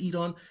ملت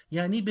ایران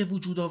یعنی به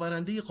وجود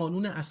آورنده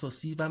قانون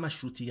اساسی و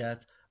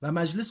مشروطیت و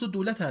مجلس و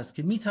دولت است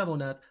که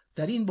میتواند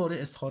در این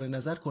باره اظهار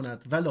نظر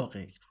کند ولا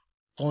غیر.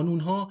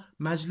 قانونها،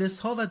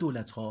 مجلسها و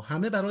دولتها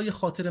همه برای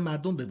خاطر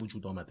مردم به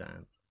وجود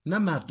آمدند، نه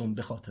مردم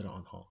به خاطر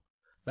آنها.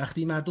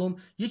 وقتی مردم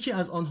یکی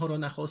از آنها را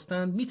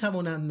نخواستند می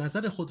توانند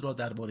نظر خود را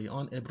درباره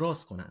آن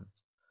ابراز کنند.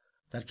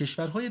 در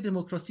کشورهای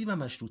دموکراسی و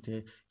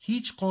مشروطه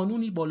هیچ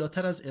قانونی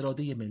بالاتر از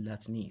اراده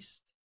ملت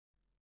نیست.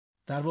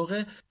 در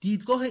واقع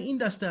دیدگاه این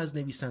دسته از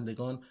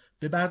نویسندگان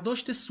به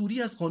برداشت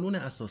سوری از قانون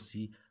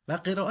اساسی و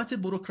قرائت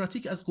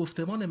بوروکراتیک از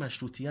گفتمان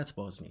مشروطیت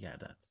باز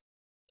می‌گردد.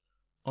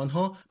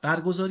 آنها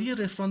برگزاری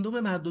رفراندوم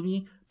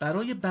مردمی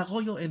برای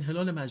بقا یا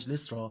انحلال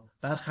مجلس را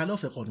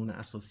برخلاف قانون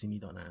اساسی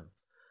می‌دانند.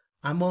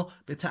 اما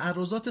به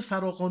تعرضات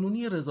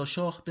فراقانونی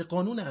رضاشاه به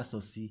قانون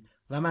اساسی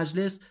و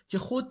مجلس که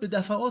خود به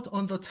دفعات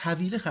آن را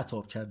طویله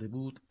خطاب کرده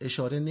بود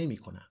اشاره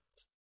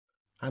نمی‌کنند.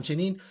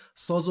 همچنین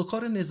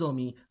سازوکار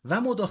نظامی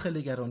و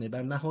مداخله‌گرانه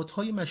بر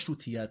نهادهای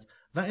مشروطیت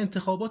و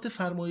انتخابات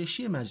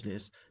فرمایشی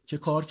مجلس که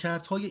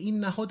کارکردهای این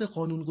نهاد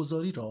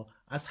قانونگذاری را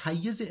از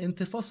حیز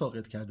انتفاع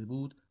ساقط کرده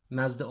بود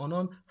نزد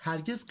آنان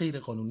هرگز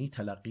غیرقانونی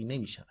تلقی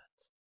نمی‌شود.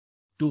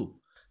 2.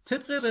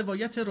 طبق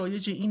روایت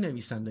رایج این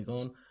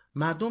نویسندگان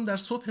مردم در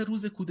صبح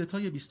روز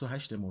کودتای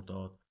 28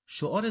 مرداد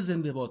شعار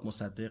زنده باد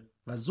مصدق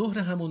و ظهر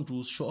همان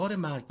روز شعار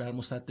مرگ بر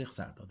مصدق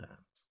سر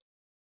دادند.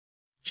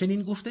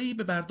 چنین گفته‌ای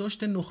به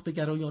برداشت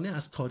نخبه‌گرایانه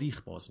از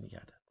تاریخ باز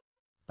می‌گردد.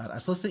 بر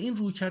اساس این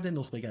رویکرد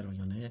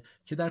نخبه‌گرایانه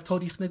که در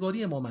تاریخ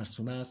نگاری ما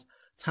مرسوم است،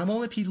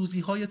 تمام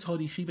پیروزی‌های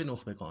تاریخی به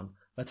نخبگان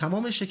و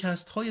تمام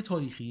شکست‌های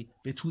تاریخی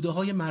به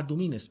توده‌های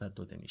مردمی نسبت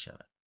داده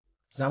می‌شود.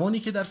 زمانی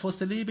که در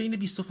فاصله بین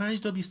 25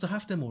 تا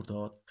 27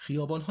 مرداد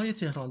خیابان‌های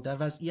تهران در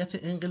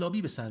وضعیت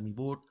انقلابی به سر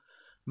می‌برد،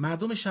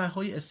 مردم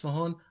شهرهای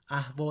اصفهان،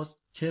 اهواز،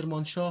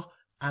 کرمانشاه،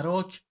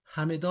 عراک،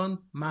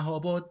 همدان،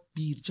 مهاباد،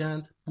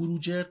 بیرجند،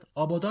 بروجرد،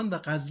 آبادان و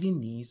قزوین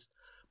نیز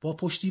با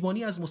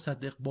پشتیبانی از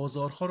مصدق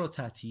بازارها را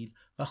تعطیل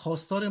و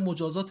خواستار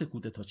مجازات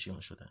کودتاچیان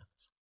شدند.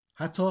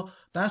 حتی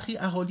برخی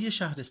اهالی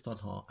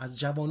شهرستانها از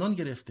جوانان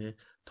گرفته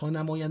تا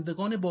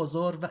نمایندگان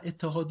بازار و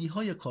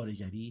اتحادیه‌های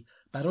کارگری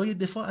برای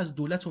دفاع از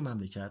دولت و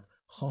مملکت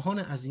خواهان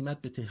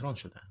عزیمت به تهران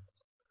شدند.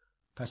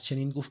 پس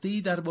چنین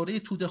گفته‌ای درباره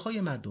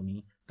توده‌های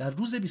مردمی در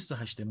روز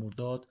 28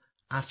 مرداد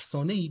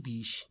افسانه‌ای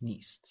بیش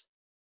نیست.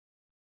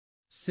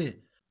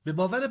 3. به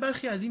باور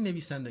برخی از این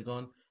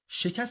نویسندگان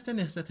شکست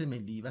نهضت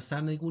ملی و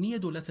سرنگونی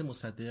دولت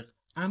مصدق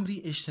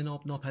امری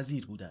اجتناب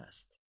ناپذیر بوده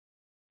است.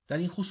 در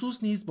این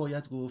خصوص نیز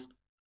باید گفت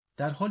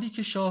در حالی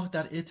که شاه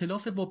در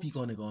ائتلاف با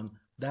بیگانگان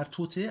در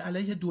توطئه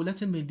علیه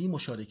دولت ملی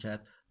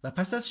مشارکت و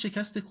پس از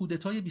شکست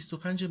کودتای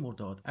 25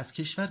 مرداد از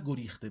کشور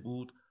گریخته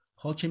بود،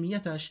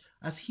 حاکمیتش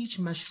از هیچ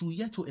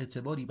مشروعیت و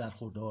اعتباری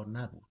برخوردار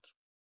نبود.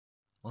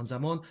 آن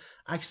زمان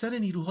اکثر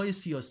نیروهای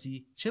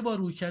سیاسی چه با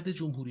رویکرد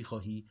جمهوری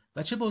خواهی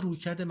و چه با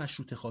رویکرد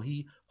مشروطه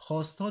خواهی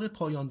خواستار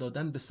پایان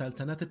دادن به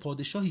سلطنت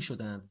پادشاهی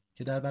شدند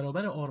که در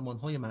برابر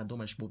آرمانهای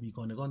مردمش با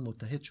بیگانگان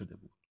متحد شده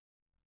بود.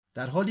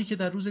 در حالی که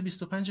در روز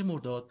 25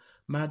 مرداد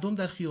مردم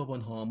در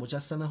خیابانها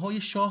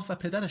مجسمه‌های شاه و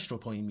پدرش را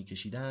پایین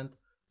می‌کشیدند،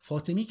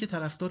 فاطمی که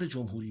طرفدار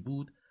جمهوری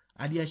بود،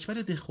 علی اکبر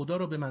دهخدا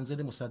را به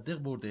منزل مصدق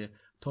برده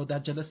تا در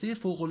جلسه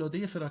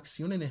فوق‌العاده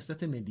فراکسیون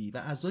نهضت ملی و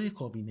اعضای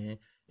کابینه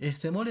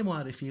احتمال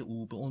معرفی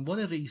او به عنوان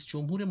رئیس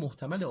جمهور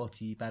محتمل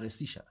آتی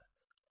بررسی شود.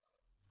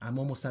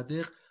 اما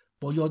مصدق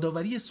با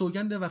یادآوری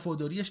سوگند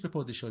وفاداریش به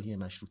پادشاهی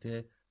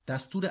مشروطه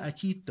دستور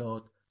اکید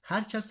داد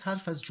هر کس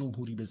حرف از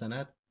جمهوری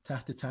بزند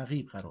تحت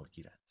تعقیب قرار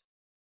گیرد.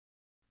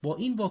 با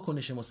این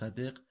واکنش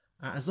مصدق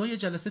اعضای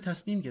جلسه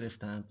تصمیم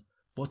گرفتند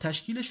با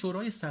تشکیل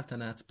شورای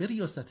سلطنت به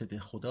ریاست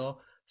دهخدا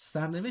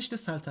سرنوشت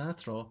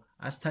سلطنت را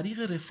از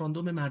طریق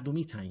رفراندوم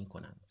مردمی تعیین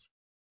کنند.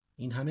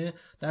 این همه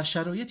در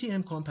شرایطی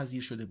امکان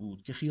پذیر شده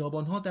بود که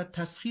خیابانها در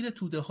تسخیر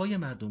توده‌های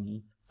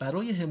مردمی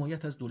برای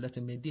حمایت از دولت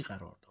ملی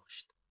قرار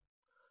داشت.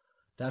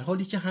 در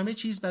حالی که همه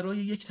چیز برای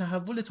یک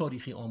تحول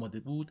تاریخی آماده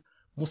بود،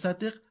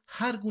 مصدق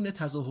هر گونه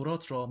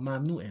تظاهرات را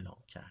ممنوع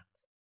اعلام کرد.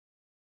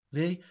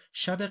 وی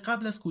شب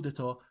قبل از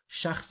کودتا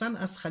شخصاً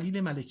از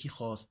خلیل ملکی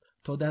خواست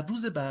تا در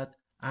روز بعد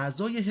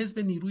اعضای حزب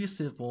نیروی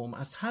سوم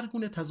از هر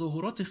گونه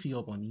تظاهرات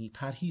خیابانی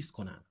پرهیز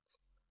کنند.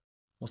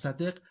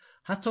 مصدق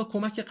حتی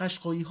کمک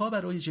قشقایی‌ها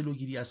برای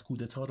جلوگیری از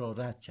کودتا را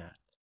رد کرد.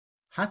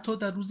 حتی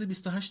در روز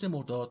 28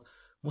 مرداد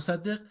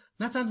مصدق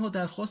نه تنها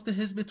درخواست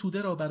حزب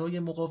توده را برای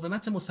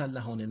مقاومت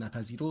مسلحانه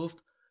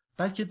نپذیرفت،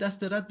 بلکه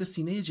دست رد به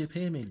سینه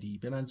جبهه ملی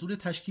به منظور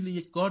تشکیل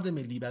یک گارد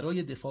ملی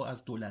برای دفاع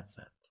از دولت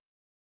زد.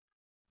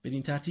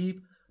 بدین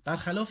ترتیب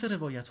برخلاف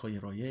روایت‌های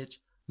رایج،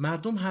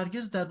 مردم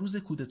هرگز در روز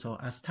کودتا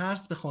از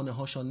ترس به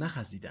خانه‌هاشان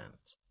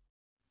نخزیدند،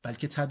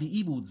 بلکه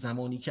طبیعی بود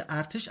زمانی که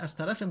ارتش از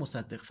طرف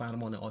مصدق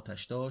فرمان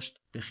آتش داشت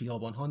به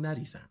خیابان‌ها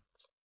نریزند.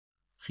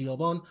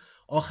 خیابان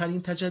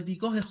آخرین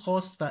تجلیگاه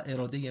خواست و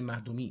اراده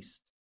مردمی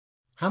است،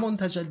 همان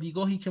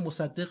تجلیگاهی که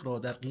مصدق را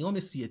در قیام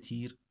 30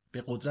 تیر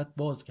به قدرت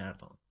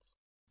بازگرداند.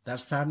 در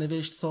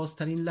سرنوشت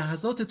سازترین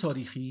لحظات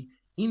تاریخی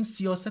این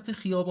سیاست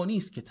خیابانی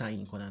است که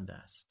تعیین کننده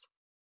است.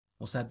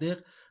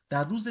 مصدق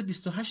در روز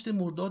 28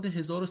 مرداد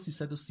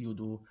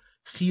 1332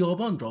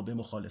 خیابان را به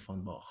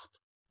مخالفان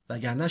باخت،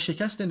 وگرنه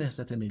شکست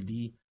نهضت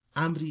ملی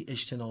امری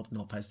اجتناب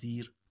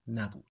ناپذیر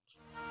نبود.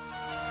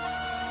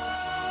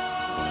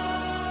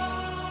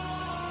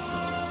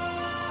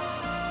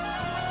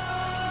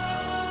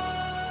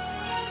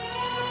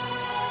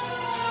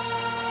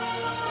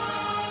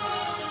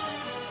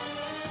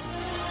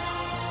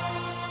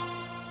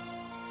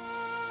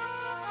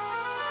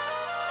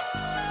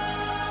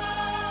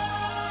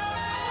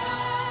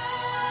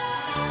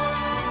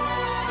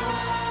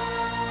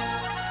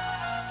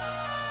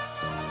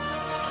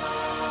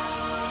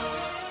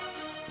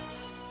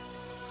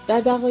 در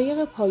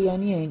دقایق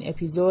پایانی این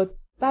اپیزود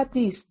بد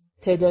نیست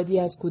تعدادی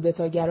از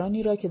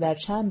کودتاگرانی را که در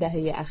چند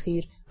دهه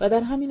اخیر و در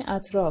همین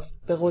اطراف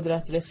به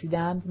قدرت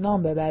رسیدند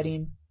نام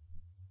ببریم.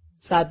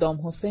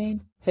 صدام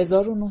حسین 1968،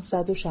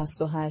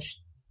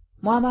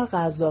 معمر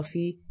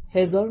قذافی 1969،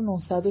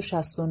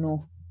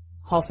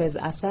 حافظ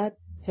اسد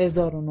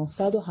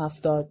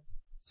 1970،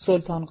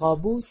 سلطان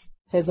قابوس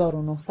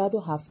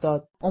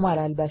 1970، عمر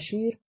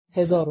البشیر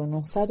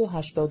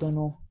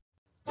 1989.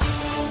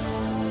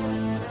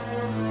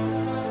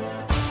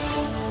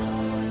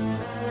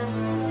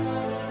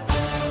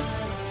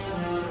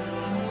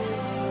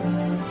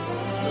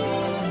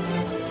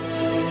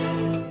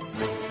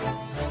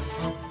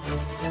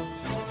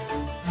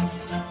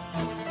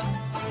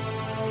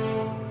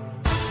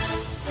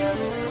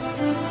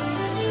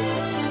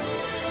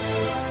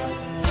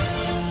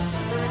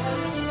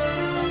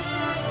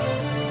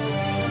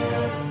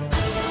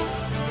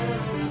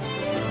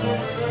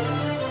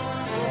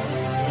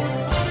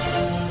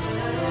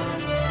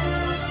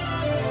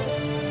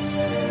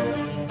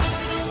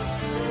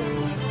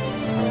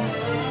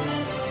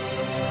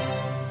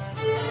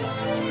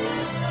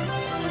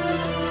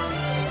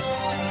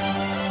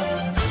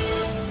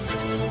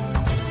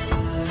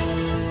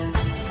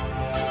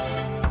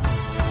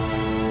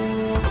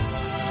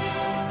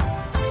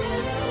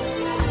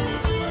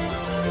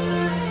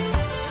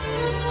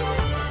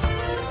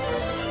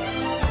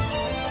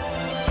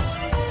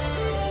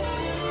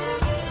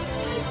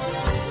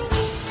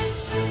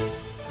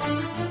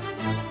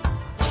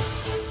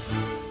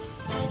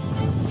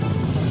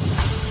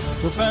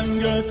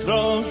 تفنگت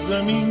را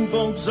زمین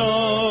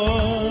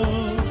بگذار،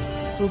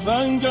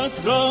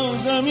 تفنگت را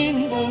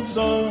زمین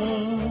بگذار،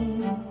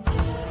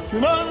 که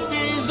من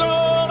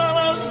بیزارم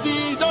از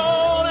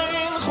دیدار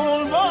این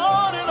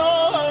خونبار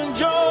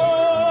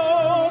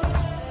ناهنجار.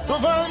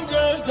 تفنگ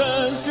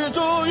دست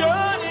تو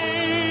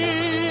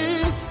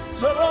یعنی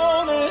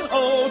زبان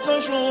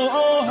آتش و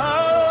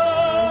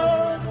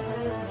آهن،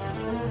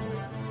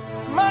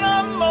 من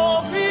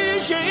اما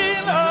پیش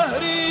این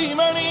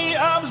اهریمنی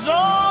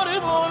ابزار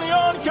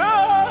بنیان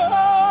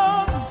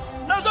کم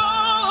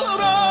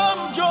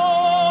ندارم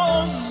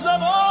جز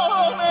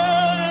زبان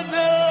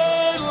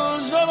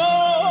دل،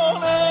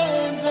 زبان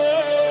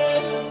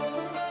دل،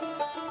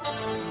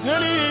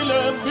 دلیل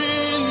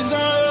بیز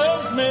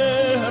از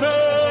مهر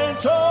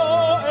تو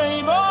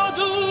ای با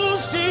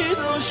دوستی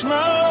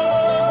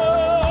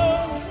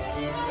دشمن،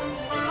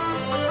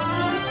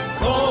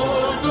 با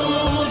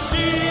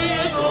دوستی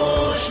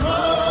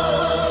دشمن.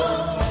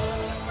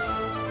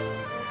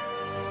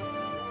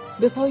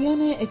 به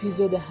پایان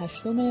اپیزود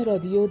 8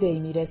 رادیو دی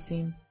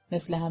میرسیم.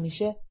 مثل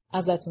همیشه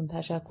ازتون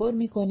تشکر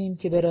میکنیم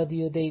که به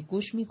رادیو دی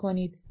گوش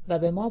میکنید و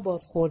به ما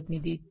بازخورد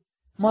میدید.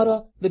 ما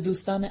را به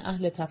دوستان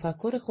اهل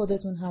تفکر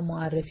خودتون هم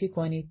معرفی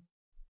کنید.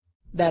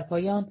 در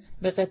پایان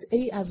به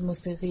قطعه‌ای از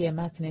موسیقی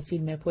متن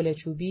فیلم پل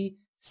چوبی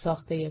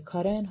ساخته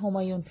کارن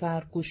همایون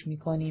فر گوش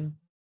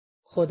میکنیم.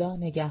 خدا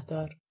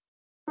نگهدار.